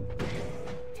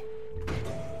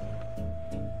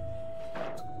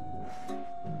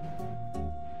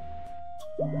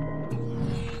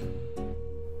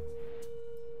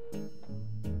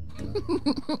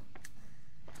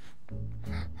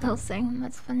 I'll sing,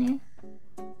 that's funny.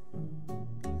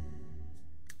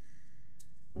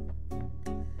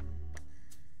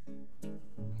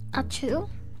 Achoo?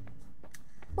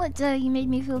 What, you made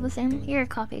me feel the same? You're a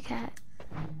copycat.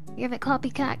 You're the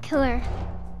copycat killer.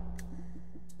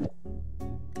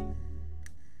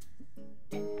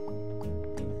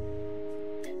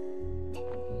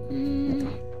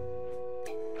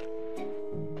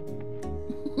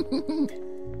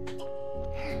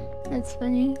 That's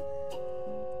funny.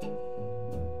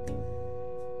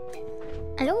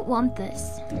 I don't want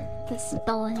this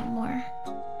spell anymore.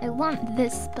 I want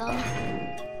this spell.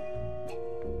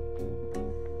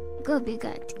 Go be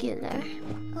good together.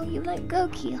 Oh, you like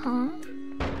Goki, huh?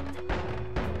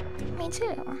 Me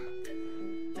too.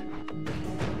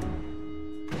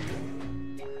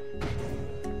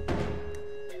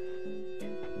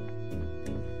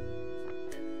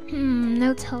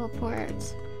 No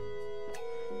teleports.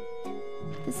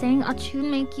 The saying Achu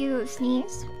make you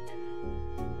sneeze?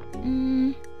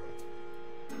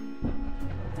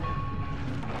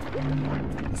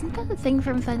 Isn't that a thing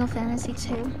from Final Fantasy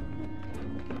 2?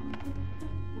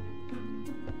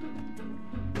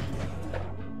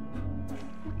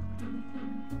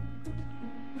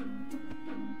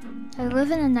 I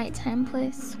live in a nighttime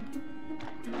place.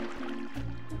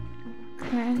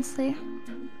 Currently.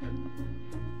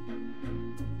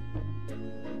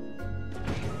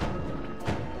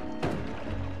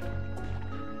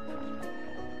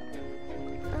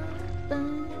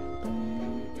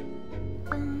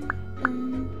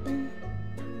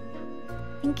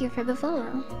 Thank you for the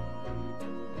follow.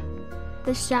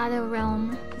 The Shadow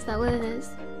Realm. Is that what it is?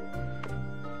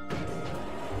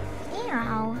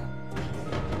 Meow.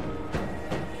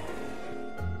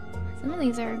 Some of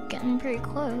these are getting pretty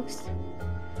close.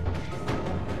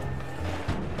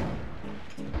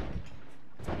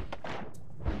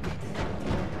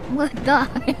 What the?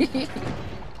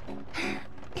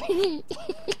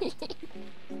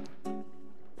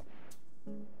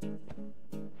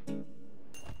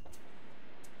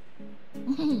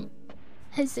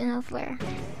 His flare.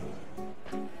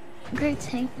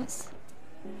 Greetings.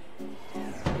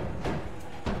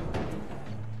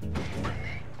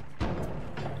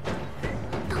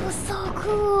 That was so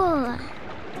cool.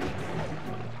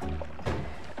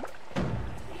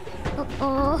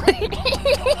 Uh-oh.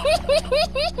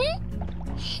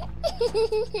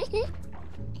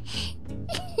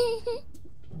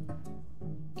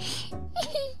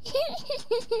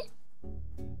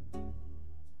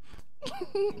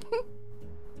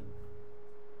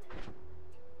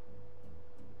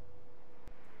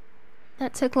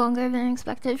 That took longer than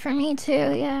expected for me too,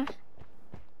 yeah.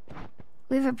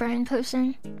 We have a brain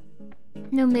potion.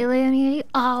 No melee immunity?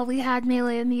 Oh, we had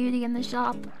melee immunity in the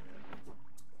shop.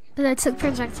 But I took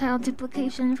projectile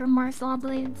duplication from more saw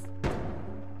blades.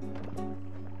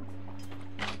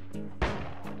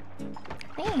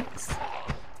 Thanks.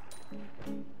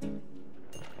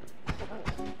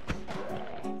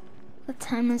 What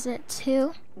time is it?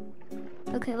 2?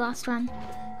 Okay, last run.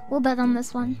 We'll bet on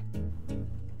this one.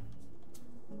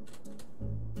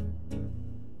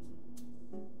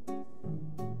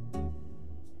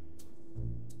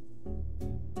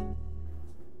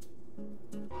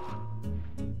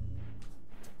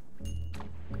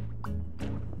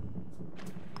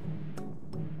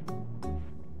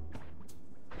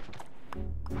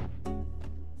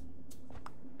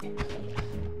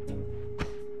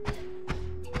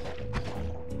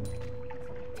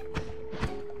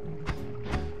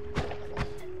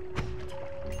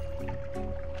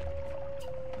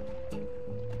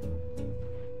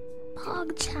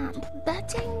 PogChamp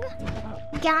betting?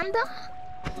 Ganda?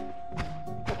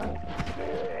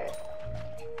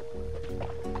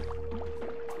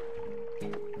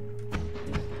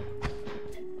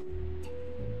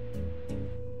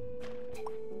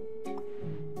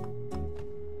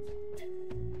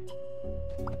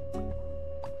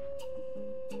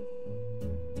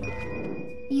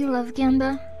 You love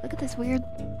Ganda? Look at this weird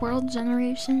world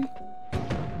generation.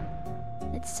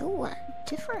 It's so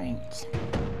different.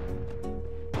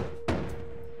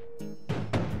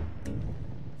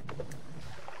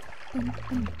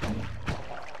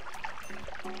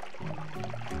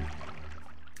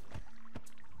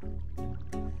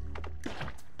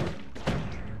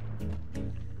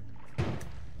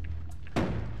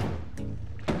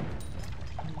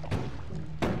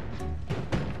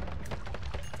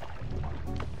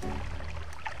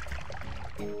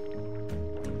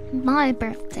 My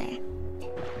birthday.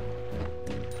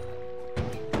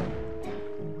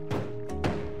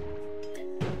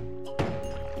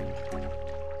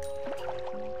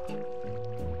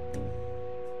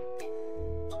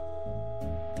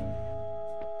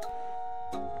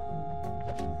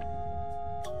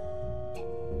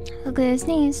 Okay, I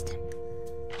sneezed.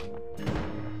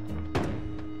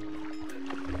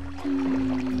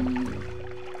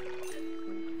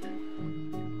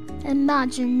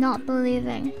 Imagine not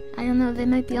believing. I don't know, they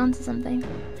might be onto something.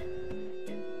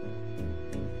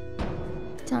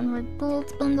 Downward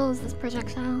bolt bundle, is this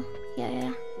projectile?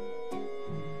 Yeah.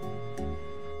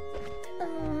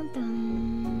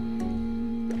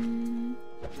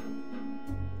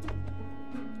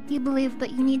 You believe,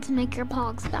 but you need to make your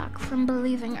pogs back from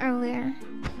believing earlier.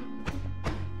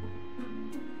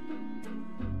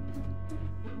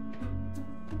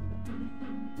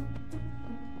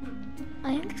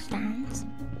 I understand.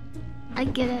 I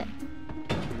get it.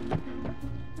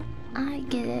 I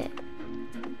get it.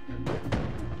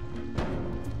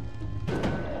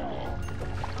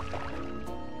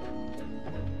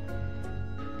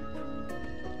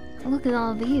 Look at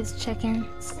all these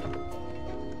chickens.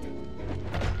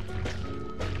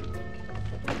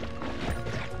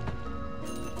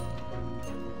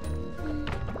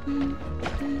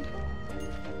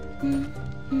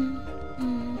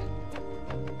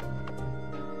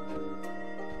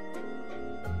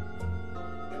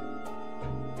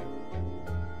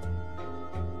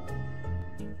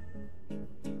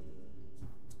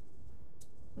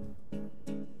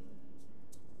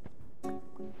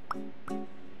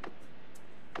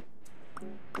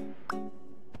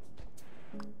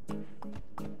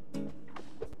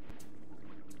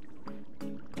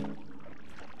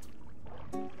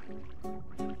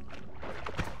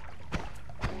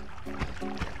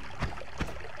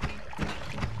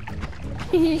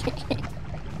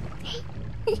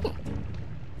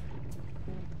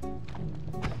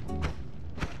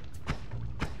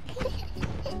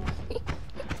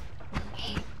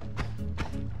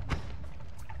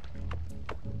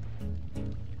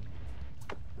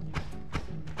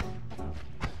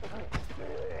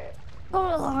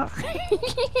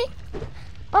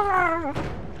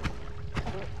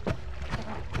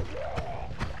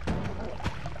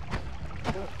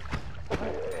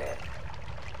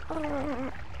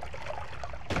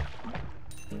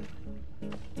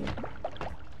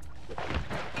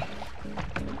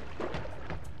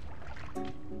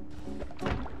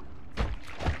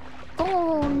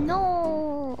 Oh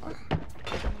no!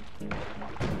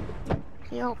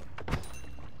 Yup.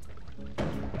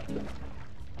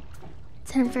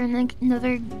 Time for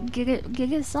another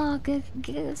Gigasaw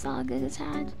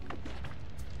tad.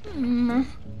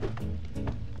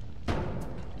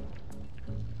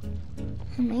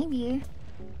 Maybe.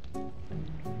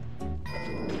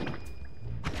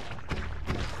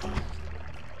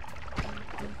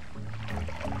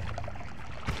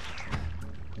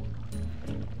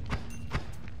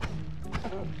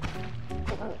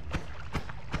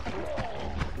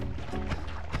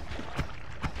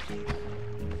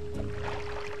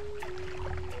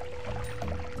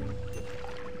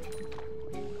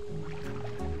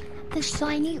 The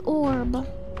shiny orb.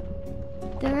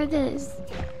 There it is.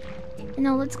 In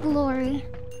all its glory.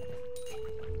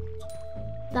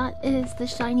 That is the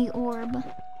shiny orb.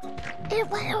 It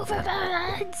went over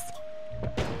my legs!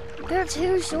 They're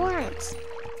too short.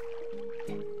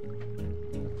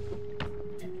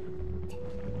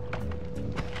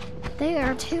 They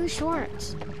are too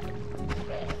short.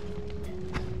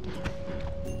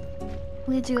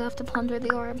 We do have to plunder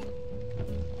the orb.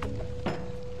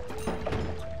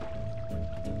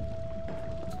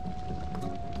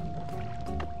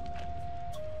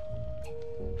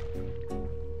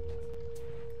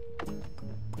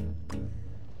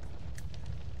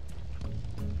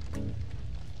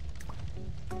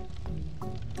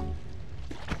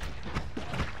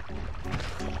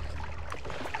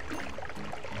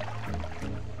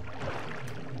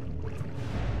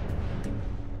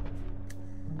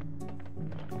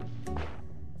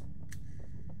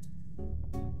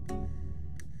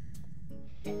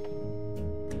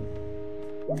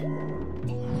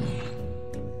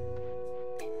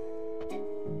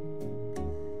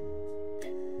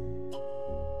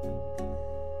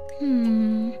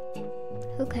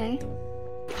 Okay.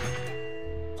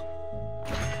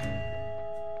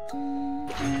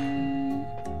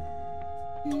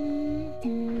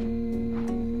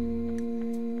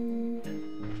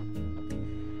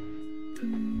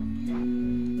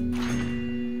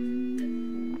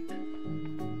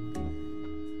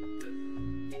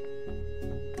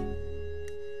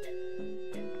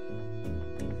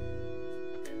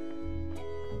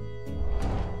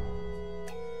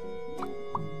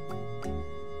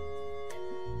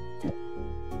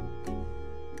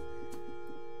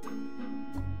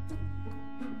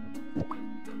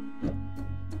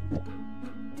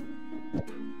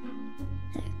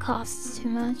 Costs too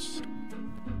much.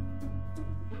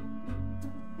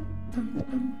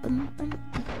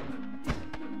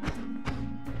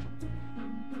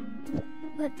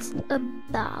 What's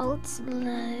about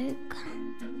like?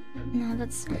 No,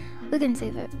 that's we can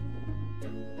save it.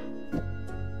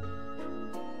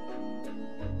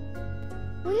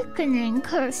 Weakening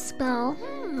curse spell.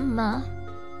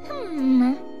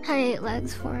 Had 8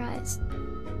 legs, 4 eyes.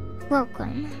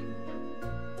 Welcome.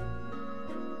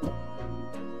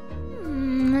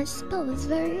 This spell is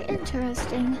very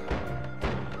interesting.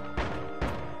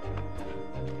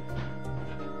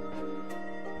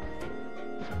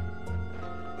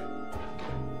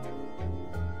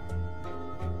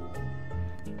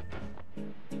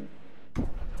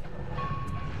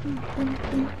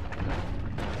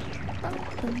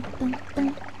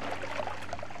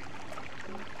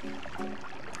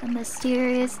 A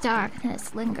mysterious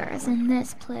darkness lingers in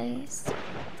this place.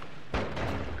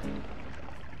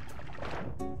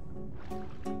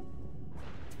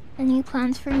 Any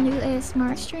plans for a new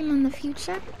ASMR stream in the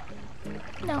future?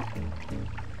 No.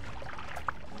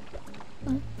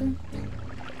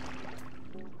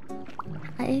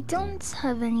 I don't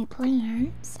have any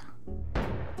plans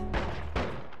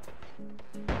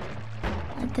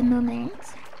at the moment.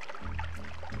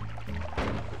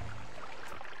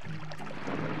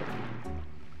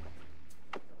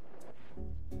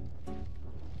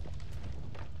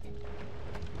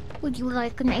 Would you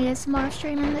like an ASMR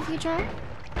stream in the future?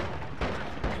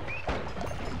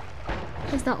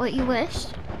 Is that what you wish?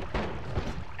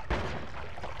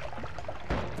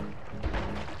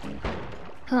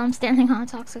 Oh, I'm standing on a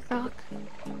toxic rock.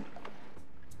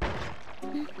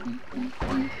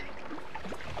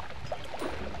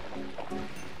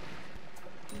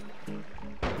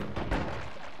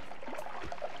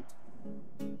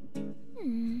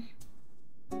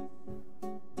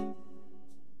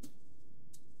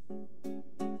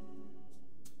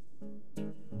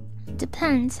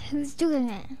 Depends who's doing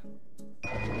it.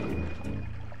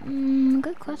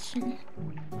 Good question.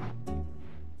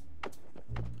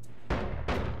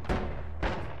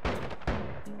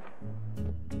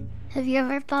 Have you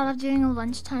ever thought of doing a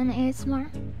lunchtime ASMR?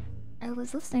 I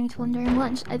was listening to one during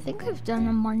lunch. I think I've done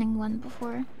a morning one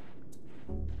before.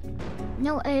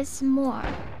 No ASMR.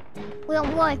 We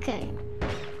don't like it.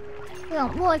 We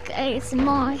don't like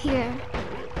ASMR here.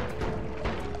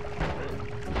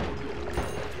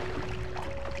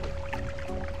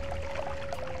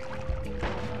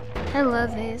 I love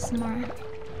ASMR.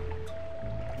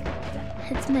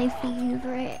 It's my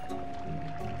favorite.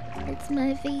 It's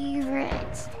my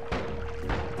favorite.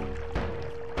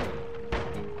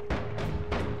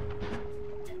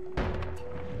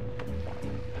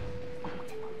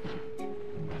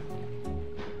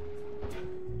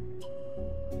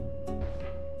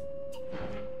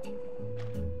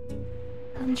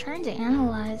 I'm trying to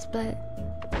analyze, but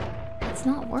it's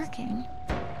not working.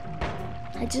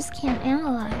 I just can't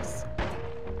analyze.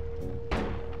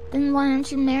 Then why don't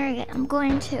you marry it? I'm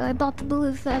going to. I bought the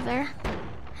blue feather.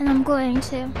 And I'm going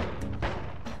to.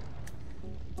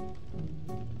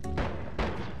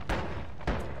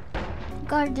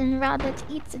 Garden rabbit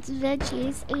eats its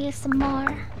veggies.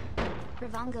 ASMR.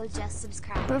 Bravongo just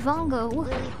subscribed. Bravongo.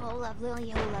 Lily ho love, Lily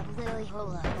ho love, Lily ho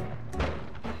love.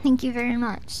 Thank you very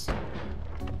much.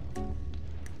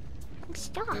 I'm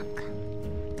stuck.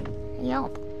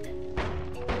 Yelp.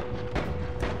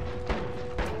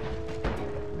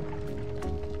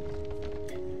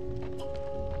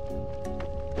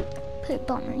 Put a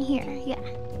button here, yeah.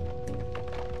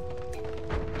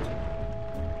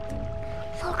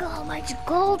 Look at how much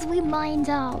gold we mined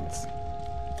out.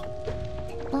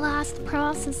 Blast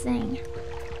processing.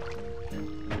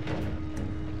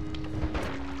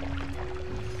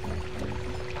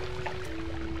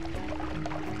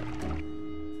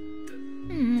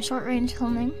 Short range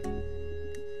filming.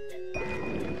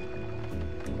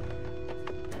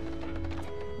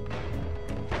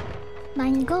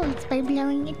 Mine gold by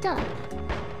blowing it up.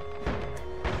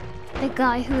 The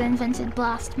guy who invented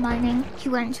blast mining, he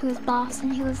went to his boss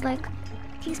and he was like,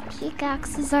 "These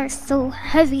pickaxes are so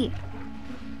heavy.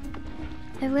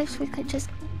 I wish we could just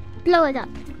blow it up.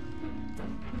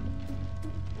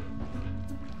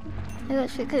 I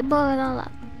wish we could blow it all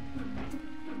up."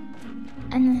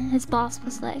 And his boss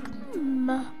was like,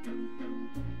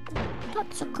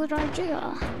 "That's a good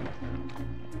idea.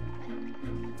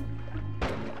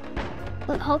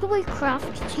 But how do we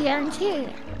craft TNT?"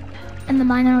 And the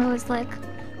miner was like,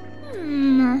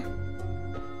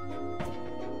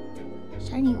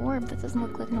 shiny orb, that doesn't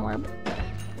look like an orb.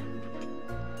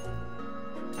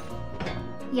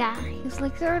 Yeah, he was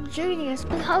like, "You're a genius,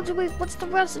 but how do we, what's the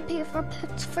recipe for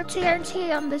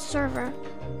TNT on this server?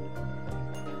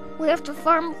 We have to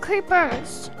farm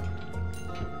creepers."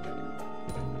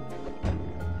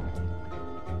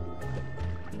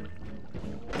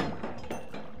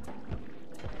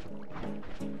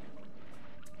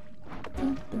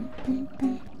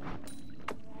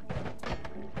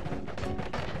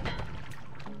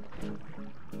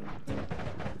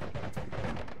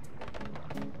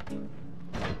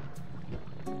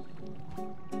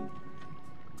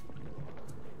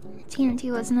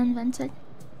 TNT wasn't invented.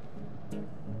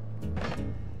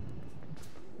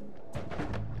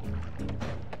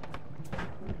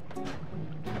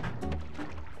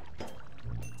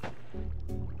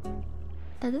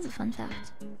 That is a fun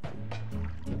fact.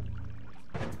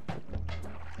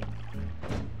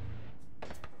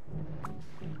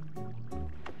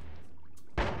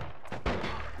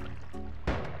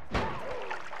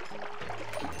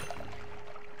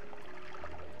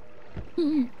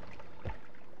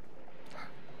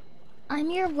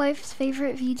 your wife's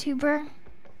favorite VTuber?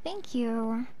 Thank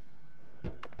you.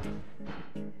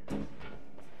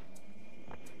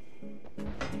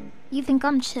 You think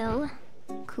I'm chill?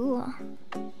 Cool.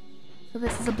 So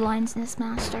this is a blindness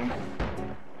master.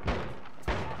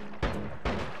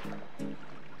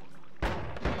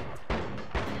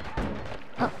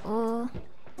 Uh-oh.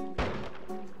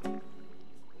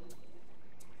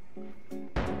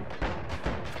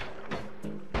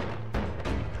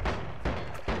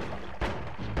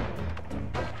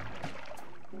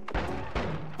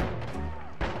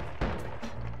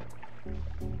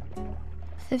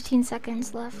 "15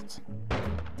 seconds left.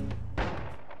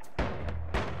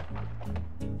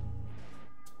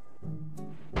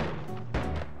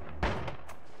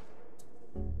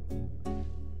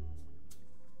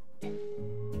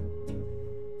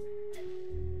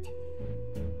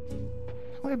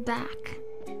 We're back.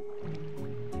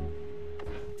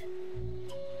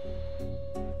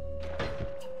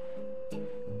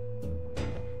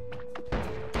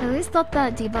 I always thought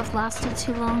that debuff lasted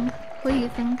too long. What do you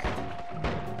think?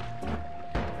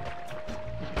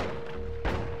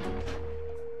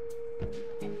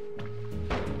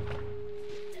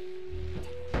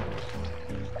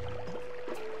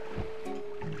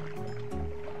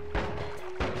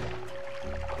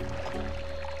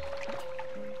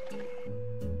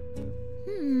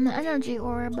 Energy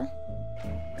orb.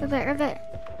 Rivet.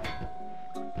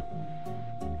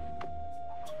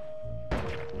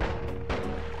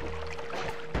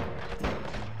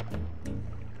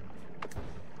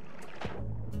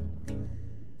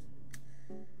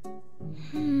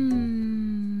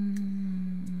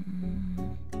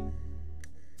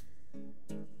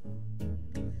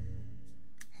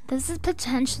 This is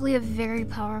potentially a very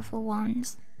powerful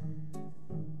wand.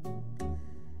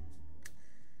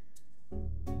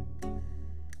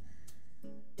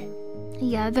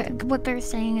 Yeah, what they're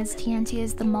saying is TNT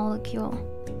is the molecule,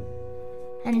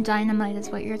 and dynamite is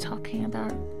what you're talking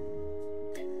about.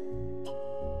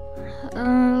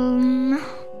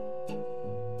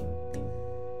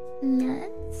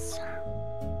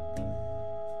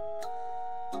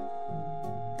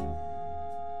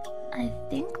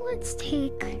 Let's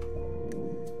take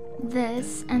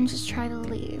this and just try to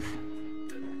leave,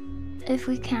 if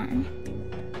we can.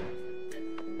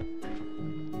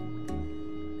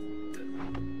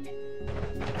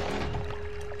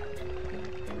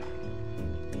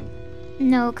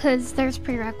 No, because there's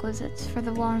prerequisites for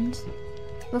the wand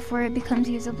before it becomes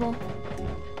usable.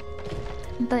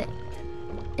 But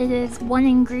it is one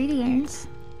ingredient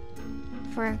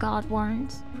for a god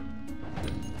wand.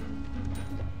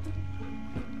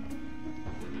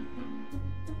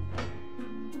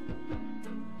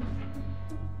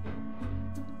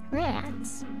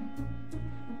 Rats.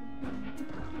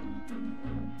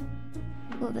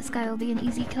 Well, this guy will be an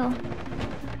easy kill.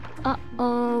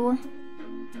 Uh-oh.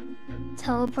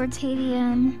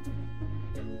 Teleportadium.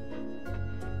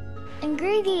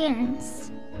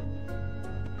 Ingredients!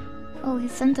 Oh, he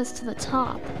sent us to the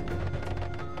top.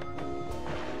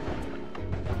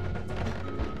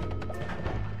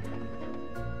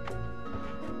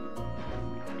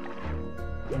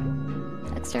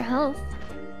 Extra health.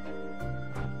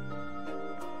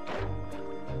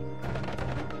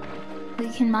 We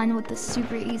can mine with this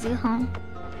super easy, huh?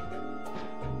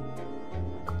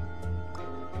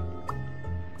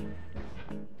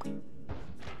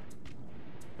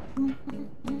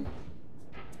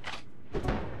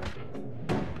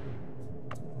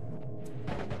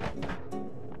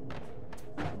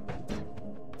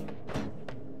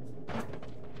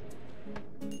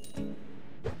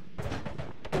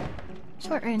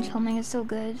 Short range homing is so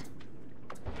good.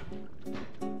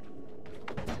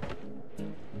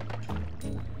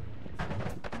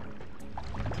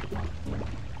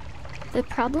 The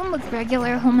problem with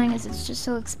regular homing is it's just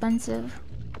so expensive.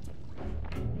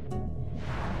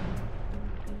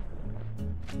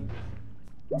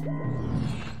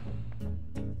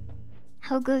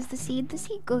 How goes the seed? The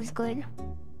seed goes good.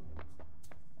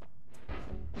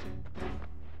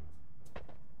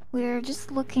 We're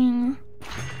just looking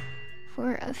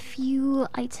for a few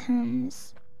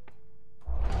items.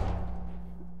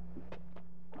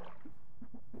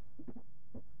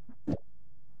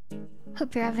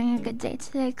 Hope you're having a good day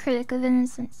today, Critic of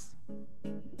Innocence.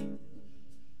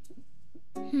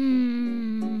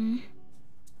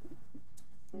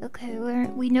 Okay,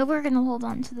 we know we're gonna hold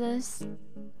on to this.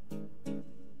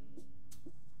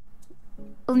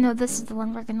 Oh no, this is the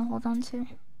one we're gonna hold on to.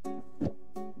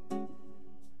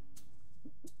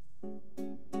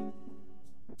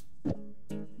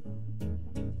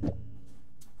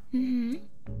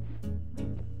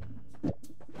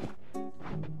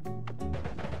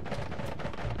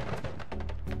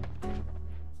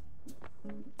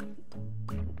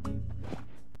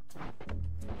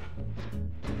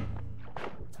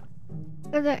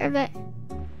 Ribbit.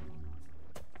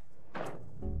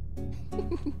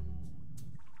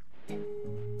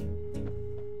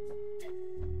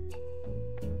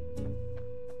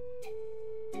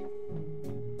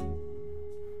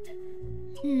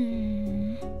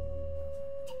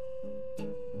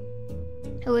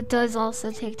 Oh, it does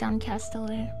also take down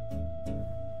Castellet.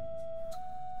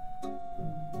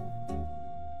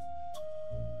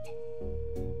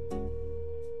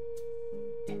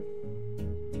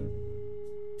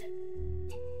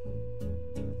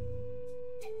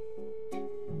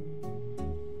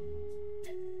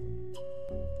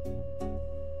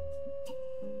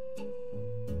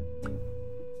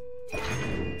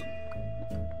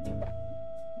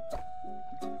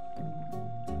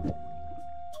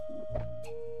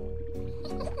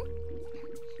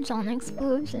 John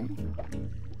explosion.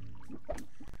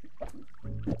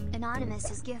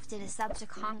 Anonymous is gifted a sub to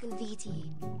Congo VT.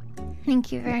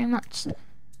 Thank you very much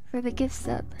for the gift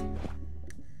sub.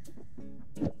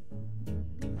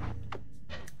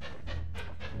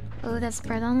 Oh, that's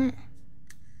spread on it.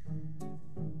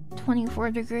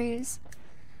 24 degrees.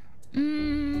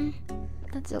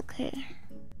 That's okay.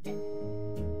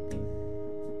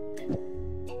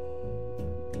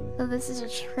 Oh, this is a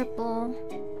triple.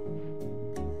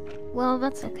 Well,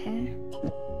 that's okay.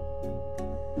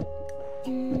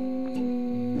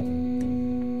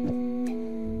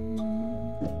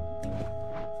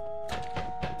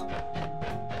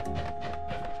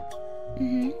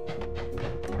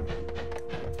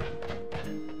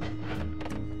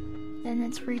 Then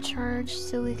it's recharged,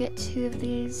 so we get 2 of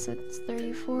these, so it's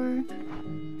 34.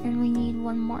 And we need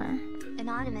 1 more.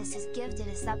 Anonymous is gifted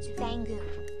a sub to Fangu.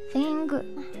 Fangu.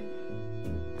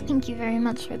 Thank you very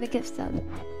much for the gift sub.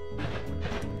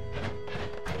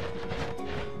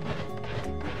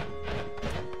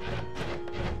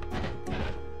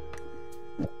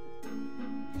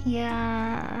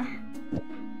 Yeah.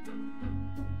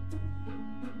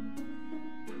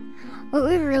 What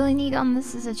we really need on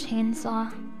this is a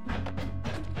chainsaw.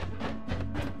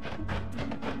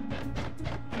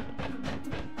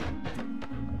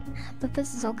 But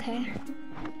this is okay.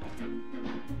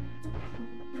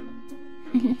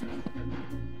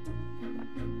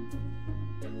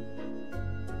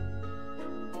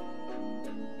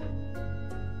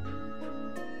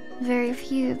 Very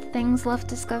few things left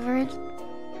discovered.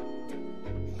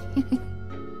 I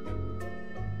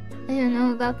don't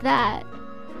know about that.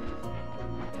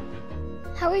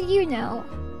 How would you know?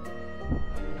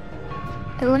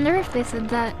 I wonder if they said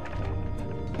that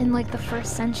in like the 1st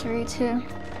century too.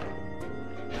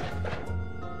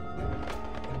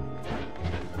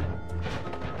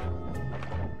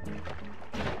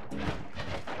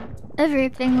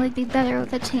 Everything would be better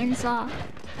with a chainsaw.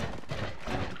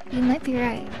 You might be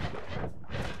right.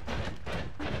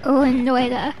 Oh, and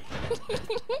Noita.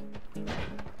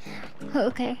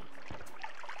 Okay.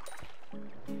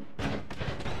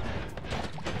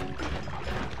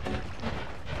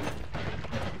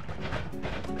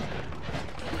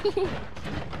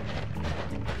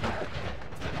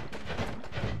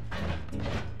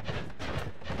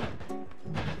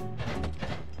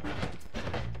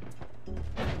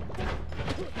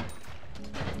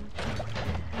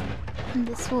 And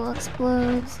this will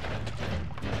explode.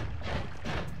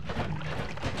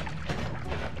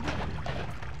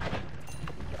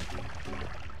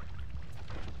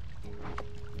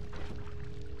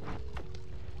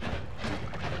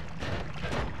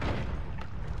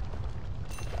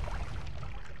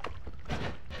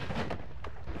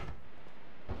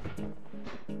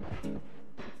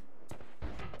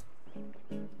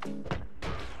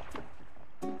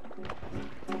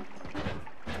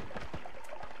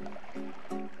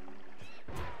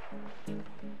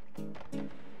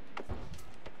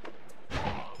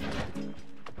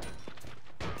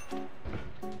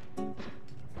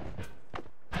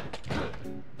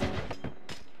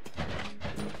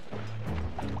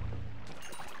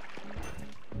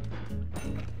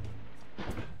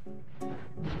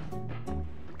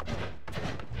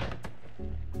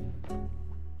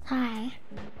 Hi.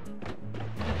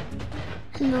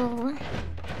 Hello.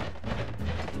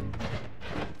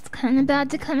 It's kinda bad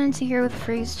to come into here with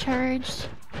freeze charge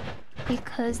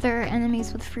because there are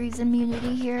enemies with freeze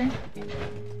immunity here.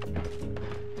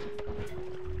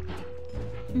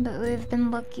 But we've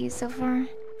been lucky so far.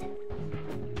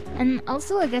 And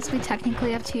also I guess we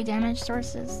technically have 2 damage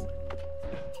sources.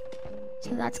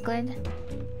 So that's good.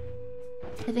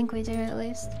 I think we do at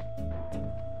least.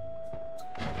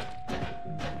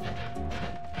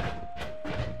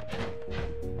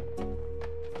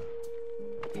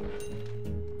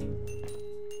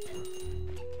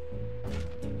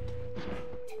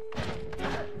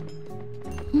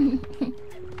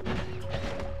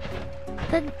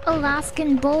 The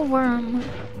Alaskan bullworm.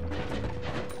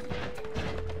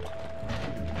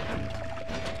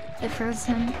 It froze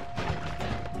him.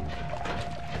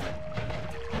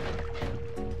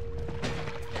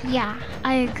 Yeah,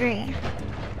 I agree.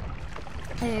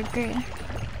 I agree.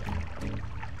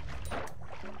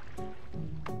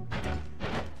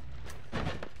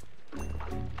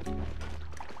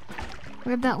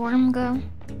 Where'd that worm go?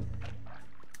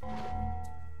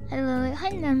 Hi Lily.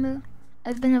 Hi Nemu.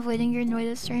 I've been avoiding your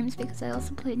Noita streams because I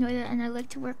also play Noita and I like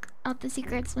to work out the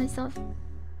secrets myself.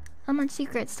 How much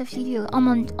secret stuff do you do?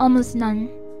 Almost none.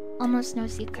 Almost no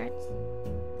secrets.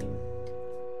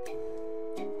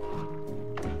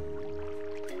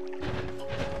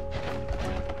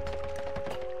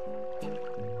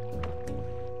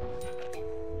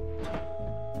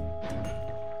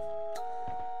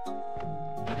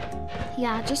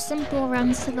 Yeah, just simple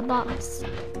runs to the boss.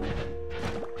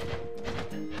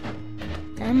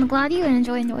 And I'm glad you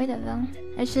enjoy Noita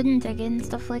though. I shouldn't dig in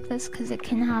stuff like this because it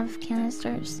can have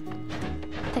canisters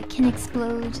that can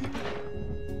explode.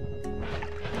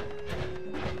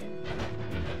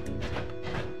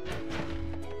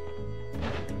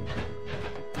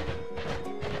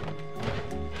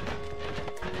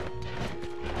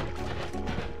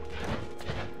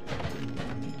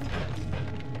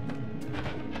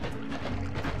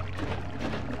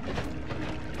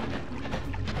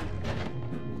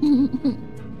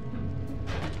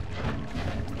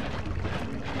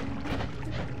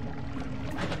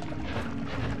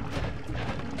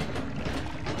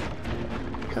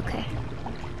 Okay.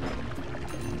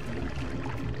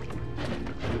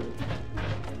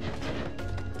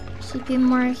 Should be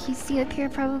more easy up here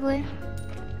probably.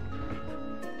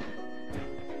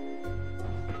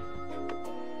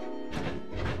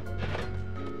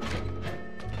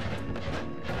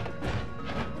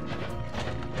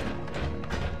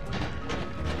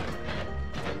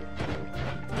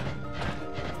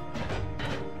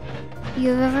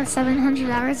 You have over 700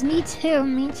 hours? Me too,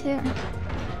 me too.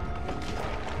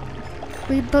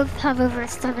 We both have over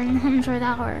 700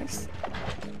 hours.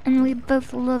 And we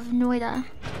both love Noita.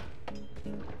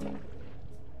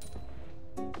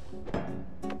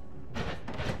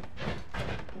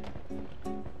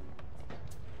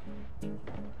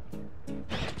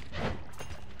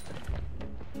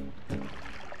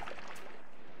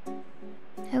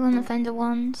 I wanna find a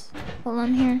wand while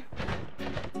I'm here.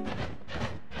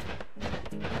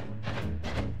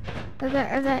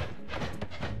 Okay.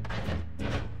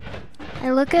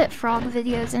 I look at frog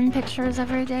videos and pictures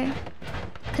every day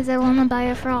because I want to buy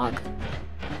a frog.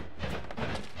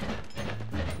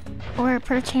 Or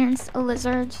perchance a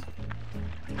lizard.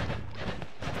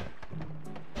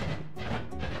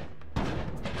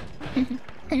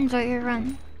 Enjoy your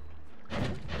run.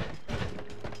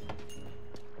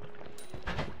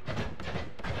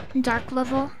 Dark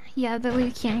level? Yeah, but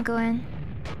we can't go in.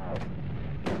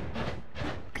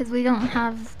 Because we don't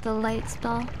have the light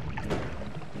spell.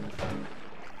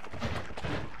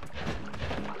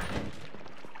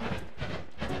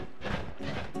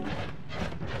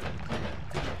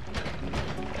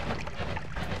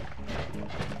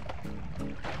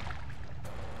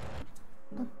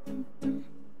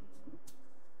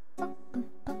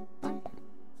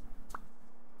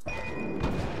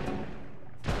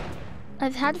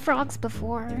 I've had frogs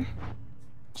before,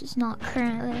 just not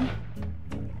currently.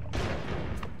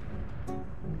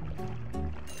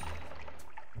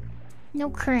 No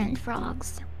current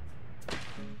frogs.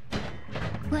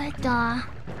 What the?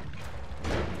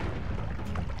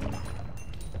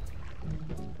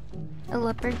 A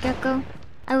leopard gecko?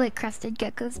 I like crested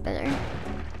geckos better.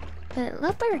 But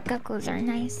leopard geckos are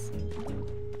nice.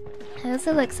 I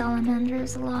also like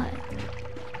salamanders a lot.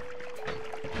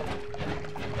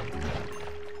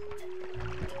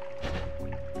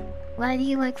 Why do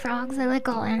you like frogs? I like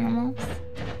all animals.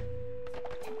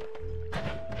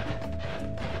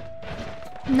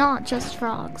 Not just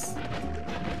frogs.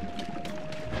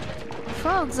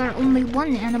 Frogs are only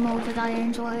one animal that I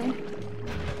enjoy.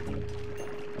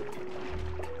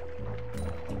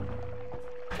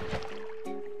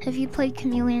 Have you played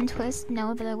Chameleon Twist?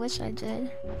 No, but I wish I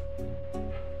did.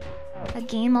 A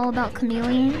game all about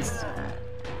chameleons?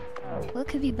 What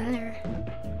could be better?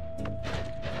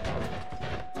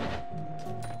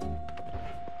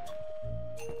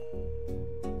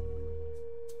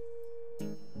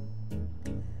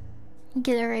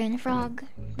 Get a rain frog,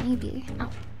 maybe. Oh.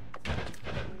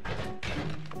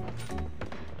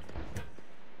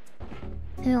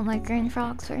 I don't like rain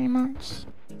frogs very much.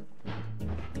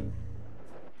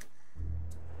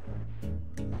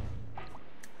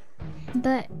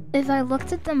 But if I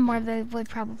looked at them more, they would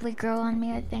probably grow on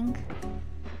me, I think.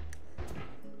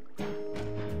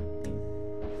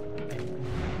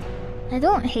 I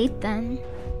don't hate them.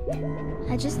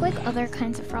 I just like other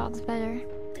kinds of frogs better.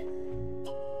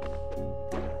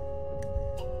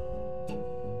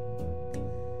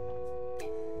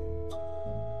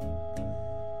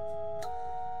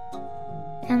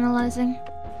 Analyzing.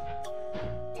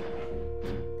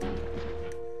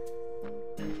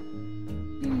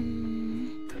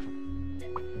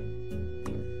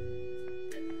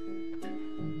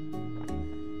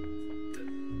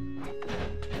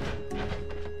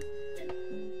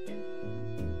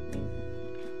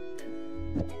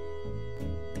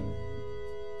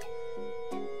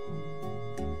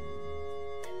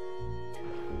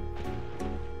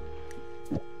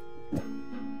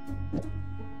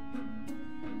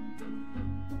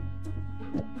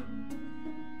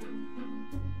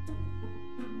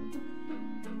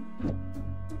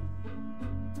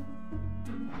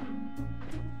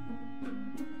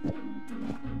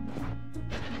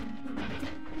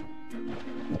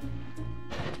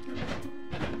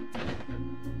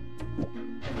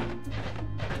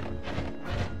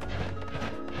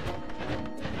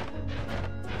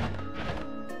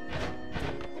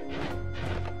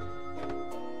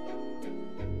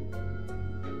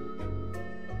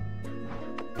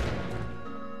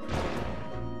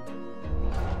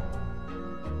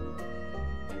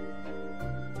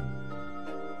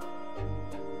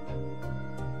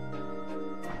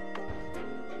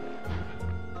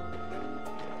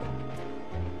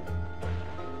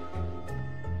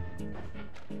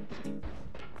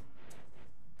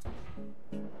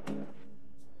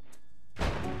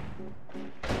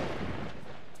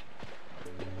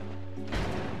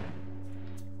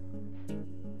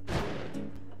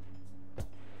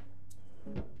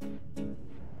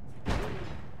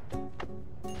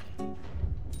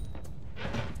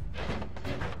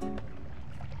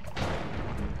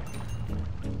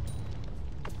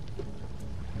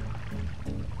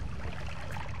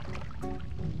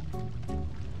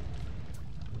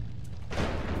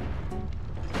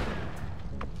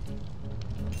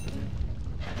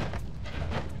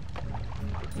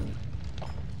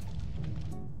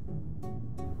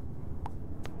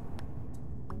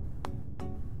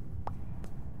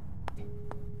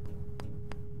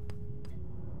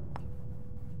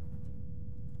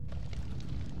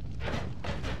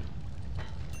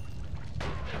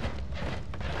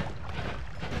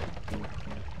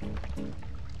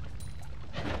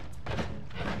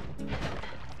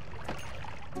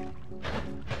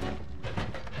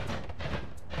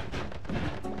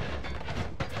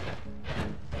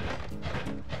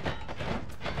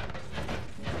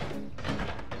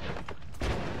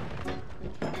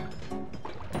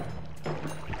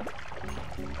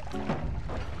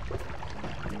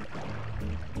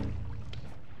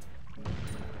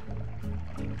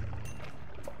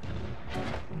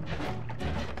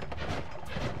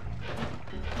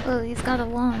 Oh, he's got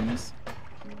alarms.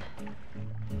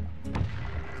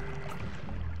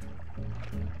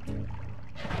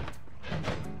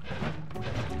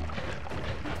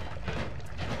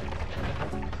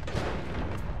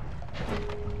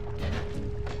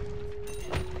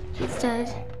 He's dead.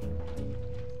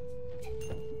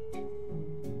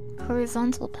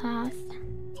 Horizontal path.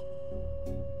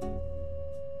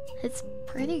 It's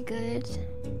pretty good.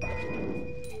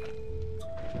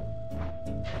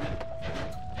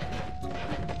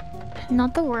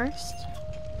 Not the worst.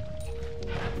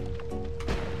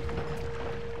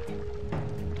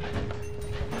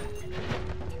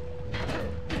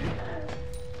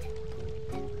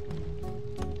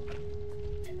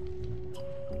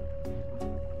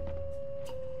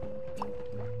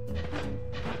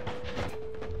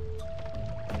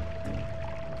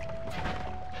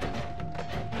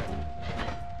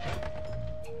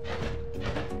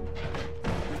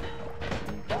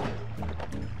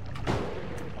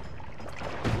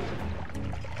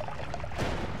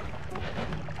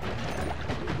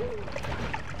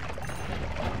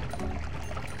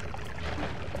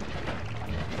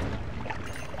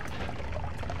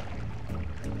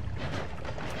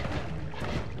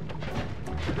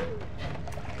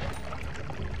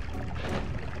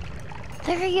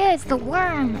 There he is, the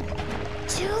worm!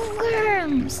 Two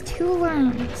worms! Two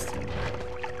worms!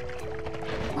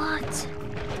 What?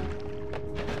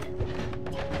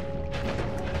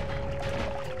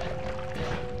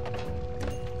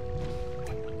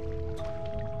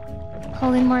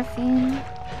 Polymorphine.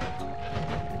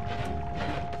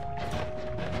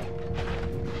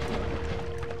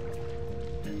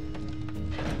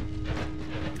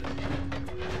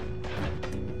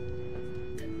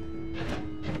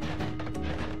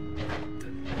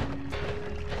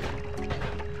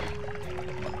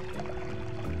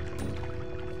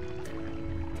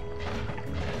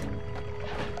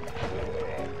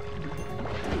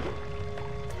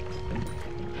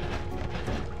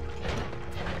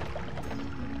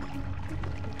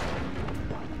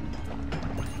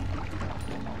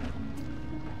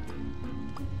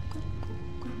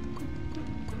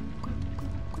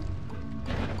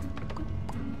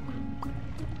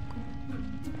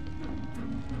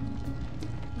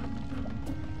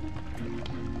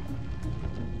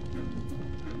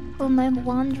 Oh, my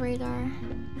wand radar.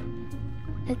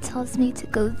 It tells me to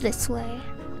go this way.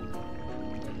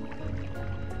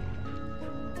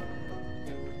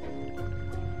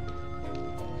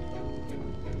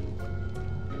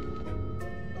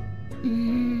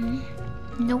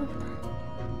 Nope.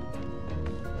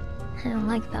 I don't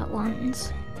like that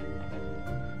wand.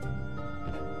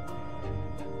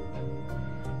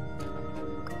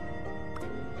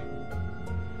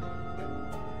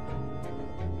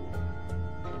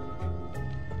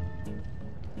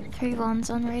 Three wands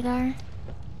on radar.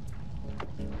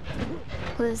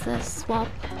 What is this? Swap.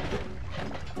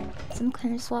 Some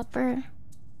kind of swapper.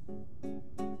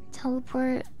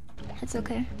 Teleport. It's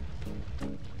okay.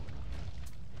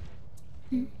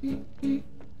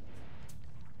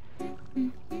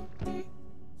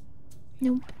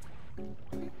 Nope.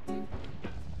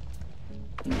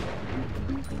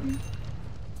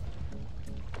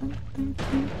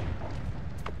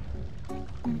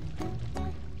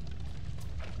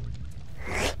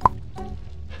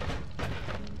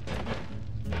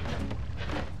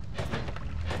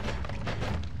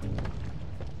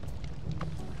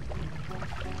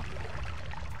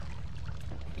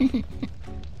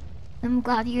 I'm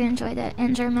glad you enjoyed it,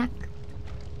 Andromac.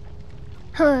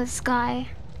 Hello, Sky.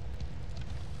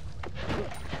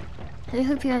 I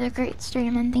hope you had a great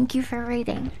stream and thank you for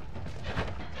raiding.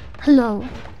 Hello.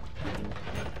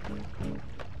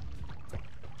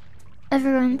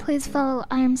 Everyone, please follow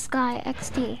I am Sky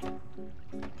XD.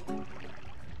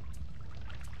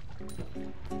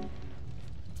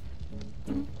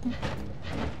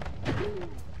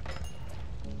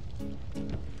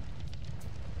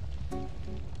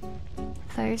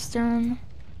 Firestone.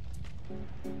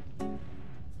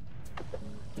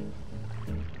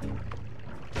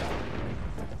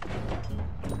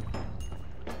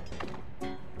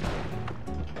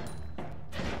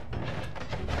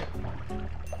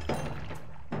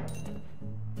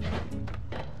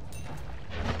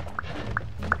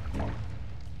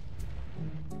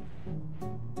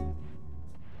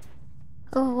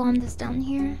 Oh, wand is down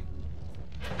here.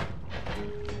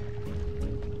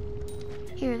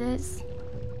 Here it is.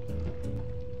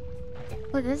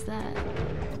 What is that?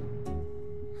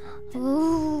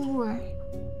 Ooh.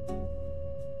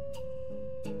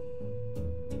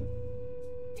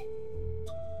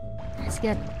 That's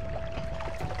good.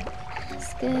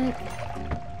 That's good.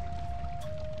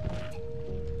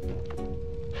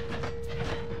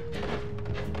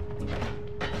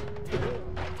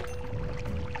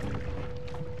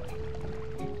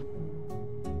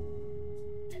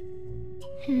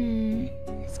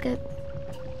 That's good.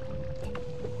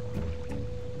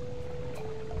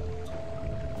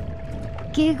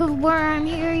 Giggle worm,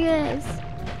 here he is.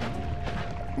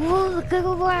 Whoa, the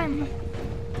giggle worm.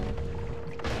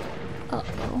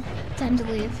 Uh-oh, time to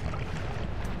leave.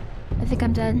 I think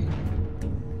I'm dead.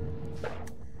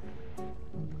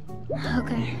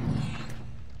 Okay.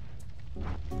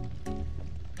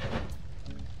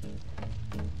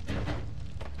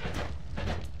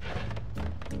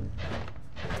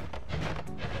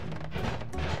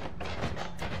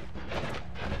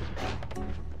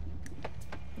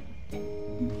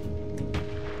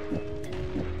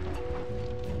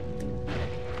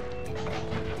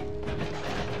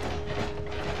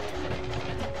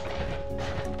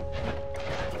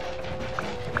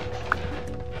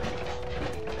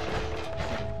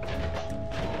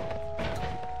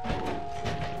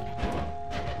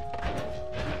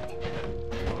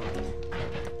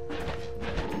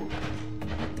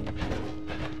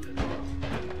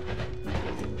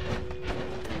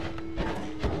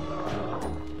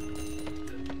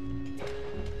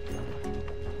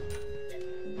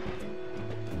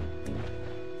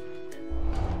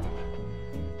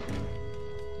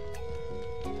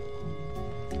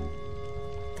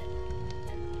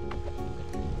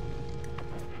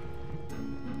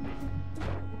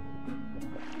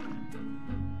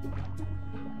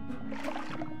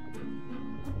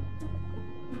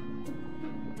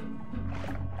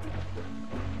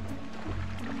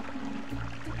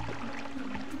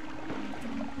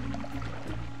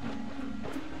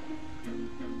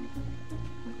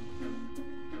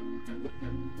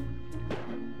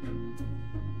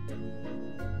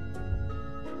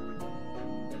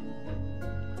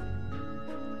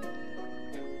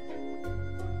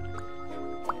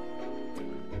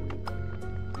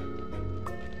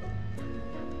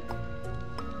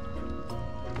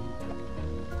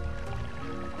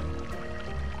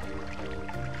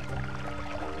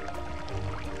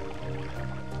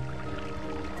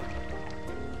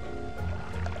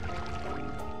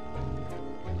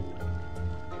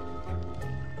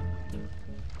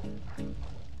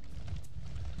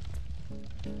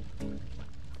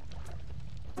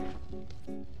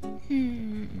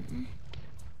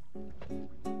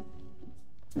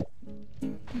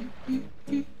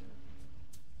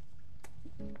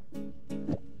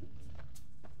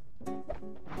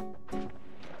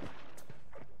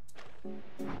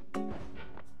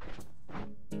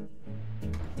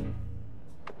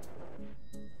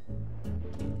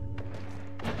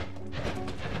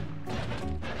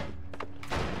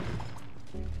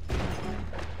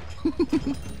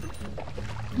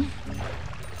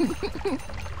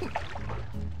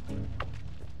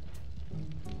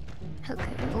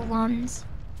 Okay, the wands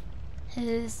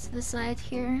is the side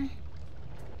here.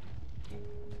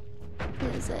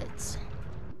 What is it?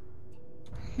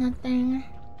 Nothing.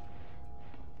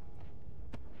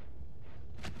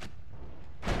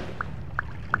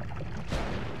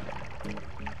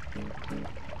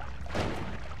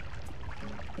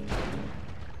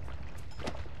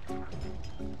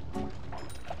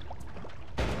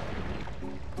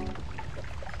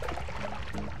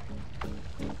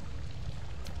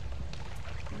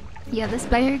 Yeah, the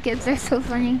spider kids are so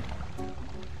funny.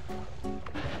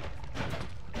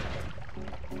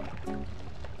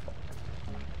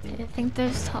 I think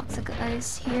there's toxic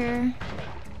ice here.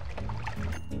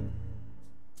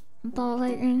 Ball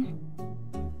lightning.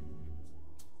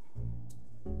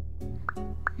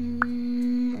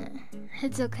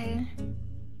 It's okay.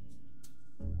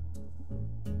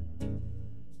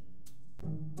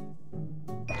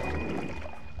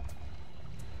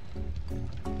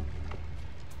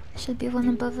 Should be one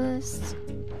above us.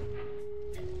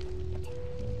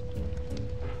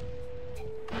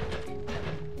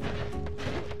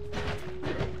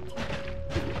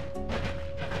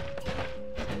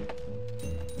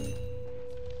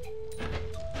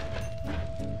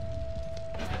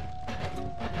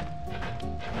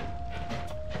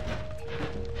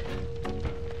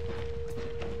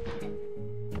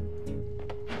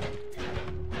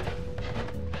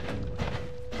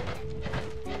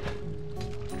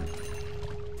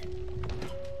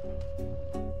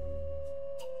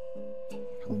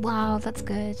 Wow, that's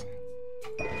good.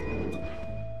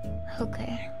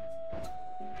 Okay.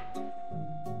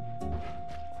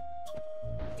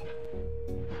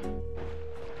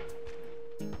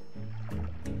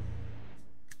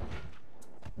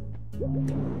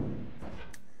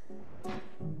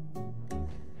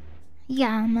 Yeah,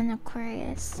 I'm an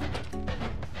Aquarius.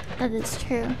 That is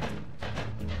true.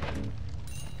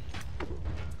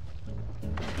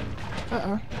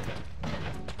 Uh-oh.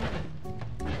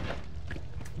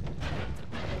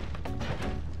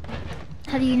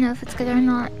 How do you know if it's good or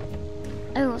not?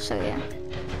 I will show you.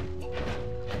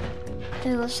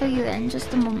 I will show you in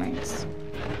just a moment.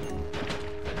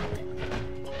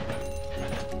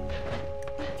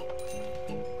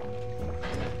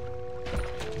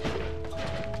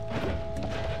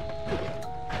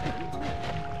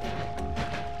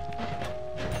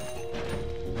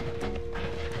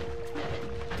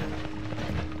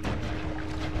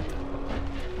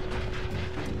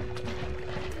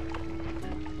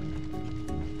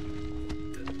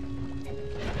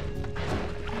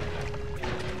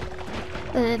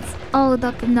 But it's all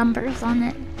about the numbers on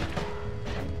it.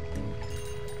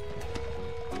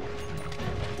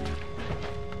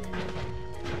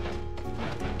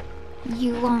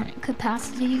 You want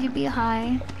capacity to be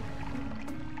high.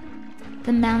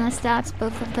 The mana stats,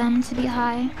 both of them, to be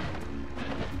high.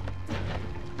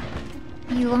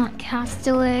 You want cast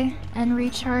delay and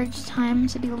recharge time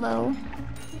to be low.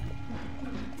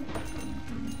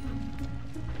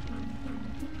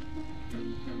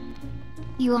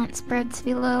 You want spread to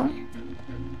be low.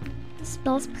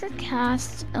 Spells per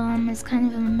cast is kind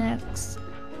of a mix.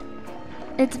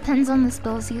 It depends on the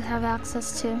spells you have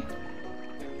access to.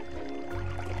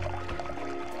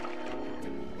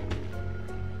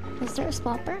 Is there a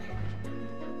spopper?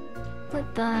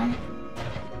 What the?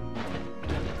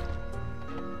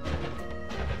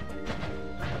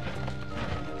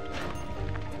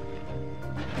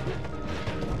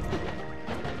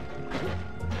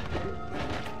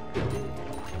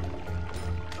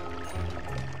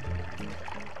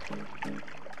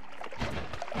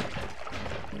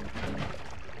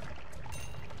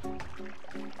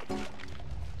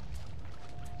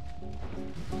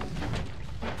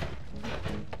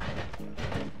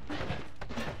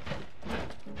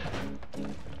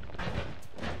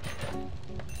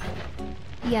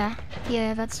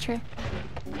 Yeah, that's true.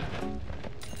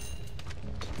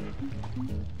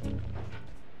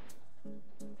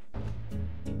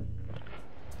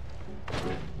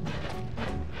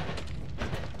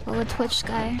 Oh, a Twitch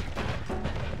guy.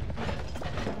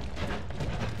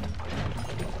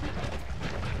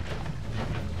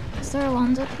 Is there a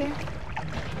wand up here?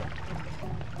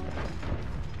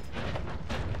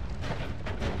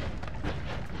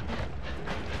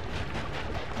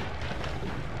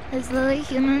 Is Lily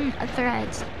human a thread?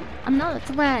 I'm not a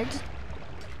thread.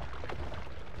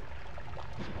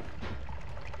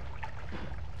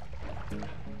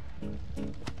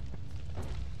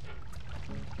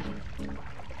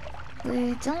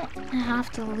 We don't have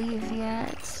to leave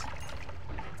yet.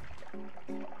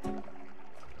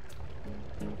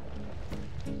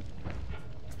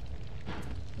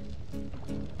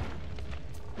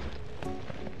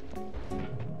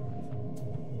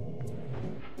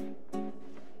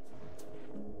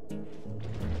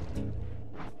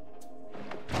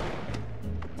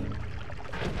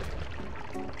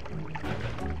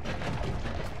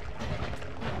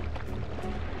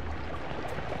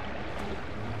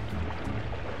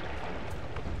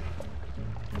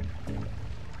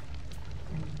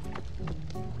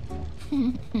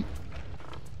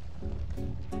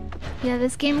 Yeah,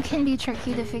 this game can be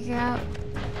tricky to figure out.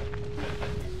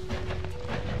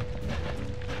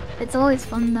 It's always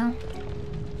fun though.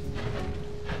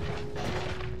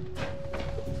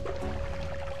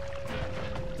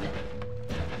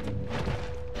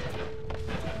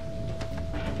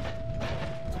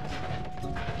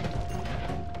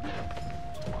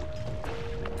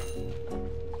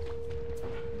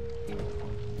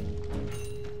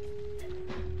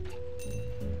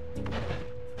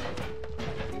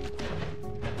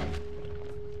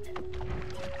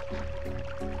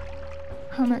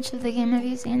 How much of the game have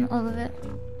you seen? All of it.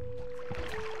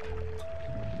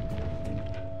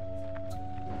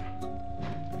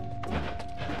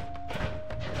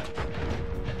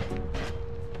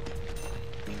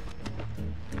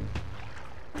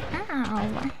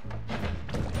 Ow.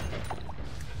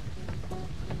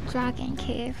 Dragon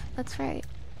cave. That's right.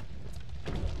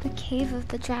 The cave of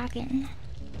the dragon.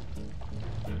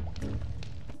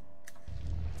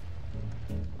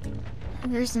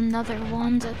 There's another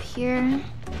wand up here.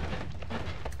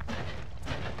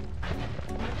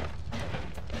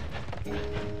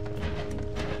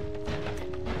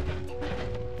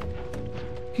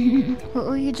 What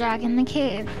will you drag in the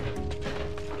cave?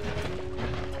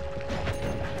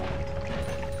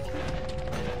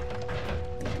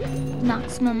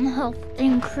 Maximum health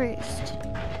increased.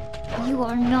 You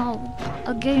are now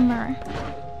a gamer.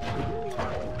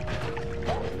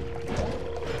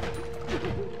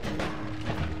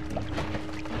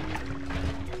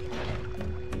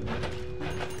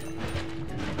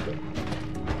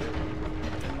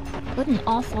 What an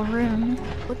awful room.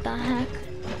 What the heck?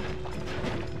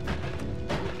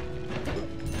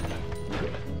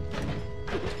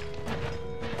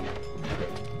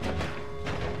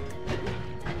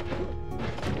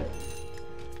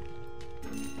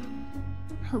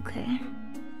 Okay.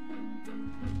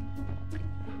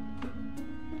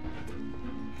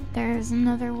 There's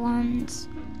another one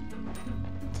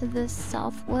to the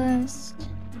southwest.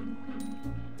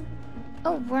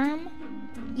 Oh, worm?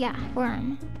 Yeah,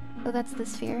 worm. Oh, that's the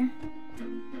sphere.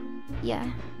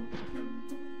 Yeah.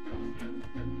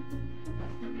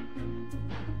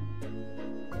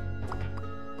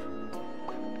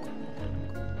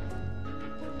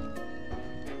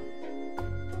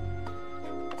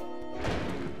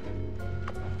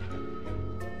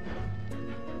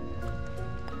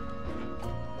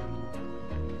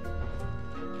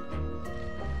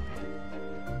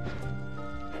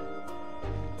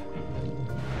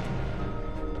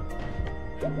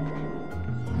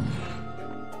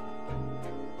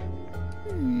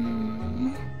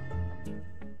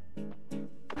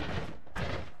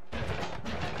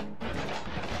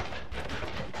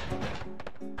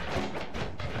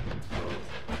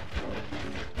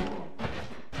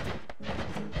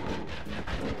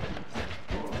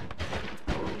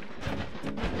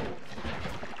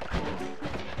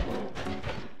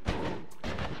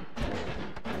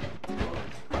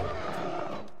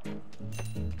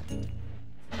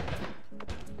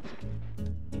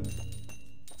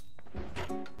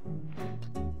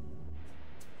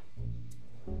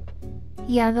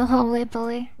 Yeah, the hallway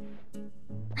bully.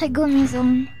 Hi, Gummy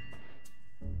Zone.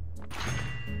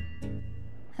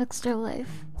 Extra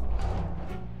life.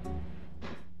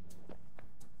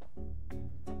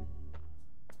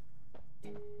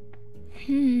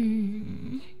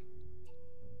 And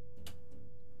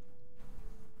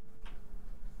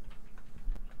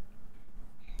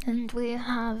we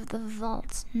have the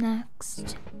vault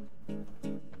next.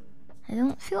 I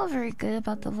don't feel very good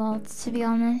about the vaults, to be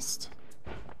honest.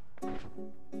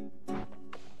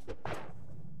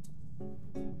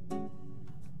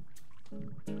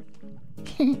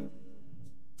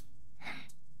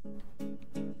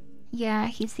 Yeah,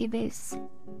 he's the base.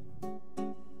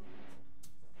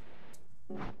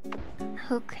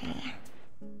 Okay.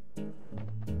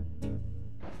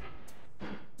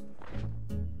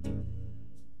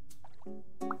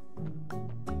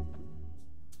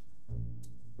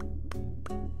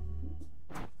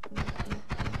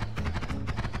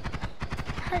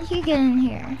 How'd you get in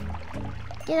here?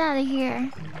 Get out of here.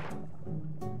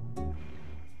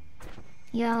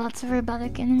 Yeah, lots of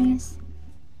robotic enemies.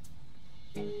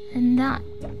 And that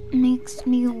makes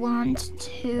me want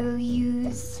to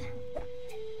use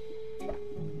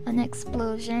an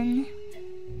explosion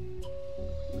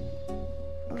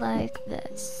like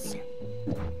this.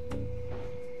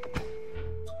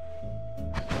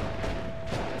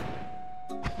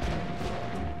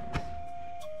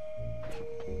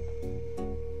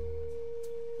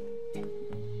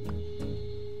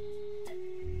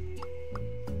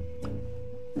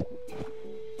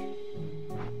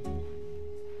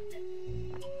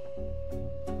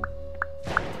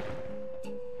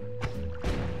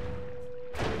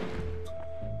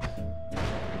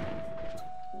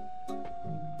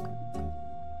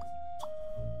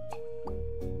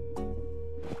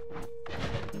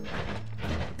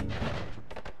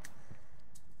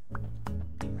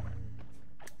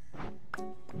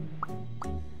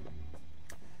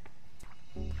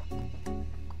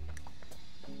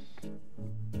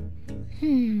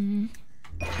 Okay.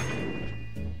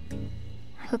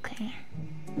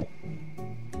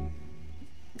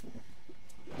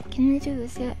 Can we do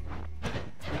this yet?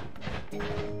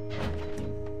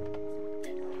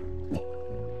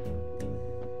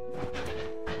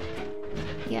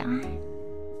 Yeah.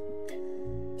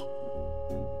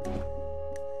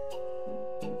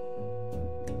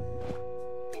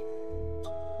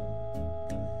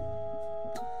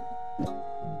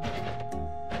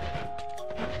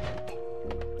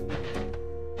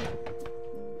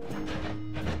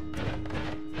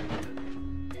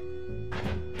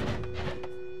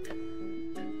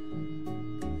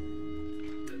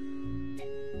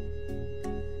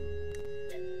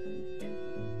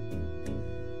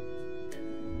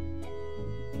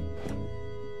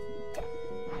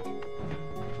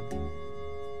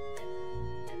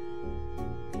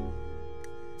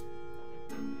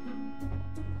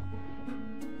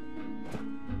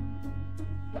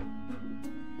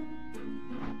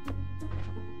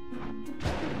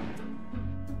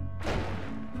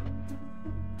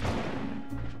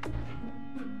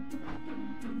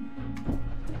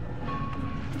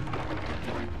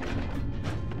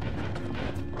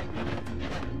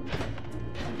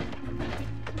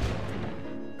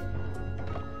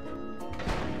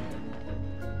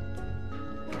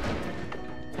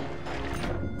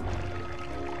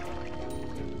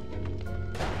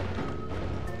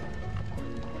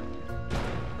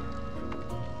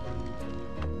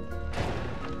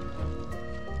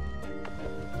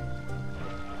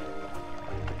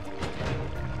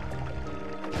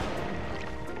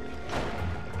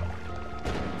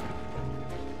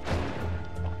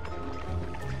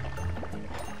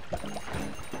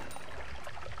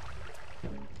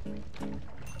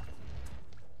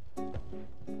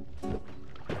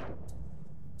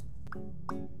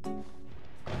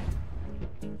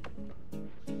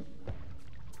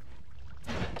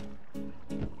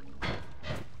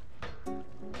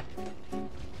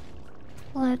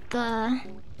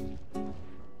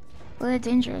 What a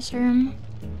dangerous room.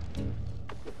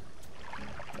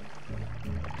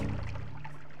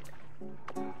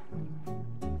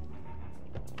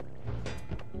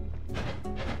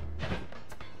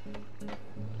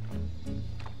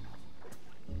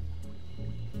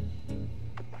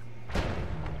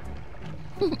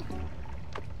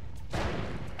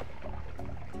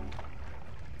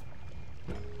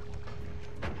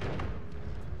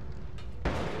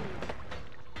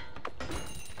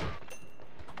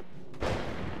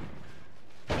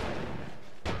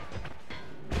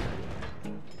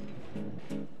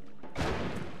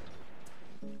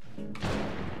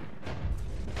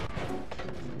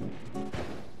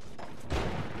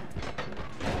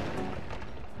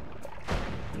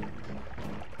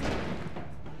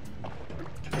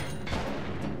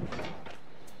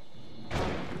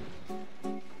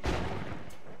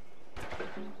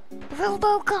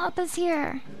 RoboCop is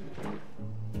here!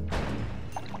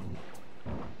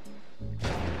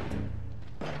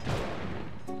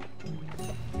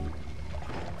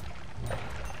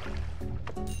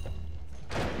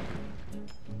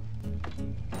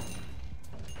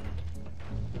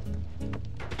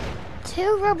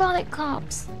 Two robotic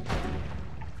cops.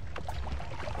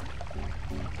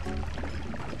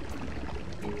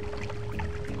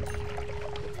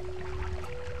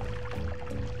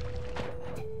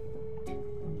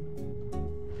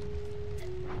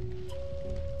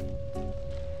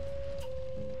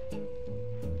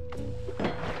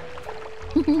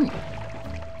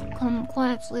 Come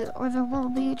quietly or there will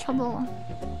be trouble.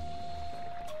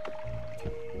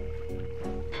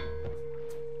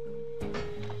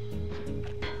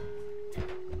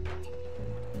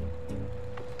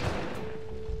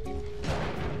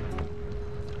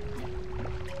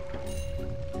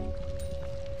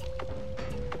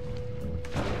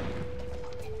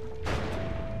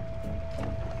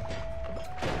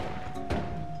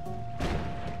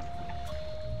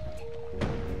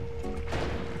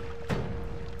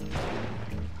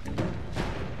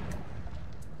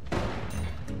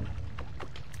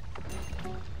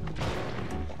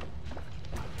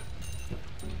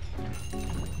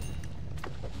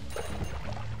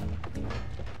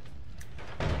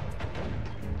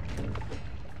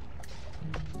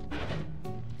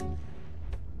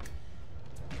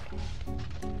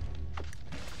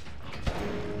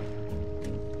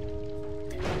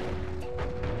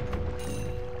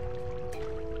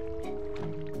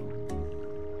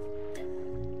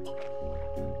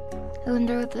 I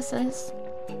wonder what this is.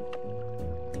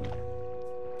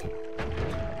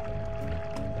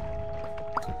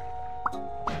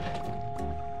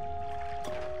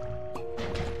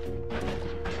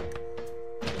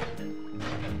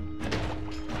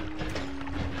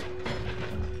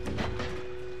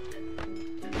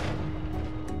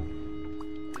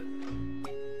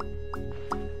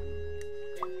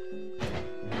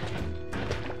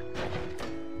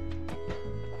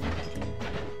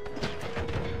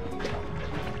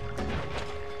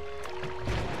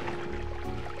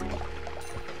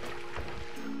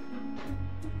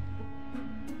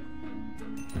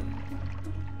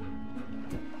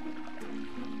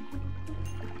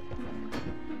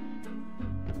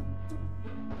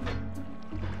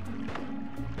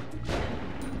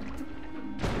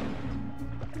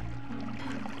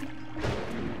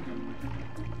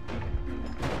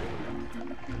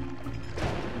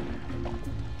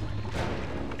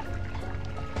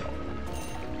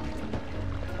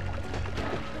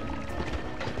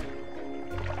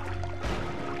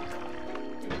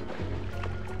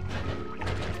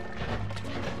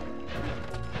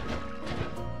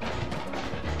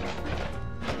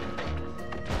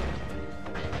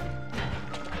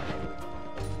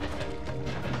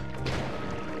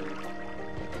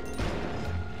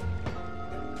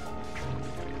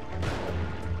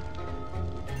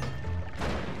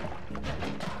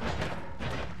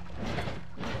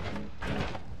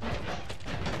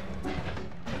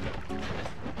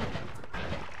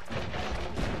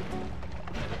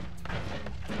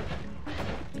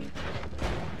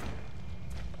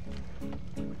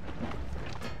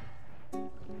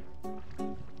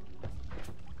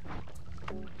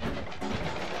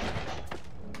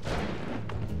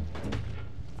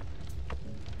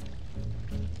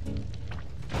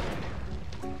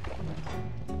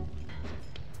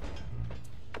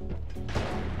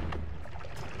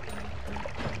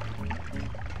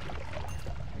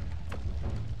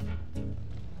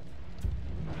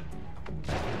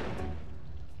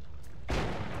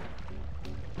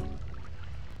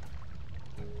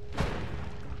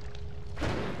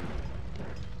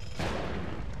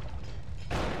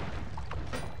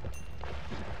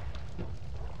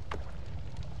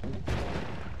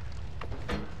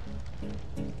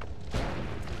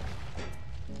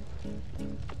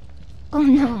 Oh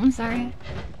no, I'm sorry.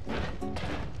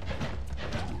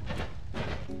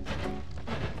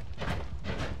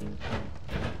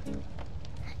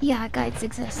 Yeah, guides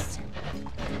exist.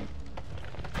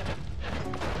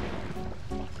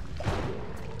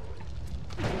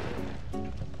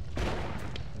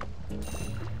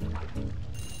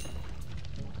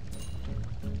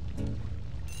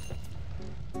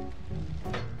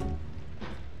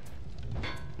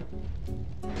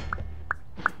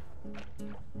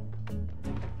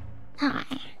 Hi.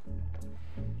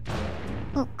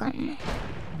 Welcome.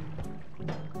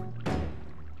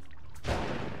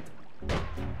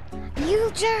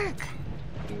 You jerk!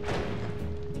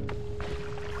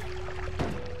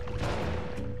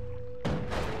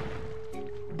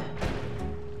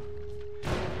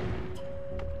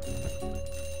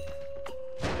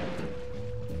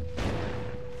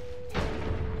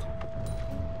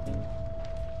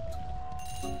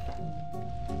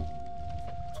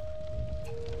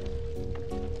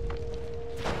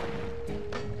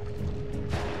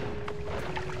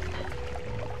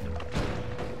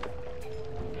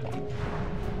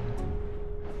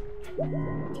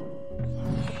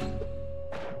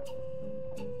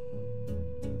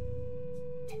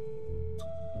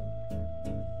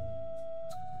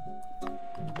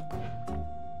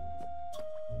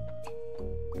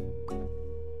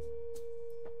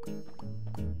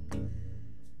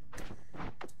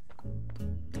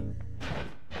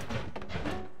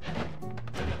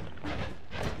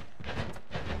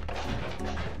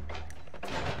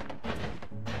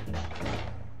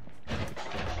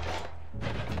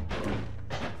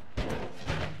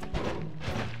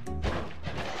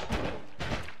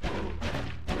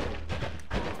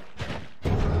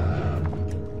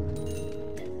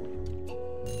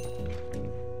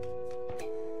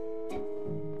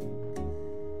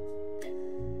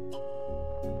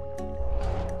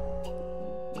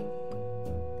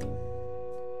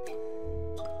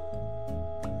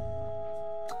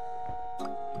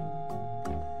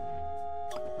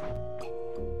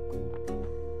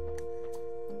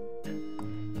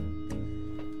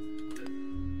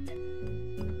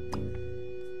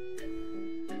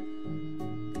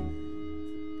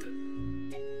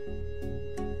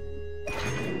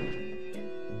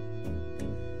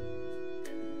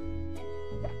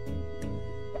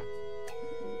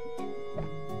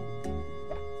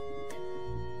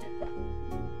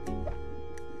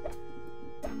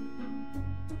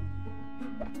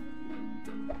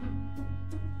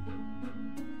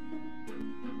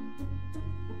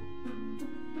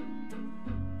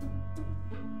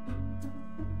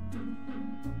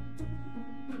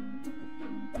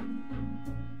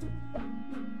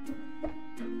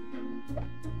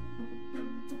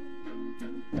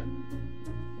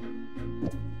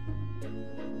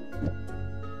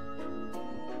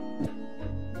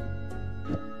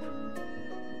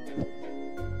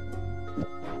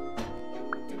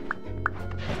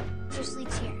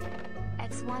 Sleeps here.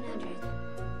 X100.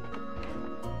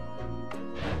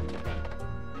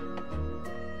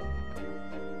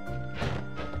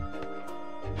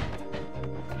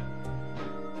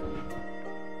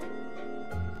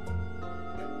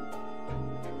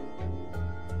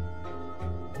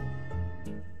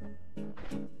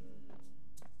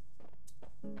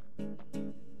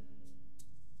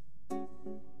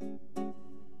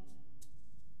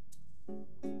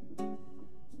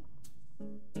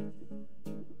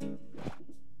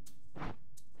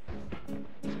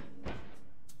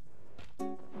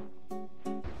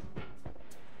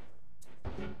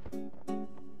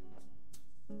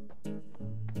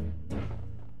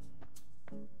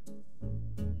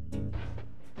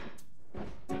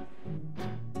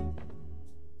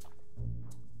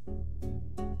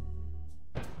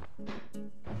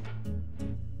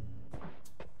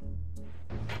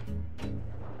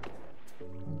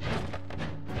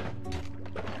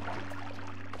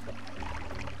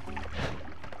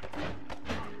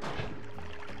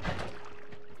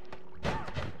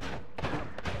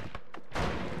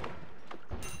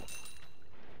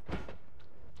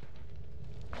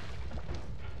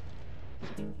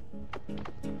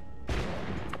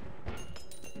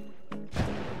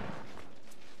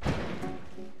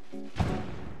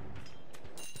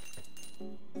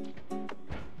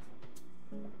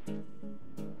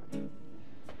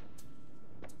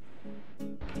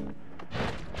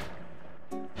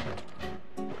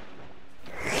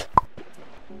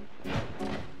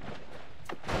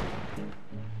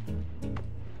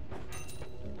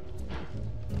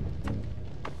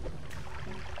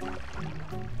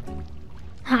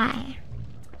 Hi.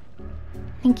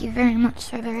 Thank you very much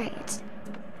for the raid.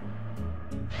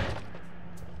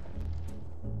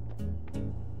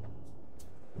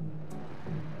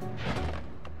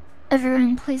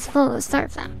 Everyone, please follow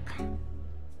Starvac.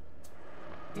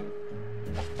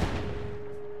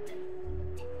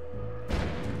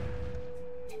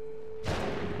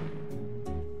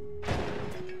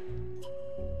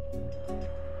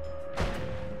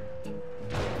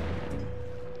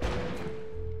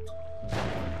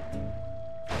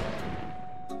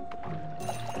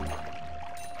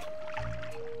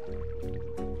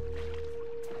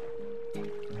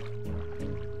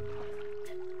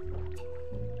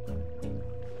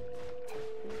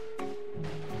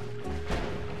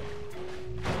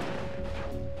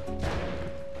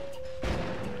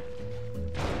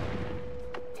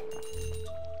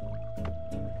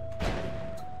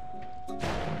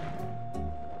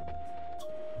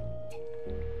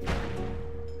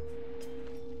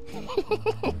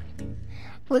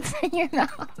 What's in your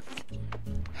mouth?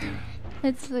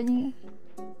 That's funny.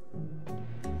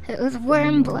 It was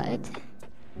worm blood.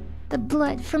 The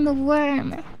blood from a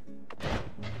worm.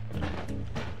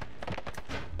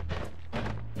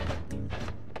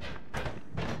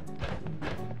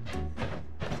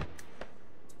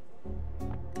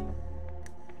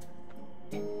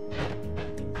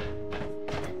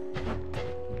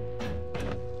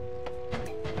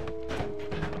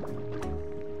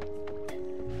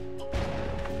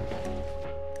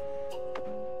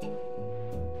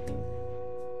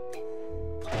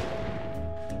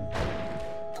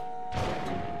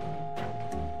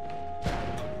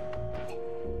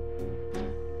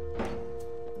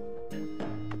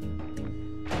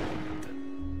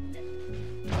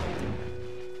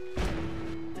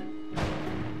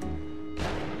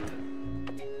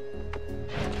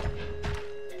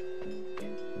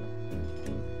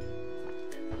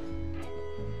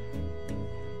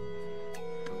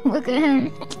 Look at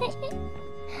him.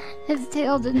 His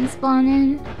tail didn't spawn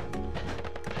in.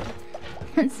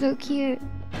 That's so cute.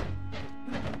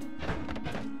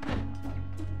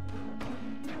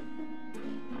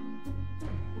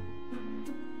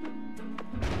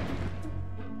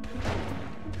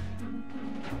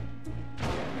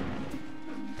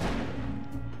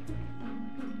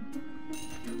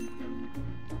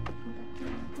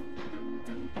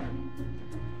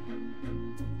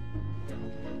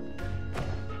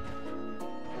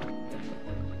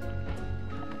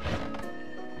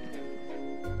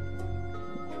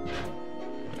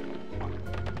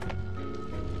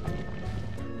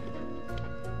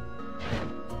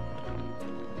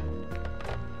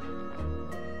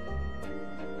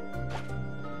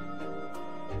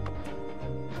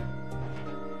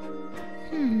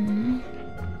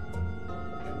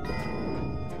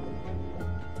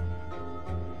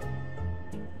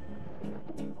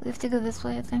 We have to go this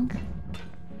way, I think.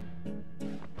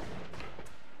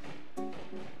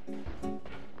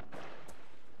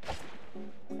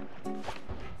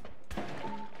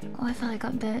 Oh, I thought I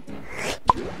got bit.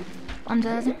 I'm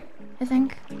dead, I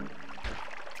think.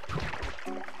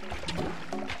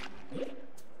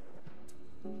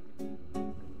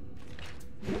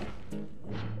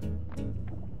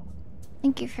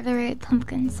 Thank you for the raid,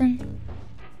 Pumpkinson.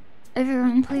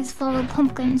 Everyone, please follow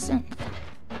Pumpkinson.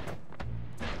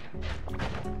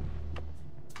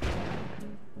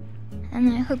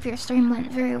 And I hope your stream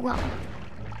went very well.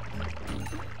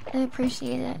 I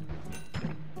appreciate it.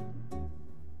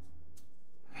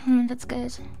 That's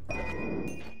good.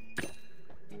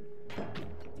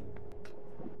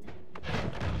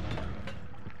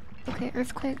 Okay,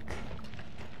 earthquake.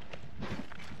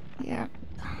 Yeah.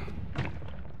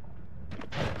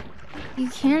 You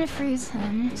can freeze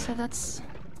him, so that's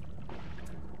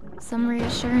some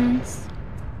reassurance.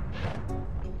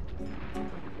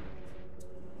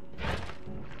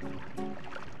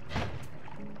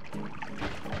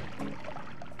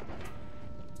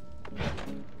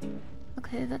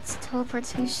 Okay, that's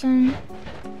teleportation.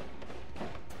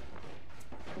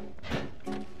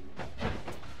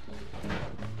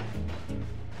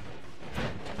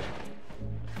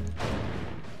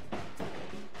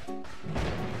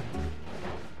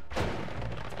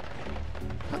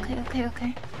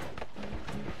 Okay.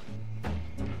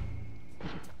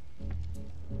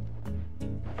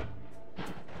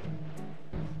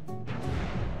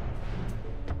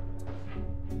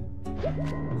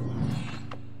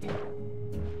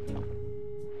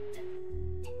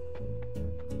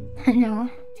 I know,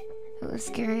 it was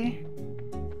scary.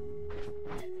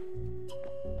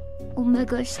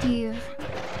 Omega Steve.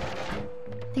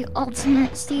 The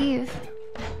ultimate Steve.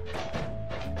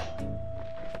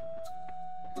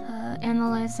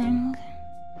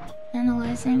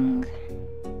 Analyzing.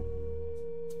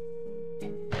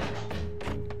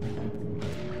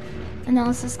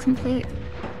 Analysis complete.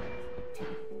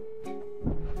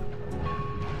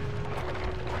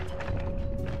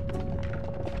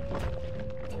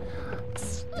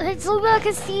 Let's look back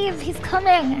and see if he's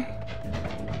coming.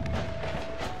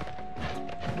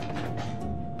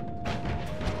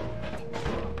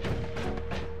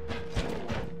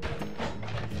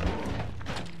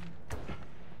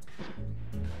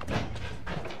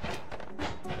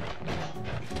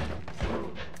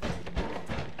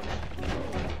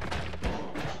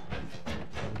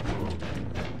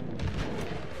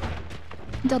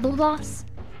 Double boss?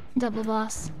 Double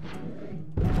boss.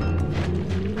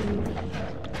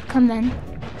 Come then.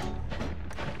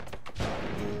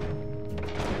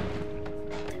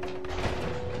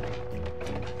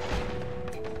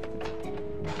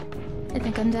 I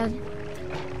think I'm dead.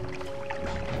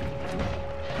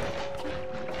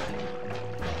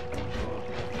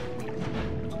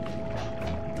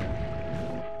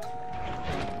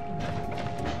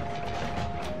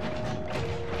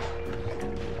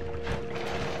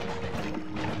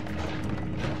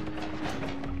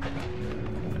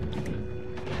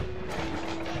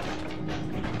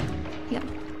 Yep.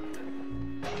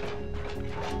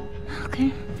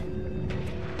 Okay.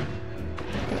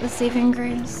 It was saving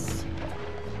grace.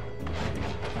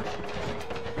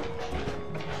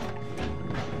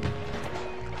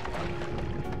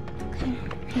 Okay.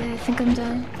 Yeah, I think I'm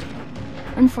dead.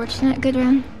 Unfortunate. Good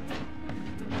run.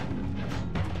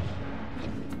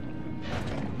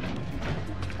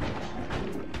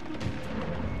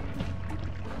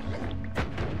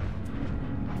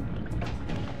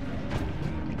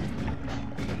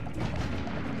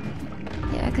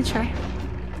 I could try.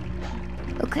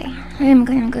 Okay, I am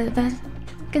gonna go to bed.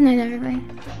 Good night, everybody.